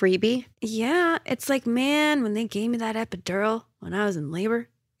 A little freebie. Yeah. It's like, man, when they gave me that epidural when I was in labor,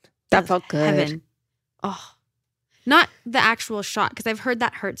 That was felt good. heaven. Oh, not the actual shot, because I've heard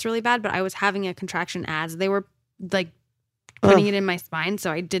that hurts really bad, but I was having a contraction as they were like putting it in my spine.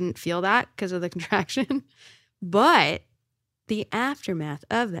 So I didn't feel that because of the contraction. But the aftermath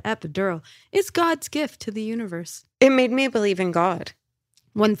of the epidural is God's gift to the universe. It made me believe in God.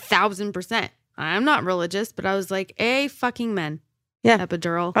 1000%. I'm not religious, but I was like, fucking men. Yeah.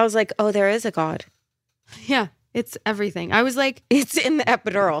 Epidural. I was like, oh, there is a God. Yeah. It's everything. I was like, It's in the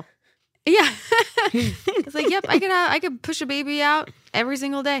epidural. yeah. It's like, yep, I could push a baby out every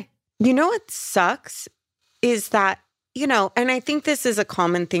single day. You know what sucks is that, you know, and I think this is a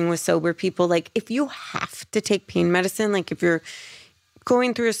common thing with sober people. Like, if you have to take pain medicine, like if you're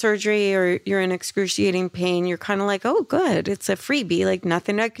going through a surgery or you're in excruciating pain, you're kind of like, oh, good. It's a freebie. Like,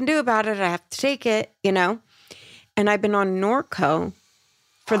 nothing I can do about it. I have to take it, you know? And I've been on Norco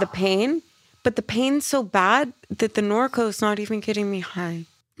for the pain, but the pain's so bad that the Norco's not even getting me high.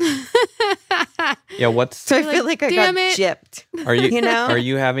 Yeah, what's So I You're feel like, like I damn got it. gypped. are you You know? are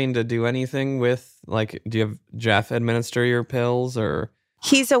you having to do anything with, like, do you have Jeff administer your pills, or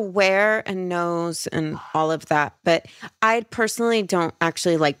He's aware and knows and all of that. But I personally don't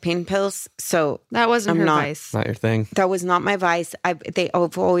actually like pain pills. So That wasn't I'm her not- vice. not your thing? that was not my vice. They've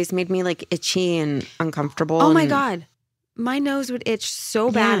always made me like itchy and uncomfortable. Oh my and- God. My nose would itch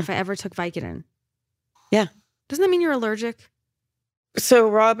so bad Yeah. if I ever took Vicodin. Yeah. Doesn't that mean you're allergic? So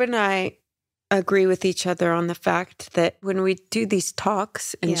Rob and I agree with each other on the fact that when we do these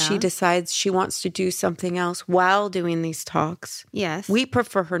talks and she Yeah. decides she wants to do something else while doing these talks, Yes. we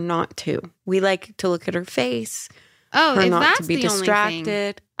prefer her not to. We like to look at her face, oh, her if not that's to be the only thing,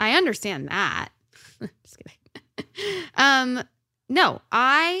 distracted. I understand that. Just kidding. No,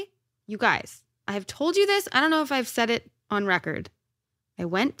 you guys, I have told you this. I don't know if I've said it on record. I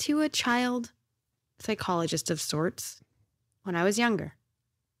went to a child psychologist of sorts when I was younger.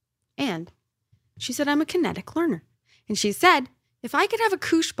 And she said, I'm a kinetic learner. And she said, if I could have a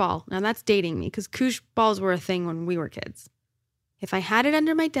koosh ball, now that's dating me because koosh balls were a thing when we were kids. if I had it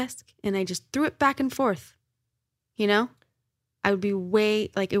under my desk and I just threw it back and forth, you know, it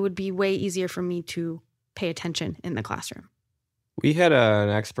would be way easier for me to pay attention in the classroom. We had an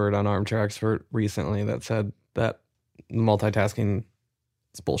expert on Armchair Expert recently that said that multitasking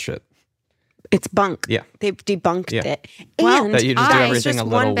is bullshit. It's bunk. Yeah. They've debunked it. Well, And that you just do everything it's just a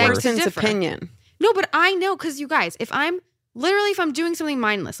little one worse. person's Different. opinion. No, but I know, because you guys, if I'm doing something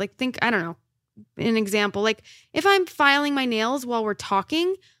mindless, like I don't know, an example, like if I'm filing my nails while we're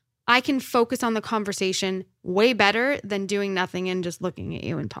talking, I can focus on the conversation way better than doing nothing and just looking at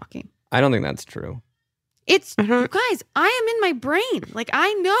you and talking. I don't think that's true. It's, you guys, I am in my brain. Like,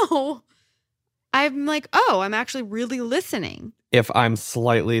 I know. I'm like, oh, I'm actually really listening. If I'm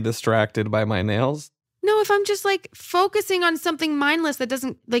slightly distracted by my nails, No, if I'm just like focusing on something mindless that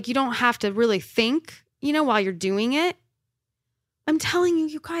doesn't, like, you don't have to really think, you know, while you're doing it. I'm telling you,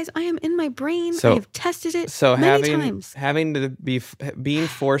 you guys, I am in my brain. So- I have tested it so many times. having to being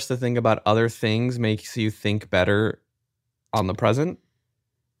forced to think about other things makes you think better on the present.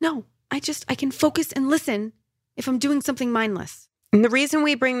 No, I can focus and listen if I'm doing something mindless. And the reason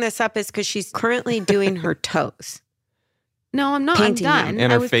we bring this up is because she's currently doing her toes. No, I'm not. Painting I'm them. done.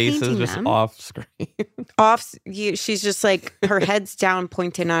 And I her was face is painting just them. off screen. She's just like, her head's down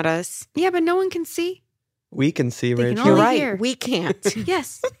pointing at us. Yeah, but no one can see. We can see, They can Rachel. You're Only right. here. We can't.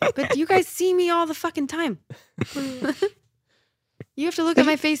 Yes, but you guys see me all the fucking time. You have to look at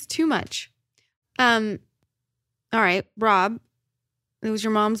my face too much. All right, Rob. It was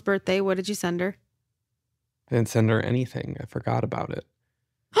your mom's birthday. What did you send her? I didn't send her anything. I forgot about it.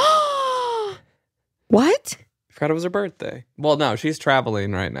 What? I forgot it was her birthday. Well, no, she's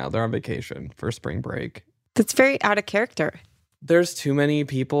traveling right now. They're on vacation for spring break. That's very out of character. There's too many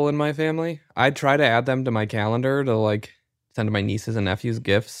people in my family. I try to add them to my calendar to like send to my nieces and nephews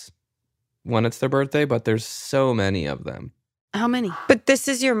gifts when it's their birthday, but there's so many of them. How many? But this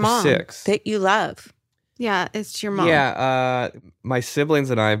is your mom 6. that you love. Yeah, it's your mom. Yeah, my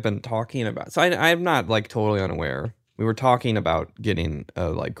siblings and I have been talking about. So I'm not like totally unaware. We were talking about getting a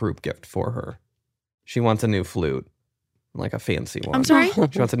like group gift for her. She wants a new flute, like a fancy one. I'm sorry. She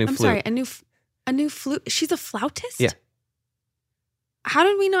wants a new I'm flute. sorry. A new flute. She's a flautist? Yeah. How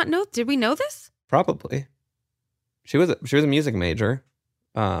did we not know? Did we know this? Probably. She was a music major.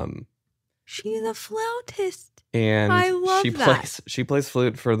 She's a flautist. And I love that. She plays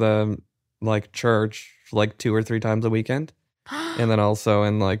flute for the like church like 2 or 3 times a weekend, and then also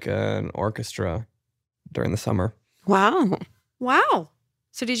in like an orchestra during the summer. Wow. Wow.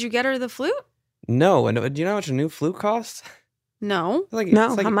 So did you get her the flute? No, and do you know how much a new flute costs? No. Like No,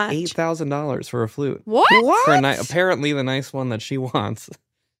 it's like how much? $8,000 for a flute. What? For apparently the nice one that she wants.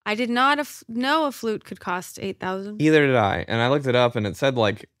 I did not know a flute could cost $8,000. Either did I, and I looked it up, and it said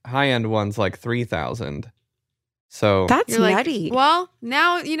like high end ones like $3,000. So That's You're like, nutty. well,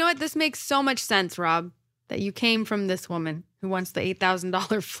 now you know what? This makes so much sense, Rob, that you came from this woman who wants the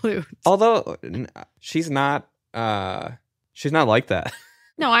 $8,000 flute. although she's not like that.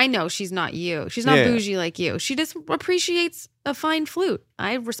 No, I know she's not you. She's not Yeah. bougie like you. She just appreciates a fine flute.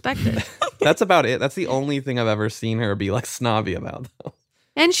 I respect it. That's about it. That's the only thing I've ever seen her be like snobby about, though.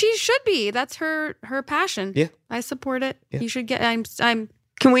 And she should be. That's her passion. Yeah. I support it. Yeah. You should get I'm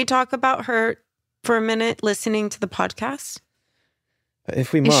Can we talk about her for a minute listening to the podcast?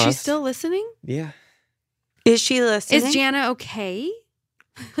 If we Is must, she still listening? yeah. Is she listening? Is Jana okay?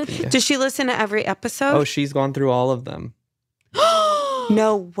 Yeah. Does she listen to every episode? Oh, she's gone through all of them.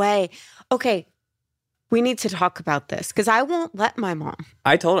 No way. Okay. We need to talk about this because I won't let my mom.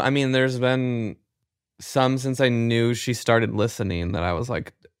 I mean, there's been some since I knew she started listening that I was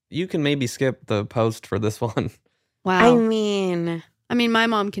like, you can maybe skip the post for this one. Wow. I mean, my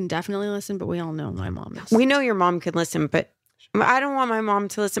mom can definitely listen, but we all know my mom is. we know your mom can listen, but I don't want my mom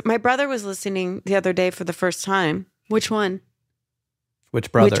to listen. My brother was listening the other day for the first time. Which one?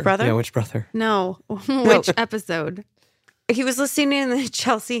 Which brother? Which brother? Yeah, which brother? No. Which episode? He was listening to the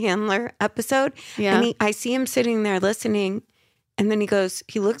Chelsea Handler episode. Yeah. And I see him sitting there listening. And then he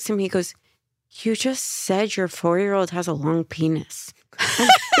looks at me, he goes, you just said your 4-year-old has a long penis. I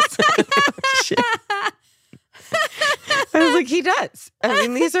was like, he does. I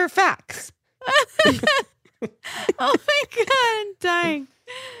mean, these are facts. Oh my God, I'm dying.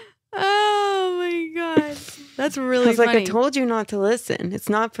 Oh my God. That's really I was funny. like, I told you not to listen. It's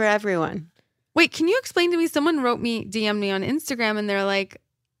not for everyone. Wait, can you explain to me? Someone DM'd me on Instagram and they're like,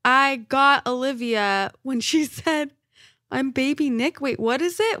 I got Olivia when she said, I'm baby Nick. Wait, what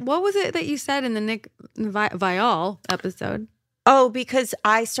is it? What was it that you said in the Nick Viall episode? Oh, because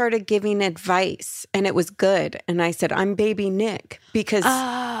I started giving advice and it was good. And I said, I'm baby Nick because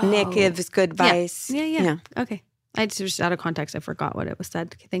Nick gives good advice. Yeah. Okay. I just out of context, I forgot what it was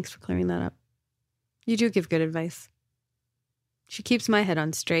said. Okay, thanks for clearing that up. You do give good advice. She keeps my head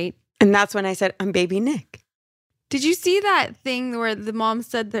on straight. And that's when I said, I'm baby Nick. Did you see that thing where the mom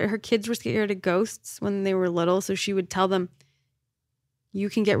said that her kids were scared of ghosts when they were little? So she would tell them, you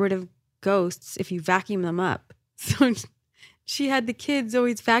can get rid of ghosts if you vacuum them up. So she had the kids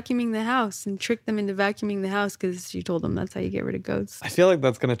always vacuuming the house and tricked them into vacuuming the house because she told them that's how you get rid of ghosts. I feel like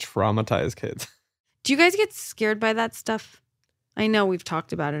that's going to traumatize kids. Do you guys get scared by that stuff? I know we've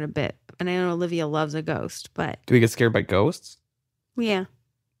talked about it a bit, and I know Olivia loves a ghost, but... Do we get scared by ghosts? Yeah.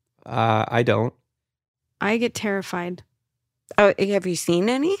 I don't. I get terrified. Oh, have you seen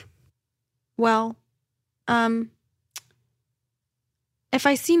any? Well, if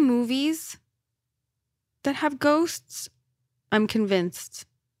I see movies that have ghosts, I'm convinced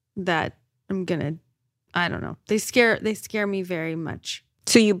that I'm gonna, I don't know. They scare me very much.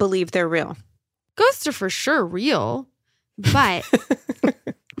 So you believe they're real? Ghosts are for sure real, but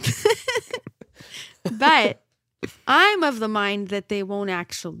but I'm of the mind that they won't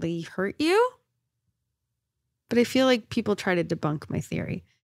actually hurt you. But I feel like people try to debunk my theory.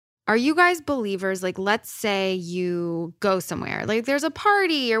 Are you guys believers? Like, let's say you go somewhere, like there's a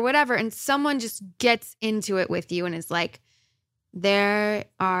party or whatever, and someone just gets into it with you and is like, there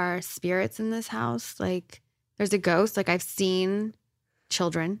are spirits in this house. Like, there's a ghost. Like, I've seen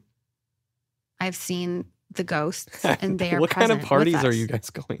children. I've seen the ghosts, and they are What kind of present parties with are us. you guys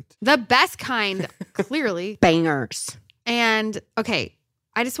going to? The best kind, clearly. Bangers. And, okay,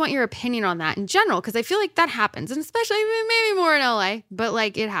 I just want your opinion on that in general, because I feel like that happens, and especially maybe more in LA, but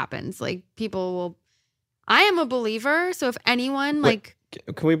like it happens. Like people will. I am a believer, so if anyone Wait,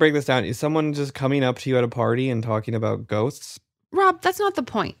 can we break this down? Is someone just coming up to you at a party and talking about ghosts? Rob, that's not the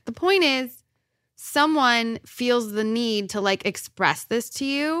point. The point is someone feels the need to like express this to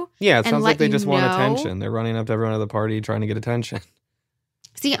you. Yeah, it sounds like they just want know. attention. They're running up to everyone at the party trying to get attention.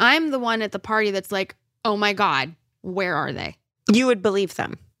 See, I'm the one at the party that's like, oh my God, where are they? You would believe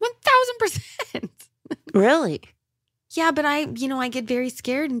them. 1000%. Really? Yeah, but I get very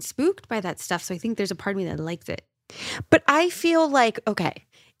scared and spooked by that stuff. So I think there's a part of me that likes it. But I feel like, okay,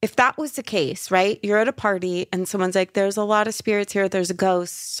 if that was the case, right? You're at a party and someone's like, there's a lot of spirits here. There's a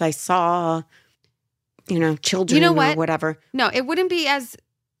ghost. I saw, children or whatever. No, it wouldn't be as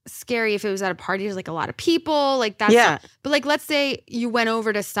scary if it was at a party. There's like a lot of people. Like that's Yeah. But like, let's say you went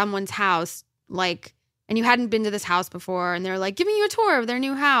over to someone's house, like, and you hadn't been to this house before, and they're like giving you a tour of their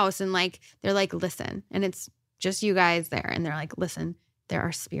new house, and like they're like, listen, and it's just you guys there, and they're like, listen, there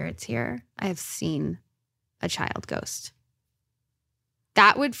are spirits here. I have seen a child ghost.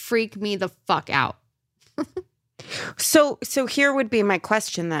 That would freak me the fuck out. So here would be my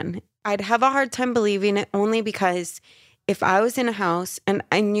question then. I'd have a hard time believing it only because if I was in a house, and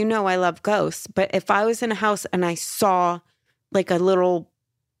I love ghosts, but if I was in a house and I saw like a little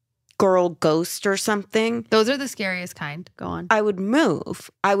girl ghost or something. Those are the scariest kind. Go on. I would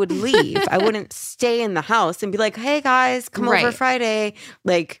move. I would leave. I wouldn't stay in the house and be like, hey guys, come over Friday.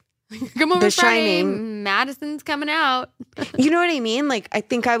 Like, come over The Friday. Shining. Madison's coming out. you know what I mean? Like, I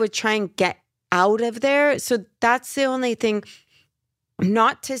think I would try and get out of there. So that's the only thing.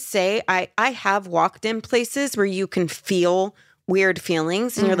 Not to say I have walked in places where you can feel weird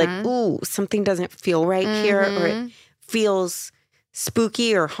feelings and you're like, ooh, something doesn't feel right here, or it feels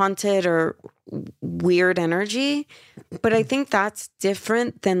spooky or haunted or weird energy. But I think that's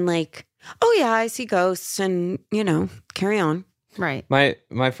different than like, oh yeah, I see ghosts and, carry on. Right.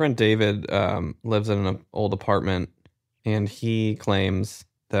 My friend David lives in an old apartment, and he claims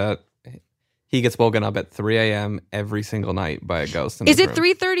that he gets woken up at 3 a.m. every single night by a ghost in Is his it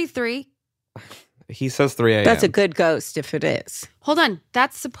room. 3:33? He says 3 a.m. That's a good ghost if it is. Hold on.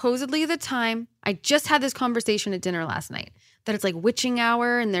 That's supposedly the time. I just had this conversation at dinner last night that it's like witching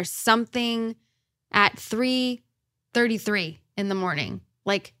hour and there's something at 3:33 in the morning.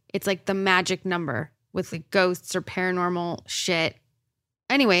 Like it's like the magic number with like ghosts or paranormal shit.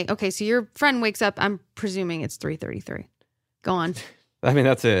 Anyway, okay, so your friend wakes up. I'm presuming it's 3:33. Go on. I mean,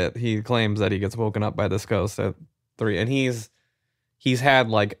 that's it. He claims that he gets woken up by this ghost at 3, and he's had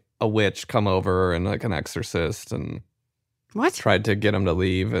like a witch come over and like an exorcist and What? tried to get him to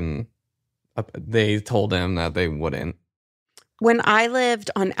leave, and they told him that they wouldn't. When I lived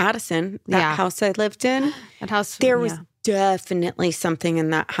on Addison, that house I lived in, That house. there was definitely something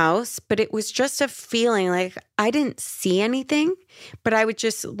in that house, but it was just a feeling. Like I didn't see anything, but I would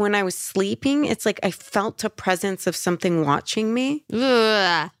just, when I was sleeping, it's like I felt a presence of something watching me.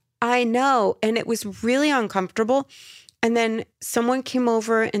 Ugh. I know. And it was really uncomfortable. And then someone came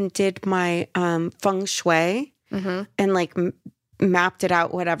over and did my feng shui and like mapped it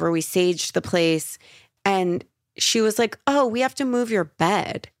out, whatever. We saged the place. And she was like, oh, we have to move your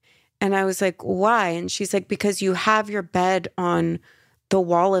bed. And I was like, why? And she's like, because you have your bed on the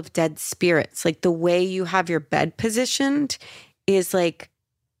wall of dead spirits. Like the way you have your bed positioned is like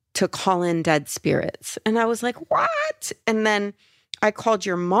to call in dead spirits. And I was like, what? And then I called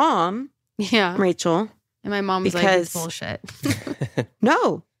your mom, Yeah. Rachel. And my mom was like, it's bullshit.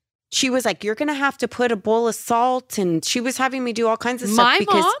 No. She was like, you're going to have to put a bowl of salt. And she was having me do all kinds of stuff My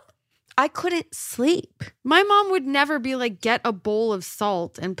because mom? I couldn't sleep. My mom would never be like, get a bowl of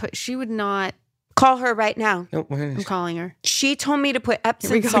salt and put, she would not. Call her right now. No, I'm calling her. She told me to put we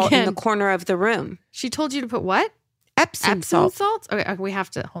Epsom go salt in again. the corner of the room. She told you to put what? Epsom salt. Okay, we have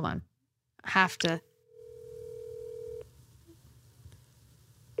to, hold on. Have to.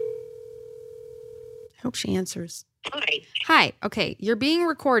 I hope she answers. Hi. Okay, you're being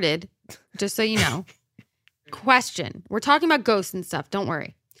recorded, just so you know. Question. We're talking about ghosts and stuff. Don't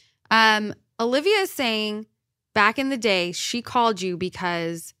worry. Olivia is saying back in the day, she called you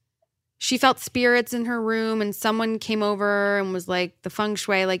because she felt spirits in her room and someone came over and was like, the feng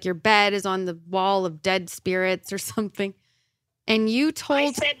shui, like your bed is on the wall of dead spirits or something. And you told...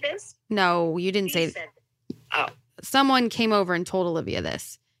 I said this? No, you didn't say... Said, oh, Someone came over and told Olivia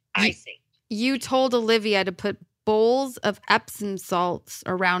this. I see. You told Olivia to put bowls of Epsom salts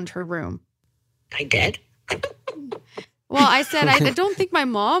around her room. I did. Well, I said, I don't think my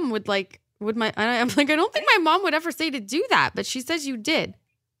mom would like, I'm like, I don't think my mom would ever say to do that. But she says you did.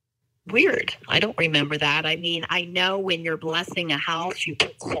 Weird. I don't remember that. I mean, I know when you're blessing a house, you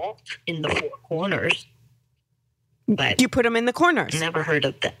put salt in the four corners. But You put them in the corners. I never heard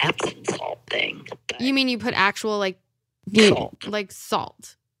of the Epsom salt thing. But You mean you put actual like salt? like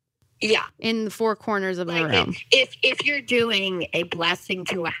salt Yeah. in the four corners of the Like room? if you're doing a blessing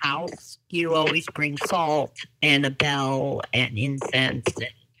to a house, you always bring salt and a bell and incense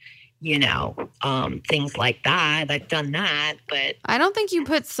and things like that. I've done that, but I don't think you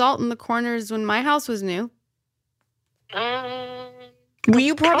put salt in the corners when my house was new. Well,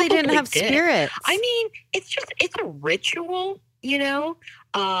 you probably didn't Probably have did. spirits. I mean, it's a ritual,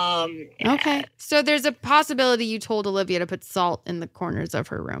 Okay. So there's a possibility you told Olivia to put salt in the corners of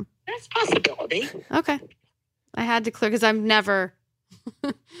her room. That's a possibility. Okay. I had to clear because I've never.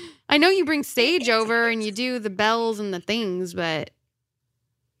 I know you bring sage over and you do the bells and the things, but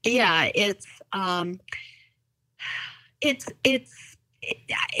Yeah, it's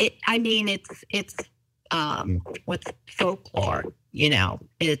what's folklore,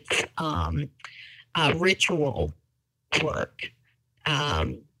 it's ritual work.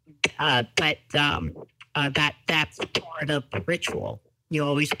 But that's part of the ritual. You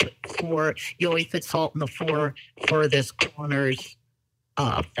always put salt in the four furthest corners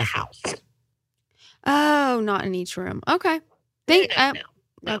of the house. oh, not in each room. Okay. No.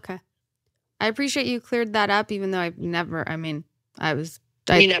 Okay. I appreciate you cleared that up, even though I've never. I mean,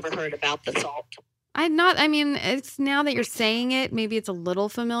 You never heard about the salt. It's now that you're saying it, maybe it's a little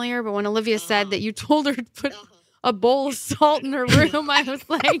familiar. But when Olivia said that you told her to put a bowl of salt in her room, I was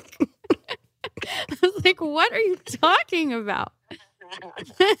like, what are you talking about?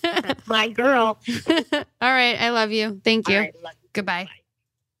 My girl. All right. I love you. Thank you. All right, love you. Goodbye.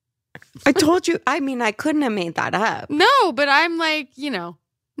 I told you. I mean, I couldn't have made that up. No, but I'm like,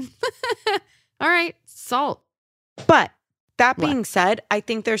 all right, salt. But that What? being said, I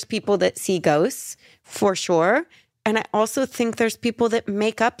think there's people that see ghosts for sure. And I also think there's people that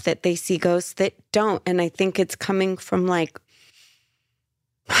make up that they see ghosts that don't. And I think it's coming from like,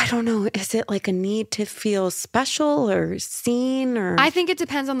 I don't know, is it like a need to feel special or seen or? I think it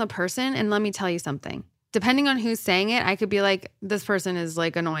depends on the person. And let me tell you something. Depending on who's saying it, I could be like, this person is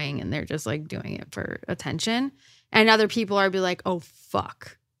like annoying and they're just like doing it for attention. And other people are be like, oh,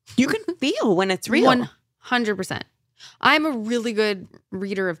 fuck. You can feel when it's real. 100%. I'm a really good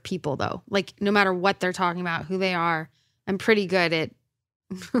reader of people, though. Like, no matter what they're talking about, who they are, I'm pretty good at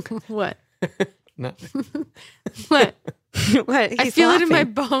what? No. What? What? I He's feel it in my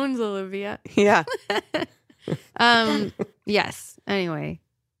laughing. bones, Olivia. Yeah. Yes. Anyway.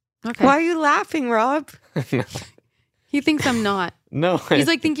 Okay. Why are you laughing, Rob? He thinks I'm not. No. He's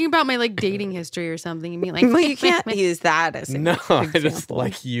like thinking about my like dating history or something. And be like, Well, you can't use that as an No, I just example.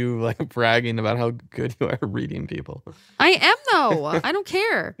 like you like bragging about how good you are at reading people. I am though. I don't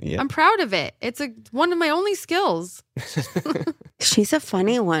care. Yeah. I'm proud of it. It's one of my only skills. She's a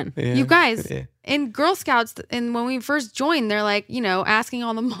funny one. Yeah. You guys, Yeah. in Girl Scouts, and when we first joined, they're like, asking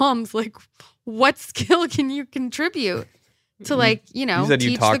all the moms, like, what skill can you contribute to, like, said you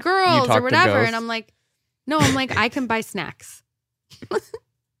teach talk- the girls talk or to whatever? ghosts. And I'm like, no, I can buy snacks.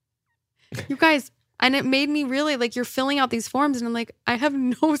 You guys, and it made me really like, you're filling out these forms, and I'm like, I have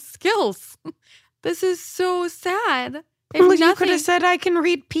no skills. This is so sad. I have Well, you nothing- could have said I can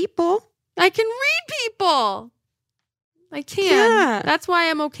read people. I can read people. I can. Yeah. That's why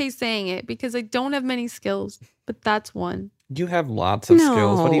I'm okay saying it, because I don't have many skills, but that's one. You have lots of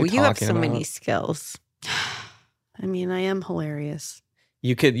skills. What are you talking have so about? many skills. I mean, I am hilarious.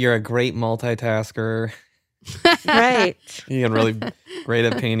 You're a great multitasker. Right. You're really great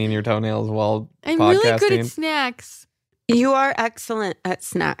at painting your toenails while I'm podcasting. really good at snacks. You are excellent at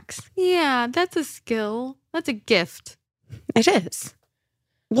snacks. Yeah, that's a skill. That's a gift. It is.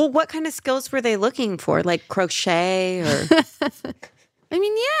 Well, what kind of skills were they looking for? Like crochet or I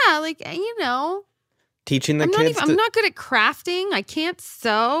mean, yeah, like, you know, Teaching the I'm kids. I'm not good at crafting. I can't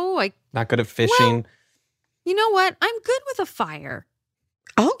sew. Not good at fishing. You know what? I'm good with a fire.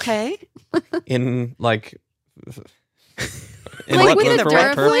 Okay. In like. Like with a for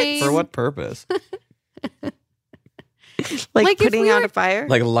what Duraflame. For what purpose? Like Like if putting we out were- a fire?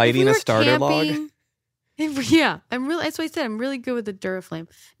 Like lighting If we a were starter log? camping- Yeah, that's what I said. I'm really good with the Duraflame.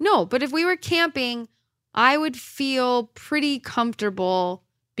 No, but if we were camping, I would feel pretty comfortable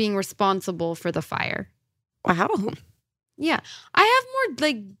being responsible for the fire. Wow. Yeah. I have more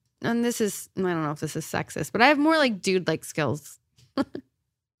like, and this is, I don't know if this is sexist, but I have more like dude-like skills.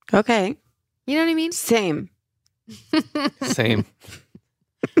 Okay. You know what I mean? Same. Same.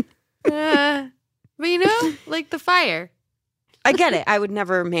 But you know, like the fire. I get it. I would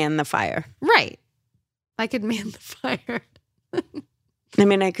never man the fire. Right. I could man the fire. I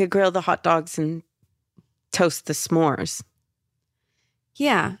mean, I could grill the hot dogs and toast the s'mores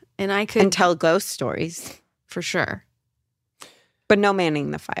Yeah. And I could, and tell ghost stories, for sure, but no manning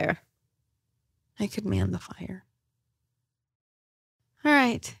the fire. I could man the fire. All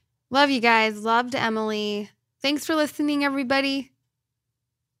right. Love you guys. Loved Emily. Thanks for listening, everybody.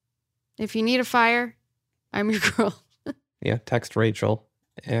 If you need a fire, I'm your girl. Yeah, text Rachel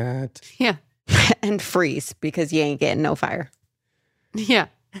at Yeah. And freeze because you ain't getting no fire. Yeah.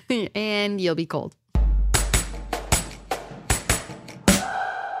 And you'll be cold.